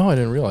 1. Oh, I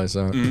didn't realize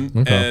that.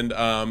 Okay. And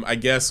I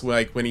guess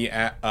when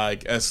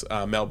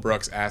Mel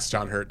Brooks asked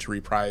John Hurt to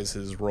reprise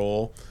his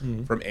role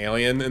from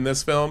Alien in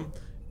this film.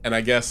 And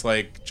I guess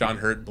like John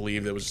Hurt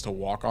believed it was just a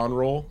walk-on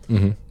role,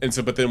 and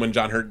so. But then when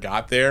John Hurt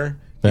got there,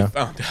 he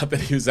found out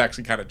that he was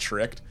actually kind of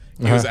tricked.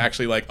 He was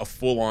actually like a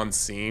full-on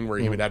scene where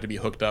he would have to be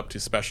hooked up to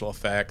special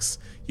effects.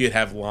 He'd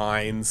have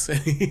lines.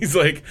 he was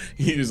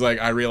like,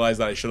 I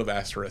realized that I should have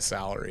asked for a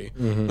salary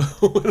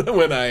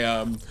when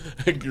I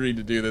agreed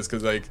to do this,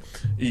 because like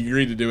he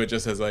agreed to do it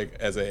just as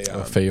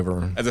a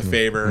favor,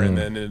 and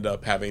then ended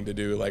up having to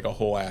do like a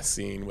whole ass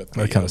scene with.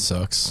 That kind of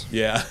sucks.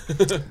 Yeah,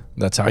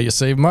 that's how you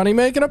save money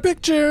making a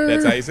picture.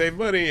 That's how you save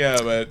money. Yeah,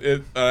 but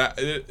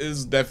it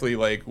is definitely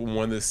like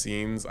one of the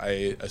scenes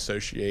I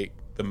associate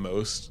the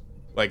most.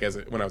 Like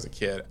when I was a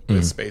kid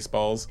with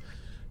Spaceballs,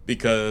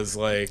 because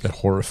like it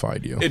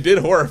horrified you. It did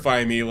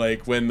horrify me,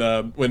 like when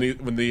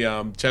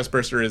the chest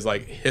burster is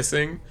like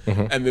hissing,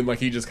 and then like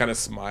he just kind of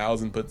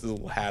smiles and puts his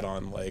little hat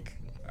on. Like,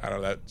 I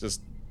don't know, that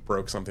just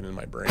broke something in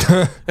my brain.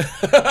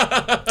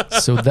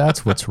 So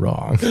that's what's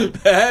wrong.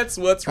 That's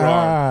what's wrong.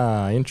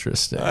 Ah,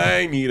 interesting.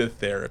 I need a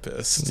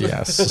therapist.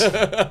 Yes.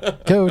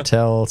 Go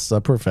tell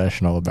a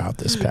professional about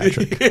this,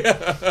 Patrick.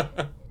 Yeah.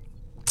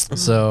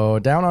 So,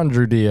 down on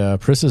Judea,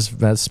 Princess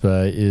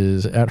Vespa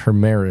is at her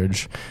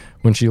marriage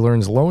when she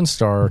learns Lone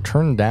Star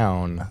turned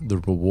down the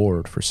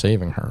reward for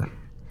saving her.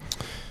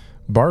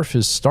 Barf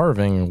is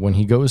starving when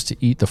he goes to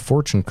eat the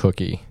fortune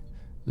cookie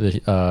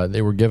that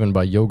they were given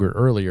by Yogurt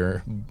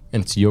earlier,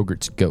 and it's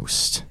Yogurt's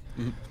ghost.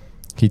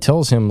 He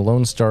tells him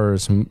Lone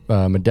Star's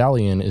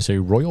medallion is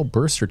a royal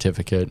birth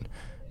certificate,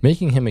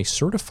 making him a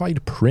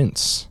certified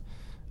prince,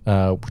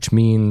 which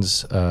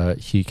means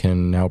he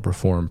can now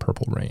perform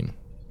Purple Rain.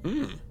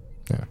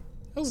 Yeah.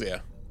 Hells yeah.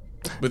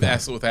 With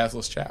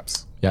assless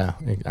chaps. Yeah,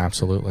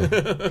 absolutely.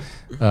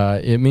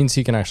 It means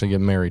he can actually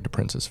get married to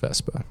Princess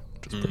Vespa,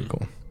 which is pretty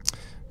cool.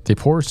 They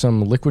pour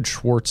some liquid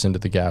Schwartz into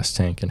the gas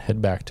tank and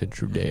head back to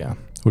Judea,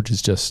 which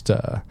is just,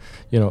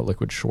 what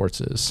liquid Schwartz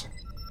is.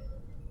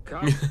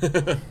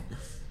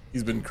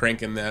 He's been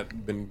cranking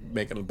that, been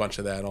making a bunch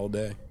of that all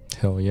day.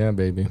 Hell yeah,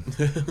 baby.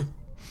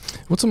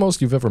 What's the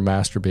most you've ever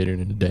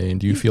masturbated in a day, and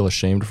do you feel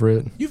ashamed for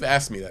it? You've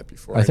asked me that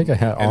before. I think I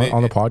had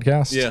on the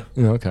podcast. Yeah.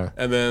 Okay.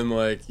 And then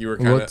like you were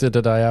kind of. What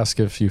did I ask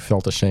if you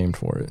felt ashamed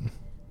for it?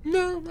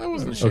 No, I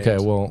wasn't ashamed. Okay.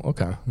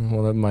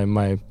 Well,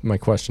 my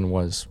question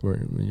was, were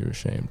you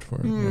ashamed for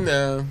it?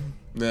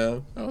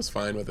 No, I was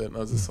fine with it. I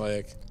was just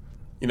like,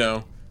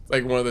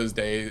 like one of those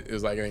days. It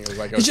was like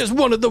it's just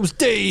one of those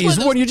days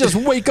when you just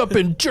wake up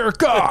and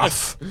jerk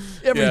off.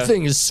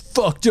 Everything is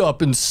fucked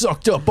up and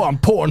sucked up on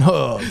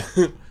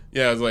Pornhub.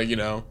 Yeah, it was like,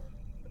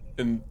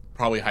 in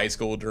probably high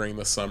school during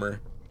the summer.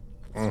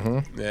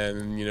 And,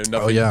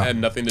 nothing had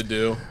nothing to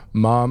do.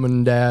 Mom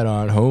and Dad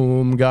on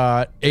home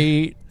got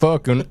 8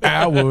 fucking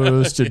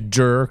hours to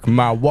jerk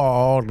my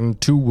wall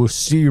into a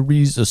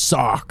series of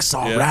socks.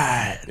 All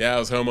right. Yeah, I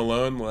was home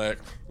alone, like,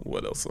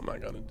 what else am I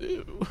going to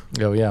do?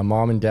 Oh, yeah,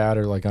 Mom and Dad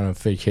are, like, on a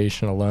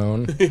vacation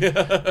alone.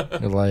 They're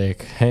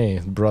like, hey,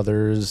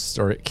 brothers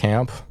are at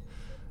camp.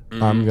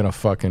 I'm going to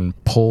fucking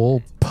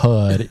pull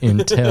pud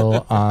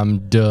until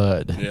I'm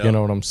dud. Yep. You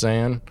know what I'm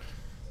saying?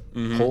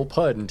 Pull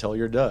pud until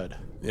you're dud.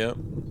 Yep.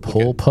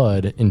 Pull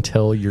pud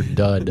until you're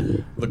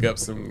dud. Look up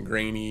some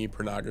grainy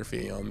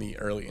pornography on the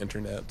early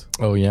internet.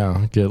 Oh,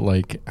 yeah. Get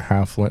like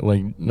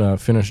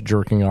finish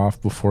jerking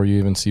off before you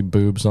even see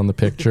boobs on the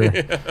picture.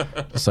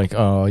 It's like,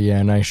 oh,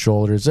 yeah, nice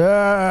shoulders.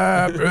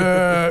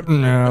 No,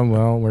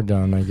 well, we're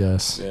done, I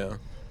guess. Yeah.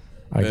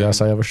 I guess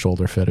I have a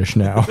shoulder fetish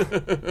now.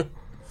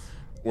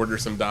 Order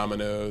some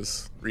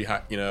Dominoes,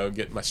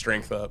 get my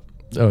strength up.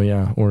 Oh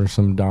yeah, order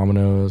some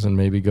Dominoes and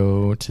maybe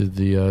go to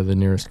the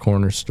nearest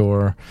corner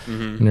store.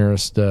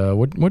 Nearest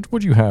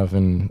what you have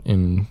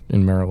in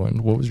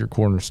Maryland? What was your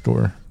corner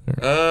store?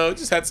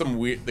 Just had some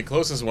weird. The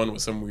closest one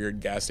was some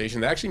weird gas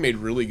station. They actually made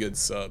really good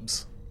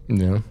subs.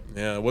 Yeah.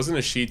 Yeah, it wasn't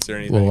a Sheetz or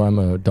anything. Well, I'm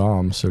a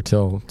Dom, so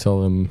tell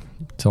them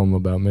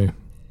about me.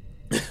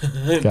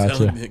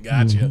 Gotcha.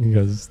 Gotcha.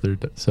 Because they're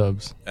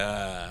subs.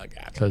 Gotcha.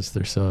 Because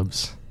they're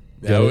subs.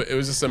 Yeah, it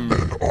was just some.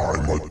 And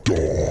I'm a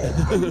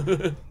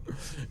dog.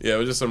 Yeah, it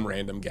was just some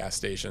random gas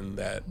station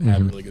that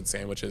had really good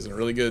sandwiches and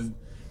really good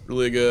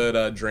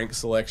drink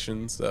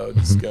selection. So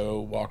just go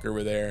walk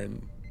over there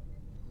and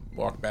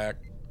walk back.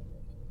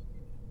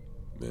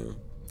 Yeah.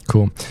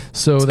 Cool.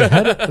 So the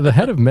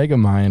head of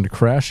Megamind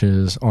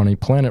crashes on a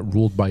planet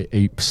ruled by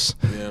apes,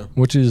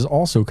 which is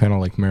also kind of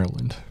like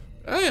Maryland.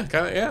 Oh yeah,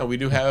 kind of. Yeah, we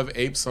do have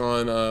apes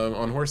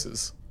on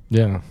horses.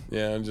 Yeah.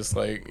 Yeah, and just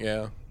like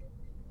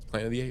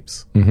Planet of the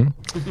Apes.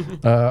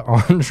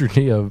 On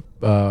Judea,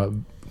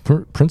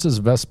 Princess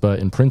Vespa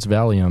and Prince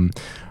Valium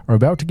are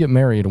about to get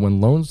married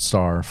when Lone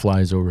Star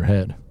flies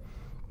overhead.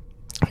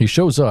 He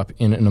shows up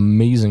in an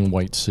amazing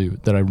white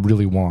suit that I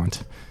really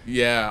want.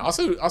 Yeah.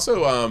 Also,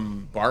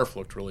 Barf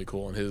looked really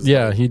cool in his.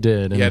 Yeah, he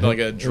did. He had like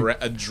a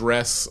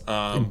dress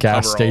gas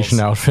coveralls. station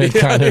outfit,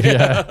 kind of.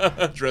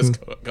 Yeah, dress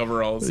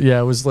coveralls. Yeah,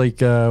 it was like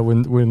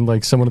when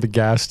like someone at the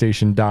gas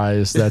station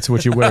dies, that's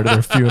what you wear to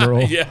their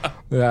funeral.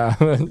 Yeah.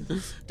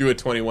 Do a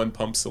 21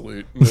 pump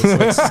salute.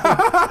 Just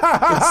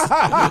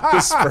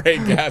spray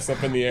gas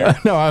up in the air.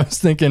 No, I was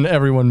thinking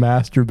everyone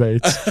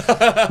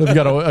masturbates. They've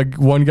got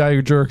one guy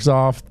who jerks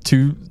off,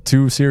 two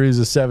series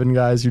of 7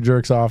 guys who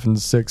jerks off, and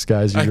 6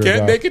 guys who jerk off. I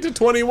can't make it to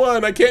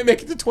 21. I can't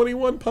make it to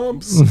 21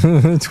 pumps.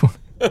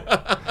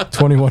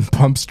 21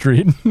 Pump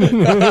Street.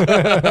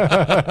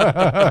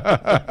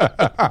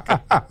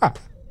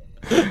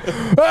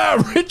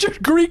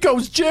 Richard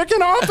Grieco's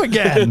jerking off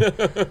again.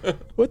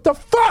 What the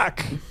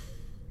fuck?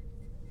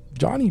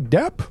 Johnny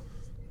Depp?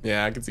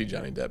 Yeah, I can see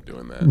Johnny Depp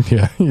doing that.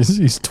 Yeah,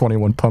 he's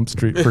 21 Pump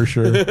Street for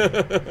sure.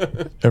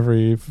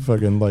 Every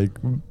fucking like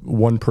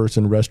one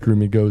person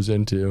restroom he goes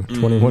into,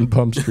 21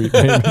 Pump Street,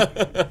 baby.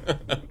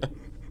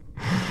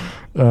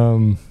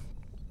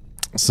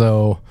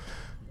 So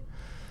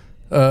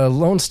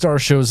Lone Star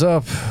shows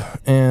up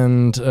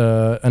and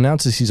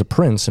announces he's a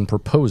prince and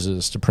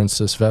proposes to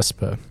Princess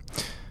Vespa.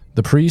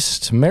 The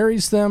priest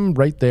marries them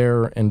right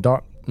there, and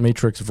dot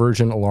matrix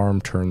version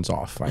alarm turns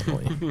off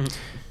finally.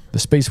 The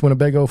Space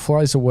Winnebago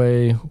flies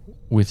away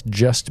with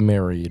 "Just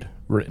Married"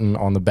 written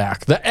on the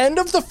back. The end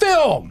of the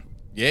film!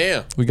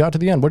 Yeah. We got to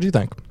the end. What do you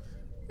think?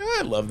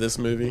 I love this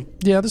movie.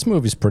 Yeah, this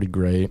movie's pretty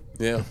great.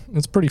 Yeah.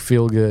 It's pretty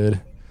feel good.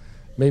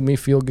 Made me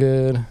feel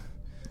good.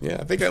 Yeah,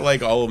 I think I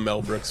like all of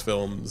Mel Brooks'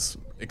 films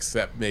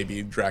except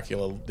maybe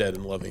Dracula Dead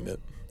and Loving It.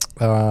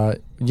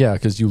 Yeah,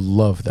 because you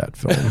love that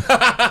film.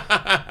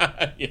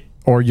 Yeah.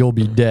 Or you'll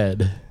be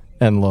dead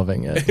and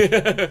loving it.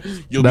 That's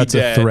be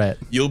dead. A threat.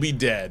 You'll be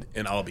dead,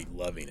 and I'll be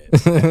loving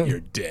it. You're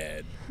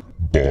dead.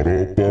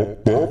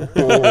 I'm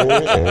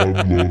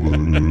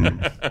loving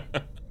it.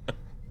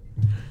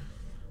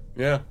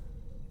 Yeah.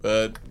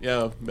 But,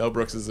 yeah, Mel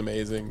Brooks is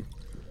amazing.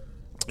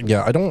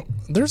 Yeah,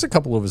 there's a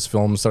couple of his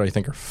films that I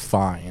think are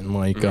fine.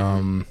 Like,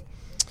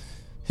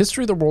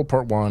 History of the World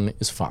Part 1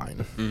 is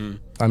fine.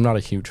 I'm not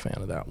a huge fan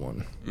of that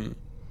one.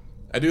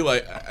 I do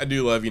love,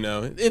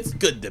 it's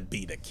good to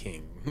be the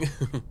king.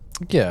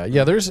 Yeah,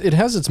 it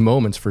has its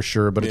moments for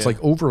sure, but it's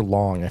like over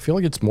long. I feel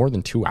like it's more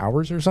than 2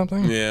 hours or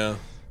something. Yeah.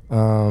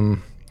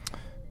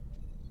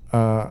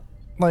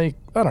 Like,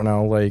 I don't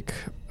know, like,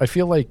 I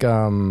feel like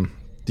the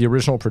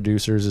original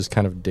producers is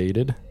kind of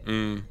dated.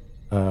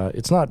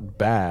 It's not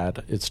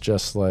bad. It's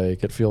just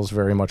like, it feels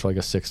very much like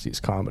a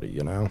 60s comedy,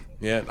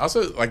 Yeah. And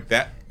also, like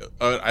that,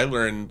 I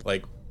learned,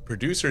 like,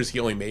 producers he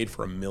only made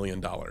for $1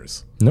 million.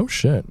 No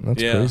shit.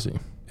 That's crazy.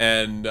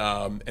 And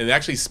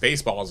actually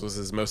Spaceballs was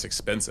his most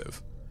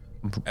expensive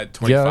at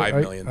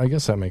 $25 million. I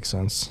guess that makes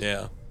sense.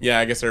 Yeah. Yeah,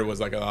 I guess there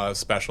was like a lot of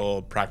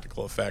special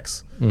practical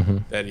effects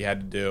that he had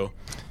to do.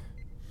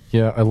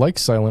 Yeah, I like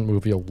Silent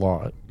Movie a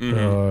lot.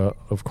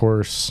 Of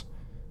course,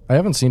 I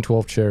haven't seen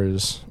 12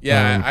 Chairs.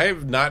 Yeah, I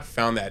have not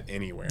found that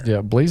anywhere.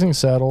 Yeah, Blazing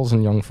Saddles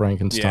and Young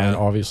Frankenstein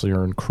obviously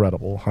are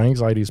incredible. High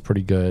Anxiety is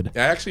pretty good. I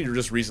actually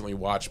just recently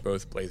watched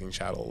both Blazing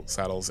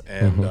Saddles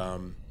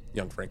and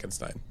Young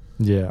Frankenstein.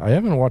 Yeah, I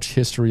haven't watched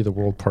History of the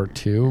World Part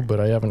 2, but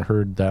I haven't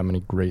heard that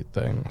many great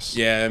things.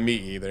 Yeah, me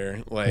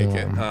either. Like,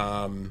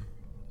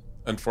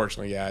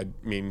 unfortunately, yeah, I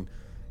mean,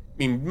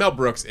 Mel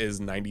Brooks is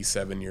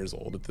 97 years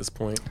old at this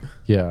point.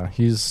 Yeah,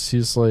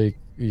 he's like,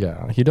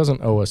 he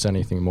doesn't owe us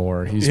anything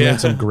more. He's made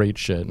some great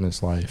shit in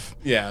his life.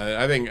 Yeah,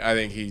 I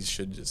think he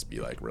should just be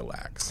like,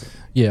 relax.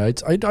 Yeah,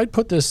 I'd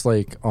put this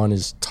like on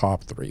his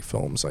top 3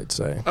 films, I'd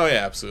say. Oh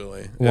yeah,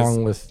 absolutely.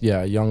 Along with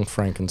Young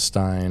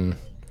Frankenstein.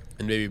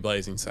 And maybe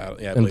Blazing Saddles.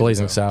 Yeah, and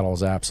Blazing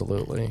Saddles,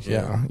 absolutely.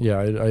 Yeah.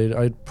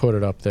 I'd put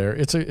it up there.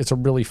 It's a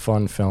really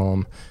fun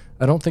film.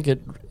 I don't think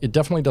it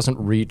definitely doesn't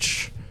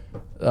reach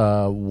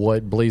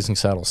what Blazing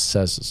Saddles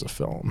says is a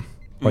film,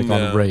 like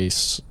on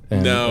race.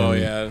 It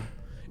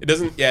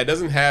doesn't. Yeah, it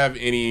doesn't have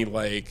any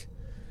like.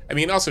 I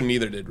mean, also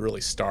neither did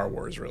really Star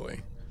Wars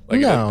really. Like,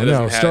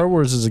 no. Star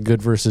Wars is a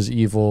good versus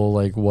evil,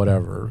 like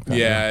whatever.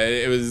 Yeah,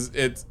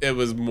 it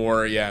was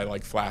more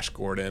like Flash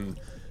Gordon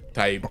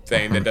type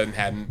thing that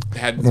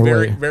had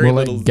very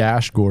little like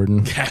Gash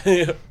Gordon.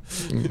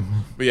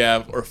 But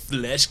yeah, or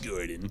Flesh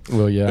Gordon.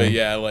 Well, yeah. But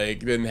yeah, like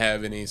didn't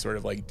have any sort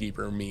of like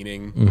deeper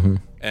meaning.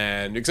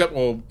 And except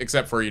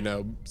for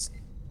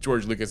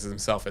George Lucas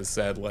himself has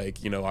said, like,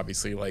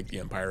 obviously like the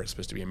Empire is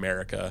supposed to be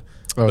America,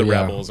 the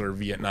rebels are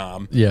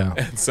Vietnam. Yeah.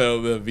 And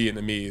so the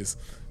Vietnamese,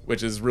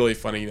 which is really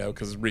funny,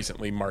 because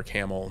recently Mark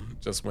Hamill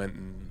just went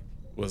and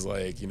was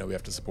like, we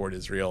have to support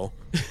Israel.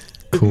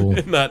 Cool.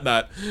 not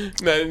like,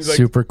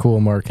 super cool,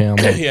 Mark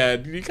Hamill. Yeah,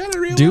 you kind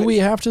of realize. Do we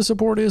have to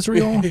support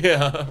Israel?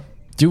 Yeah.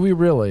 Do we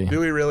really?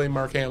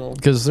 Mark Hamill?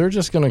 Because they're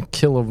just gonna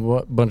kill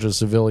a bunch of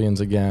civilians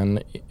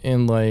again,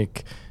 and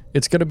like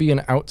it's gonna be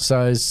an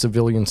outsized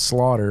civilian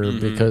slaughter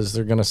because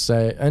they're gonna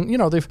say, and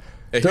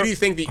Who do you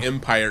think the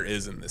Empire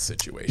is in this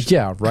situation?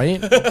 Yeah, right?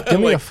 Give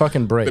me a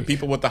fucking break. The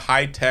people with the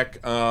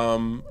high-tech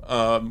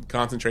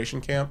concentration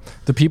camp?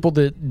 The people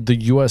that the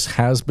U.S.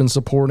 has been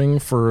supporting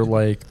for,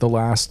 like, the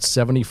last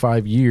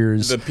 75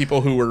 years. The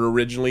people who were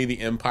originally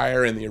the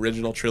Empire in the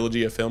original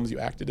trilogy of films you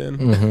acted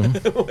in?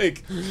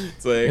 Like,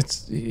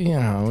 it's you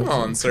know... Come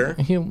on, sir.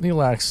 He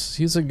lacks...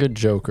 He's a good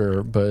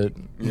Joker, but,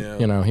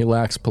 you know, he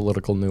lacks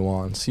political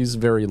nuance. He's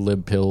very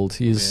lib-pilled.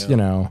 He's, you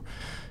know...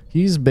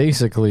 He's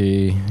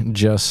basically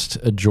just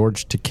a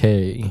George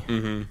Takei.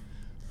 Mm-hmm.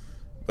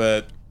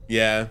 But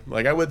yeah,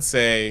 like I would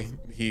say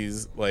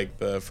he's like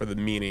for the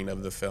meaning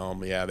of the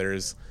film. Yeah, there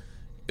is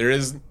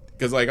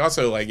because like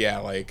also like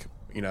like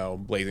you know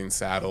Blazing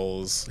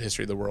Saddles,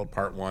 History of the World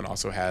Part 1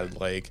 also had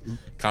like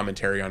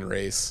commentary on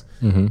race,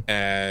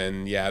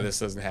 and this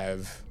doesn't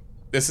have.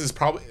 This is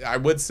probably I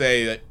would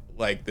say that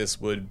like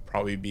this would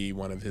probably be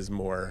one of his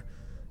more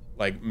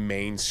like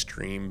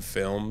mainstream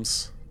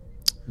films.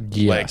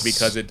 Yes. Like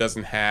because it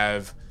doesn't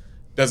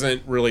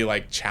really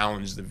like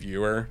challenge the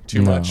viewer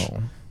too much.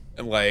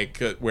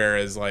 Like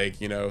whereas like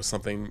you know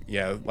something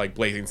like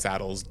Blazing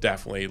Saddles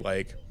definitely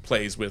like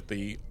plays with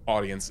the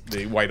audience,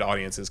 the white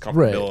audience's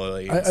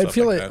comfortability.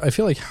 Right. I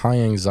feel like High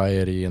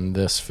Anxiety in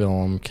this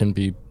film can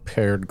be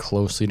paired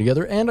closely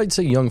together, and I'd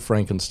say Young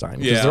Frankenstein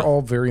because they're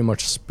all very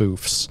much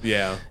spoofs.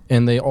 Yeah,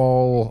 and they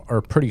all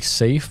are pretty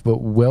safe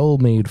but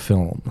well-made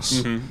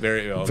films.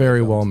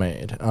 Very well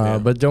made.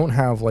 But don't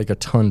have like a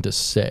ton to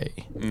say.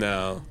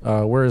 No.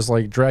 Whereas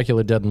like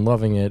Dracula Dead and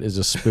Loving It is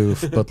a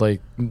spoof, but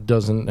like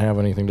doesn't have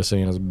anything to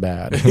say and is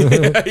bad.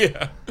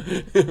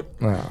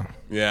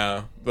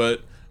 Yeah,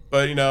 but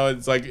you know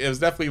it's like it was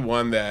definitely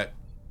one that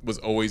was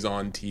always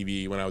on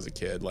TV when I was a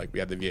kid. Like we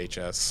had the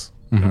VHS.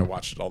 And I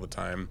watched it all the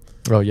time.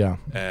 Oh yeah.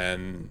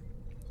 And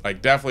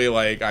like definitely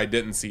like I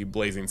didn't see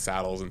Blazing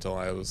Saddles until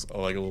I was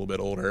like a little bit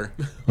older.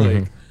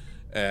 Like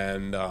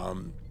and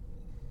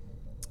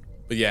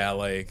but yeah,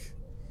 like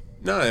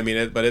no, I mean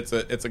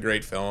it's a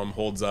great film,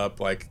 holds up,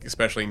 like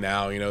especially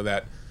now, you know,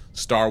 that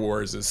Star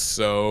Wars is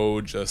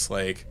so just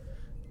like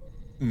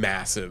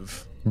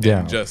massive.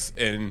 Yeah.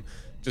 And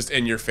just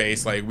in your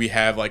face. Like we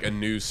have like a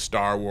new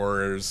Star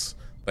Wars,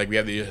 like we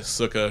have the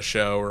Ahsoka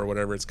show or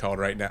whatever it's called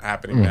right now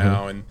happening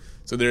now, and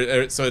so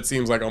it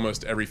seems like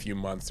almost every few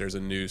months there's a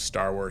new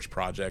Star Wars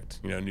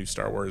project, you know, new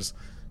Star Wars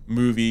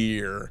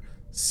movie or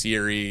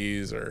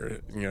series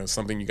or you know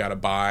something you got to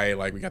buy.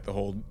 Like we got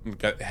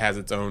has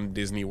its own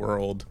Disney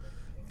World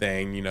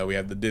thing. You know, we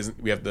have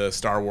the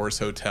Star Wars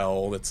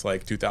hotel that's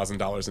like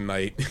 $2,000 a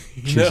night.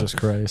 Jesus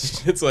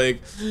Christ! It's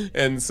like,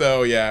 and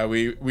so yeah,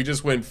 we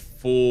just went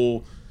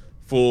full,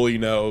 you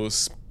know.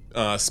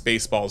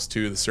 Spaceballs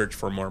 2: The Search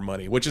for More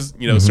Money, which is,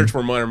 you know, Search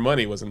for More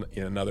Money was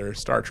another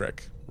Star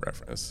Trek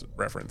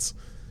reference,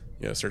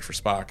 you know, Search for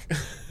Spock.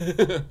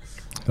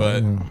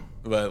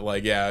 but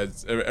like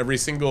it's every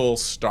single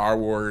Star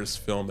Wars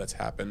film that's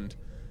happened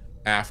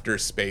after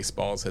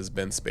Spaceballs has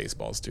been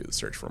Spaceballs 2: The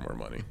Search for More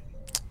Money.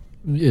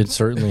 It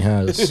certainly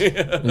has.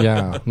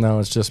 Yeah. No,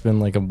 it's just been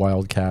like a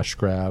wild cash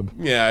grab.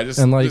 Yeah, it's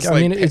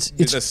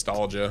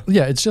nostalgia.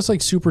 Yeah, it's just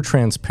like super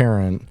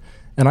transparent.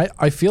 And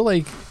I feel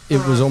like it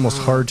was almost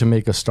hard to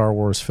make a Star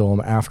Wars film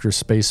after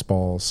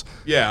Spaceballs.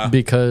 Yeah.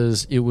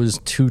 Because it was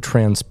too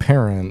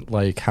transparent,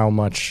 like how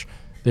much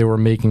they were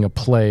making a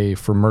play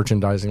for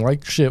merchandising.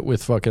 Like shit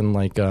with fucking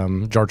like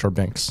Jar Jar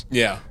Binks.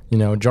 Yeah. You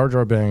know, Jar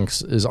Jar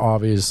Binks is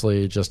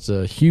obviously just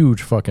a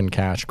huge fucking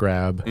cash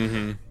grab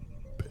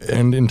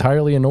and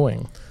entirely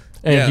annoying.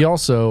 And he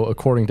also,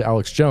 according to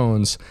Alex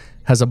Jones,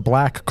 has a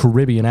black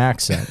Caribbean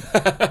accent.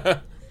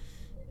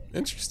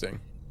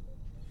 Interesting.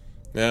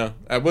 Yeah,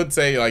 I would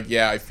say, like,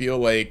 I feel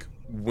like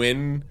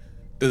when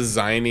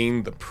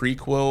designing the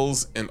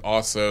prequels and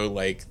also,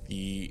 like,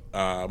 the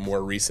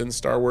more recent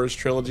Star Wars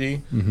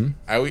trilogy,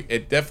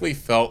 it definitely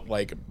felt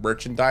like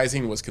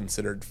merchandising was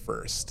considered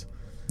first.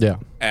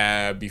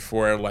 Yeah.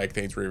 Before, like,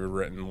 things were even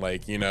written.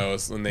 Like, you know,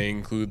 when they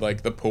include,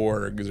 like, the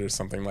porgs or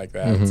something like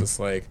that, it's just,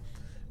 like,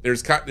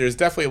 there's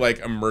definitely,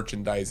 like, a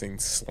merchandising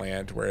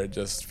slant where it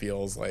just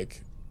feels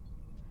like,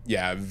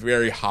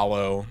 very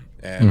hollow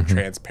and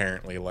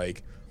transparently,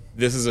 like,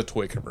 this is a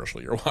toy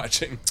commercial you're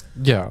watching.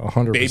 Yeah,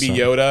 100%. Baby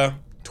Yoda,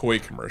 toy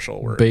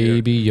commercial.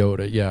 Baby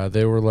Yoda, yeah.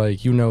 They were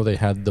like, you know, they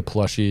had the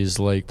plushies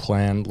like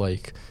planned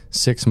like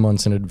 6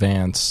 months in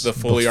advance. The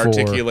fully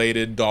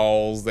articulated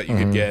dolls that you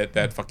could get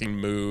that fucking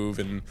move,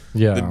 and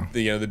the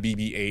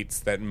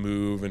BB-8s that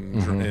move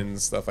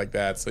and stuff like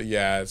that. So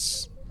yeah,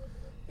 it's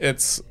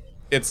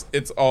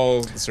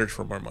all the search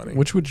for more money.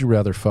 Which would you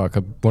rather fuck?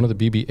 One of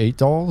the BB-8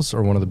 dolls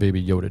or one of the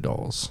Baby Yoda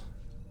dolls?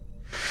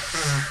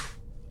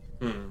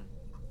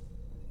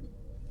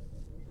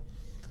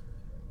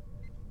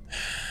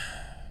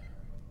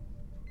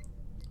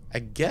 I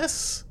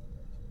guess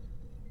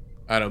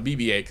I don't know,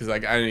 BB-8, because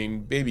like I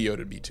mean Baby Yoda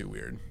would be too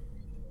weird.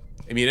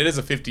 I mean, it is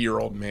a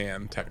 50-year-old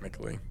man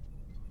technically.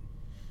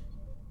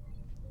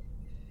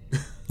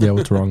 Yeah,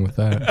 what's wrong with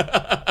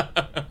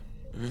that?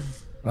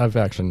 I've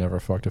actually never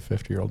fucked a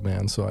 50-year-old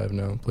man, so I have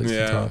no place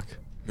to talk.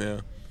 Yeah.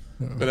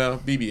 But no,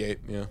 BB-8,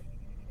 yeah.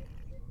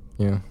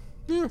 Yeah.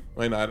 Yeah,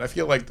 why not? I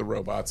feel like the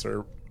robots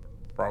are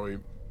probably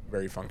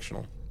very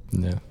functional.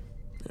 Yeah.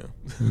 Yeah.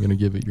 I'm going to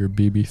give it your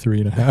BB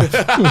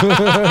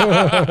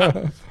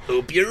 3.5.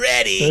 Hope you're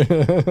ready.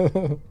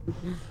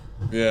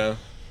 Yeah.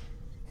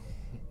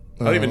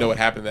 I don't even know what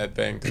happened to that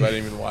thing because I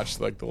didn't even watch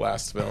like the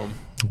last film.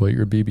 What,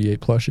 your BB-8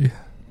 plushie?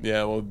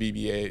 Yeah, well,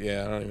 BB-8.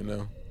 Yeah, I don't even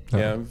know.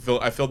 Yeah,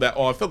 I filled that.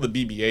 Oh, I filled the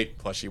BB-8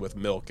 plushie with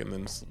milk and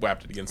then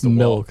whapped it against the wall.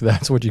 Milk,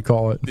 that's what you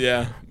call it.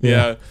 Yeah.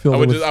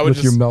 Fill it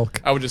with your milk.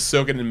 I would just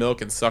soak it in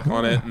milk and suck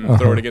on it and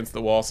throw it against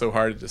the wall so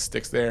hard it just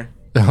sticks there.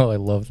 Oh, I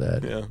love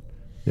that.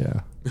 Yeah.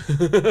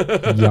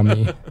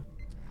 Yummy.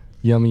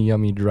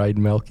 Yummy, dried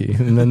milky.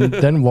 And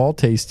then wall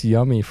tastes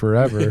yummy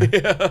forever.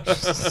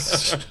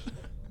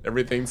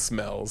 Everything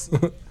smells.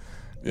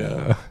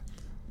 Yeah.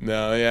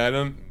 No, I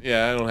don't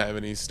have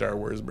any Star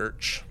Wars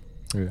merch.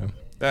 Yeah.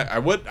 I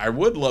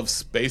would love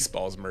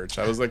Spaceballs merch.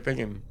 I was like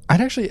thinking I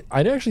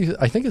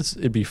think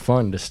it'd be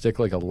fun to stick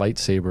like a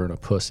lightsaber in a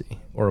pussy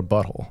or a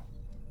butthole.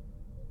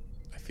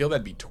 I feel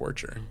that'd be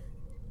torture.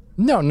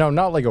 No,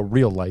 not like a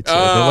real lightsaber,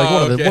 like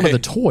one of the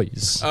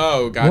toys.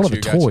 Oh, got one of the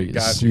toys.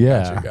 Got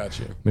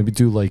you. Maybe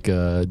do like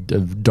a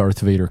Darth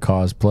Vader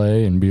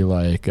cosplay and be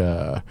like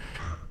I'm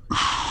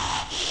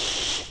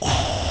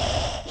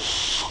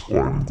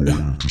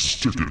going to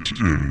stick it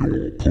in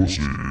your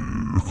pussy.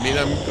 I mean,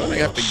 I'm going to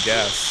have to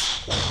guess.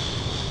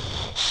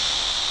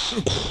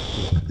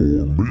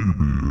 Or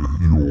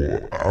maybe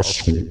your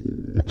asshole.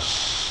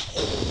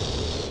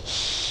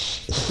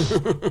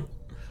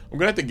 I'm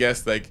gonna have to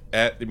guess there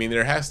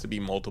has to be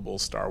multiple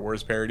Star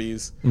Wars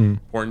parodies,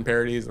 porn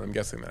parodies, and I'm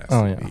guessing there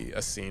has to be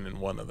a scene in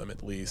one of them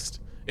at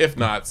least. If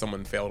not,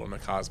 someone failed on a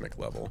cosmic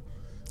level.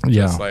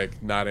 Yeah. Just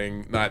like not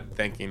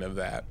thinking of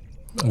that.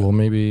 Well,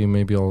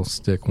 maybe I'll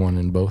stick one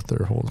in both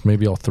their holes.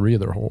 Maybe all 3 of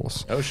their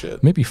holes. Oh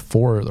shit. Maybe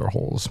 4 of their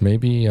holes.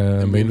 Maybe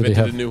they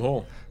have a new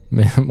hole.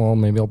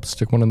 Maybe I'll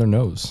stick one in their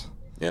nose.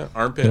 Yeah,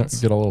 armpits.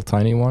 Get a little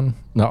tiny one.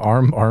 No,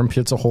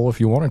 armpits a hole if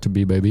you want it to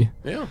be, baby.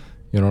 Yeah.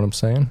 You know what I'm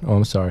saying? Oh,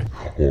 I'm sorry.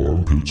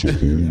 Armpits a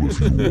hole if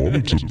you want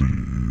it to be,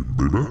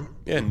 baby.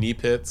 Yeah, knee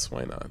pits.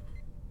 Why not?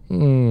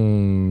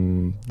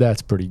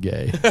 That's pretty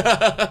gay.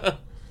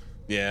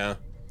 Yeah.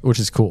 Which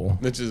is cool.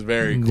 Which is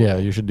very cool. Yeah,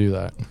 you should do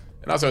that.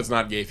 And also, it's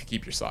not gay if you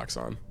keep your socks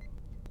on.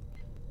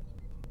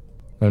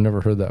 I've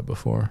never heard that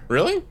before.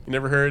 Really? You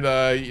never heard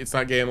it's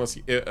not gay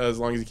as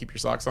long as you keep your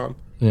socks on?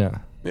 Yeah.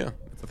 Yeah,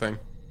 that's the thing.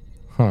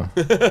 Huh.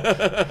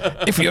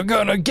 If you're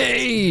gonna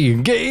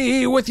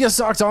gay with your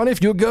socks on.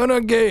 If you're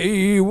gonna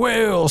gay,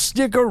 well,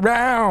 stick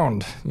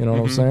around. You know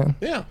what I'm saying?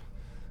 Yeah.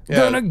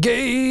 Gonna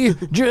gay,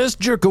 just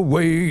jerk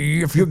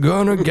away. If you're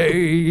gonna gay,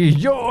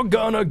 you're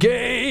gonna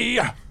gay.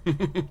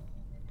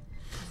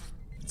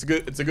 It's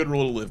a good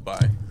rule to live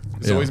by.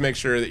 Just always make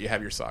sure that you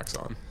have your socks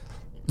on.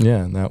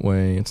 Yeah, and that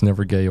way it's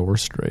never gay or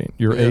straight.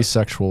 You're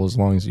asexual as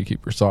long as you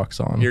keep your socks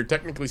on. You're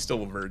technically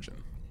still a virgin.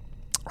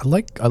 I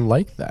like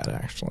that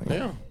actually.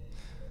 Yeah.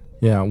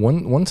 Yeah,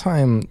 one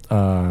time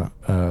a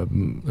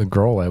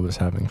girl I was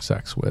having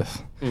sex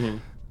with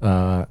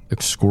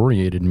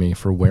excoriated me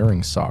for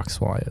wearing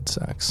socks while I had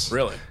sex.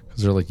 Really?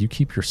 Because they're like, you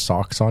keep your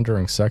socks on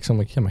during sex? I'm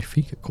like, yeah, my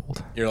feet get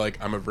cold. You're like,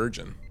 I'm a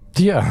virgin.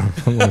 Yeah.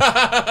 I'm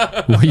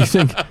like, well, you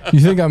think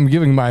I'm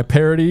giving my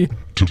parody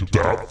to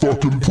that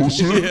fucking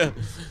pussy? Yeah.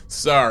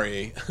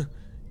 Sorry.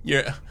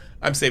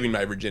 I'm saving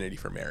my virginity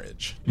for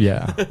marriage.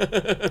 Yeah.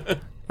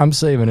 I'm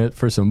saving it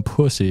for some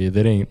pussy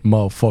that ain't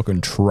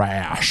motherfucking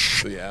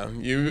trash. So yeah,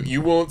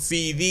 you won't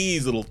see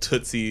these little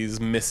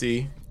tootsies,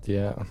 Missy.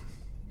 Yeah.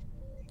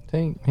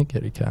 Hey,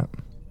 kitty cat.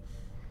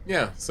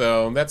 Yeah,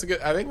 so that's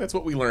I think that's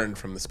what we learned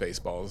from the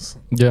Spaceballs.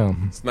 Yeah.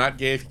 It's not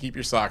gay if you keep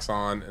your socks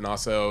on, and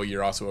also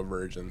you're also a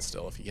virgin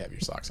still if you have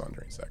your socks on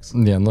during sex.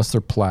 Yeah, unless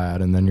they're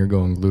plaid, and then you're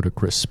going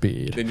ludicrous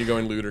speed. Then you're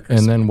going ludicrous.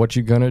 And then what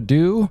you gonna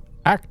do?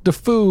 Act a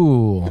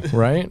fool,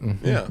 right?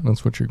 Yeah.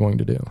 That's what you're going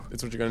to do.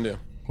 That's what you're going to do.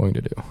 Going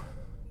to do.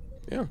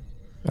 Yeah.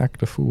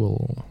 Act a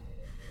fool.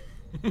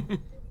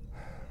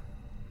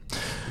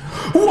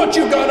 What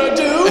you gonna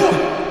do?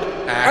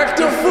 Act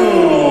a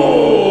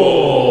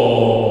fool.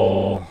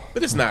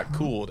 But it's not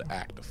cool to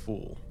act a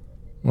fool.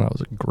 Well, that was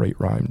a great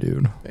rhyme,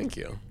 dude. Thank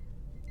you.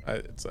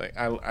 It's like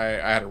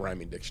I had a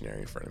rhyming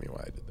dictionary in front of me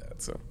while I did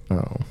that. So.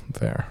 Oh,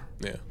 fair.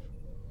 Yeah.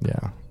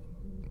 Yeah.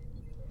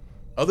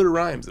 Other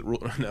rhymes that rule.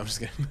 No, I'm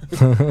just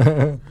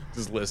kidding.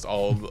 Just list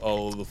all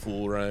of the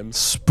fool rhymes.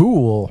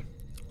 Spool.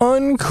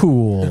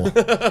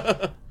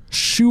 Uncool.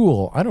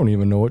 Shul. I don't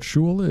even know what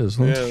shul is.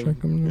 Let's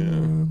check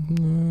them.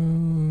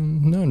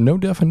 No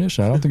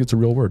definition. I don't think it's a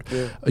real word.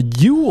 Yeah. A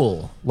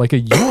Yule, like a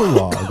Yule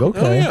log. Okay.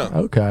 Oh, yeah.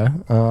 Okay.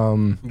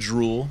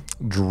 Drool.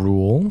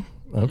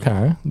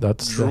 Okay.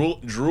 That's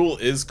Drool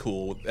is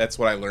cool. That's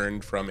what I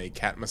learned from a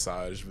cat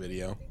massage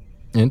video.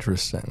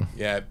 Interesting.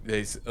 Yeah,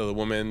 the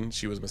woman,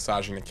 she was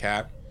massaging a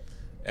cat,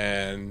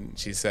 and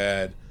she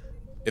said,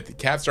 if the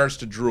cat starts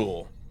to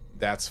drool,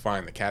 that's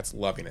fine. The cat's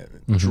loving it.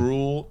 Mm-hmm.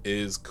 Drool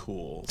is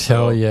cool.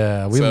 Hell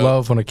yeah. We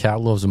love when a cat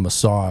loves a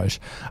massage.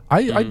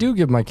 I do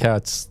give my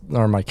cat,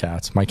 like,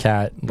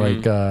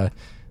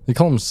 They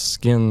call them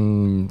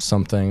skin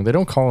something. They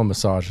don't call them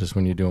massages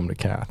when you do them to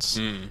cats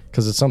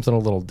because it's something a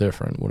little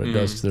different what it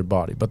does to their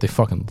body. But they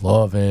fucking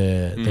love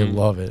it. They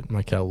love it.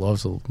 My cat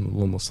loves a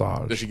little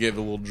massage. Does she give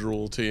a little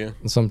drool to you?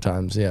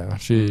 Sometimes, yeah.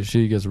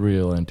 She gets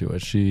real into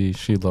it. She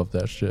loved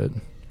that shit.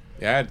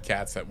 Yeah, I had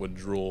cats that would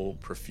drool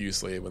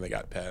profusely when they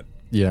got pet.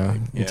 Yeah,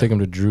 you take them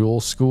to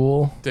drool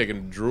school. Take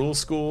them to drool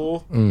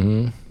school.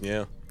 Mm-hmm.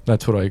 Yeah.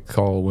 That's what I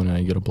call when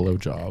I get a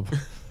blowjob.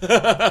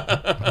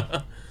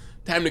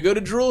 Time to go to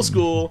drool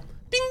school.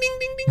 Ding, ding,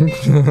 ding, ding,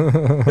 ding.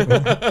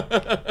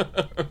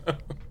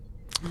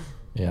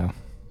 Yeah.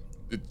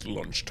 It's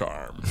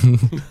lunchtime.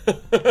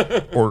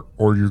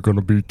 Or you're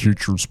gonna be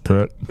teacher's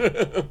pet.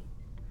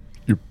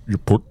 You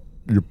put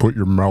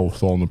your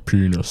mouth on the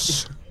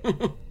penis.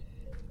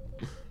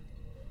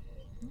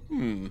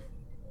 You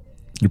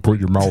put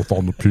your mouth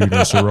on the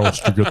penis, or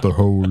else you get the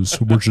hose,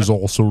 which is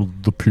also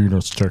the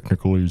penis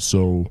technically.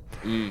 So,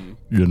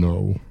 you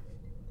know.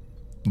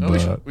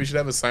 Oh, we should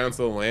have a Silence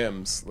of the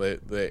Lambs.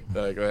 Like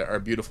our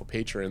beautiful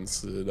patrons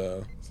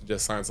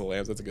suggest Silence of the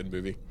Lambs. That's a good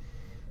movie.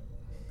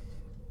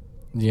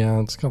 Yeah,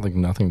 it's got like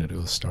nothing to do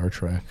with Star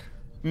Trek.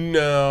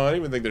 No, I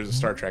don't even think there's a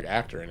Star Trek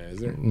actor in it, is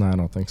there? No, I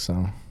don't think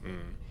so.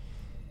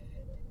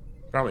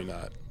 Probably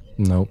not.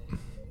 Nope.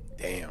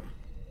 Damn.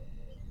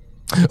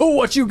 Oh,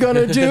 what you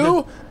gonna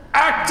do?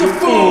 Act a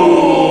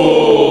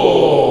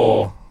fool!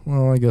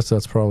 Well, I guess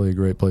that's probably a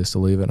great place to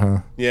leave it,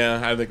 huh?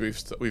 Yeah, I think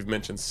we've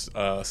mentioned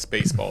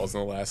Spaceballs in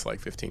the last like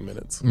 15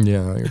 minutes.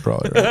 Yeah, you're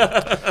probably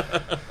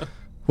right.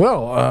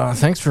 Well,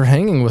 thanks for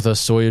hanging with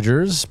us,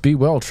 Soyagers. Be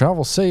well,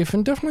 travel safe,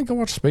 and definitely go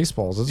watch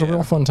Spaceballs. It's a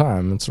real fun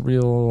time. It's a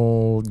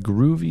real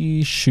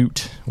groovy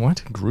shoot.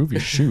 What? Groovy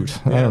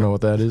shoot? I don't know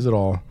what that is at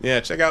all. Yeah,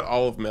 check out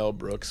all of Mel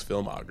Brooks'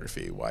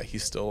 filmography, why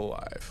he's still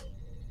alive.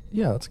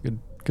 Yeah, that's a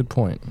good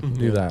point.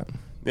 Do that.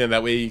 Yeah,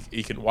 that way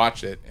you can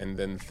watch it and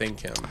then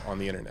thank him on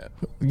the internet.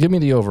 Give me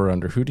the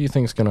over-under. Who do you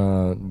think's going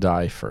to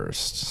die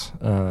first?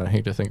 I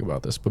hate to think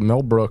about this, but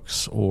Mel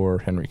Brooks or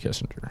Henry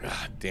Kissinger?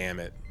 God damn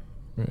it.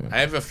 Yeah.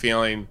 I have a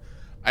feeling.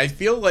 I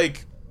feel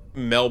like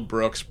Mel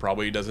Brooks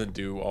probably doesn't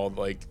do all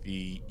like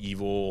the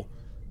evil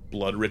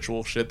blood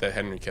ritual shit that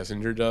Henry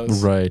Kissinger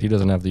does. Right. He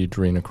doesn't have the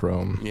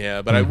adrenochrome.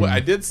 Yeah, but I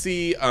did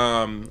see...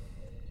 I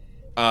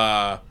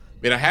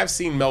have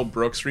seen Mel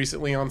Brooks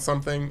recently on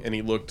something, and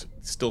he looked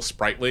still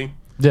sprightly.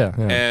 Yeah.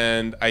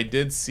 And I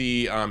did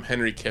see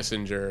Henry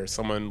Kissinger.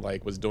 Someone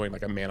like was doing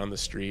like a man on the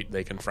street.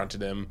 They confronted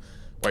him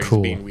while he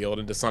was being wheeled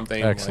into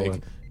something.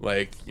 Excellent.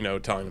 Like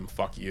telling him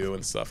 "fuck you"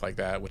 and stuff like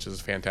that, which is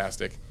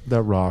fantastic.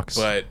 That rocks.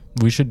 But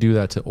we should do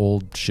that to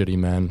old shitty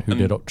men who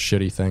did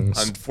shitty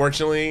things.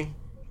 Unfortunately,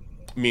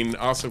 I mean,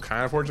 also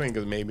kind of fortunately,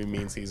 because maybe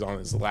means he's on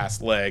his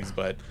last legs.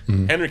 But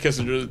Henry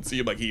Kissinger didn't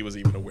seem like he was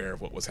even aware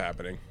of what was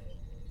happening.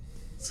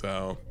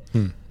 So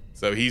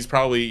he's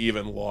probably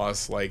even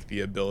lost like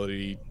the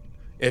ability.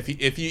 If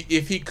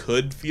he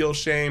could feel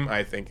shame,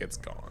 I think it's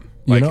gone.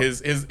 Like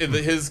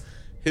his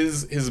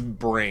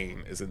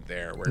brain isn't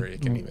there where he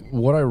can even.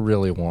 What I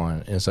really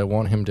want is I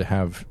want him to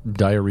have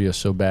diarrhea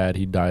so bad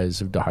he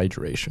dies of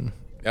dehydration.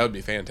 That would be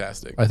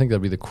fantastic. I think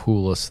that'd be the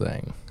coolest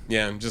thing.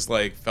 Yeah, and just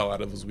like fell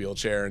out of his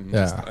wheelchair and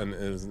just in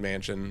his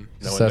mansion.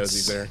 No one knows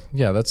he's there.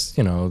 Yeah, that's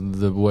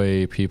the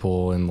way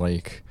people in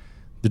like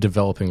the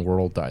developing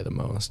world die the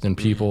most, and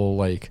people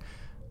like.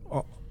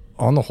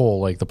 On the whole,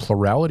 like the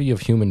plurality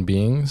of human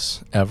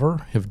beings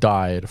ever have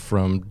died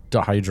from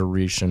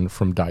dehydration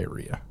from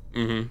diarrhea.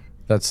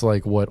 That's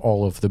like what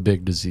all of the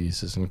big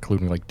diseases,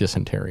 including like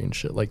dysentery and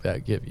shit like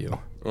that, give you.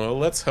 Well,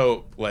 let's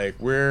hope. Like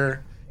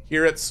we're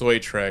here at Soy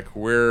Trek,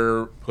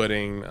 we're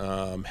putting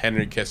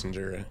Henry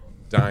Kissinger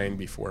dying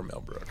before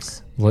Mel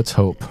Brooks. Let's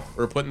hope.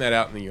 We're putting that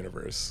out in the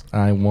universe.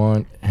 I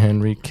want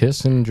Henry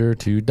Kissinger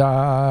to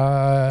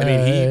die. I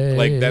mean, he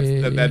like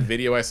that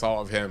video I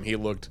saw of him. He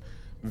looked.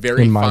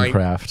 Very in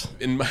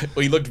Minecraft.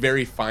 He looked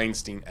very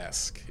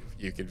Feinstein-esque.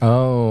 You could.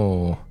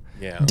 Oh.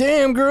 Yeah.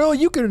 Damn, girl,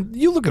 you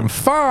looking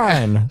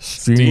fine.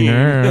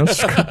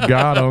 Stein-esque.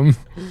 Got him.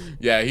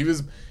 Yeah,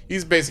 he's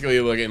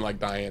basically looking like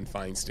Dianne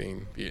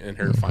Feinstein in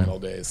her final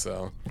days.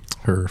 So.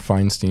 Her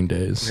Feinstein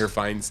days.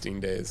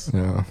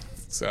 Yeah.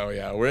 So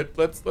yeah,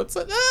 let's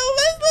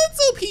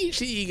hope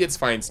he gets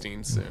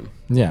Feinstein soon.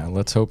 Yeah,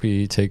 let's hope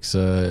he takes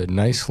a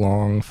nice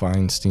long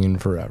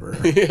Feinstein forever.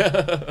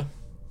 Yeah.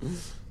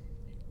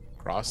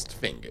 Crossed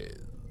fingers.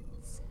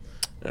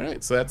 All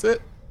right, so that's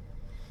it.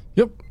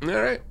 Yep. All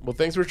right. Well,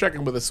 thanks for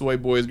checking with the Soy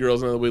Boys,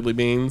 Girls, and the Wiggly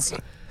Beans.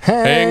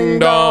 Hang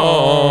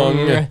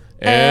dong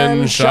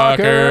and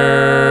shocker.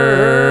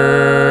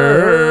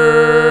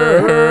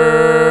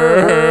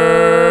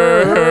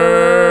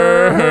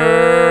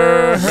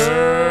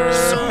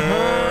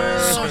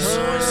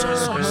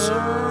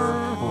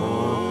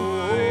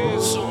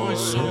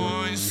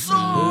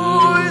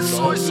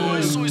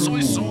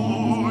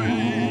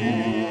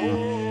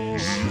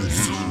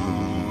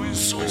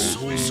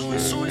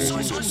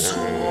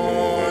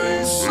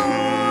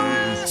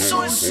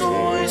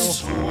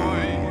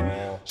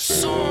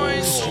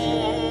 Soy.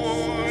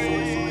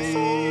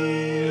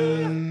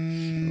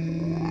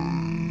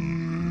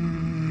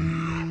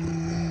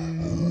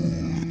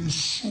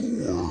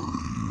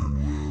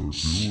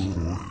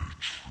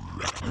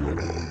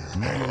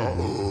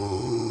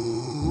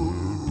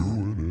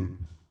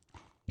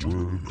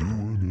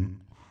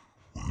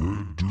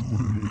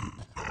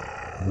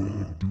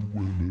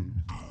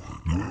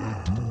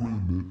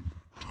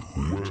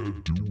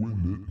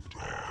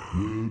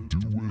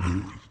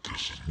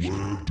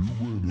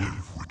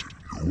 I've written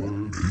your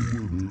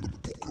name in the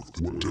book of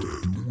the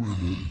dead.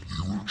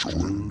 You will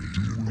join me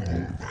and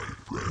all my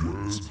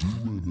friends.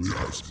 The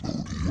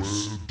Asmodeus,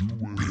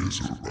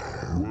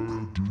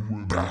 Beelzebub,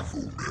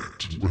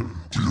 Baphomet. We're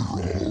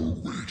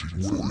all waiting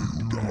for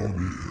you down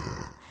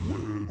here.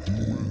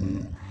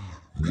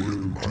 Me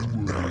and my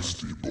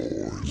nasty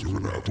boys are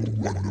gonna have a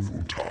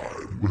wonderful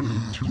time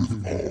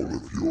with all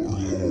of your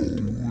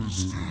hoes,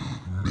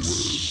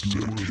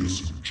 Mr.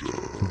 Kissinger.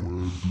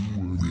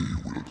 We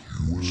will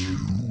use you.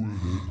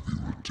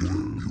 We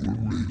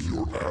will make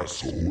your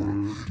asshole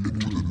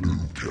into the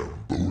new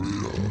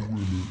Cambodia.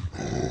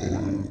 Oh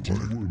my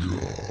God.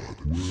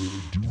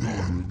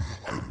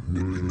 I'm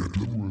nipping at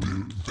the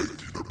bit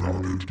thinking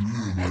about it.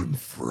 I'm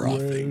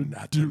frothing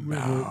at the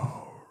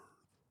mouth.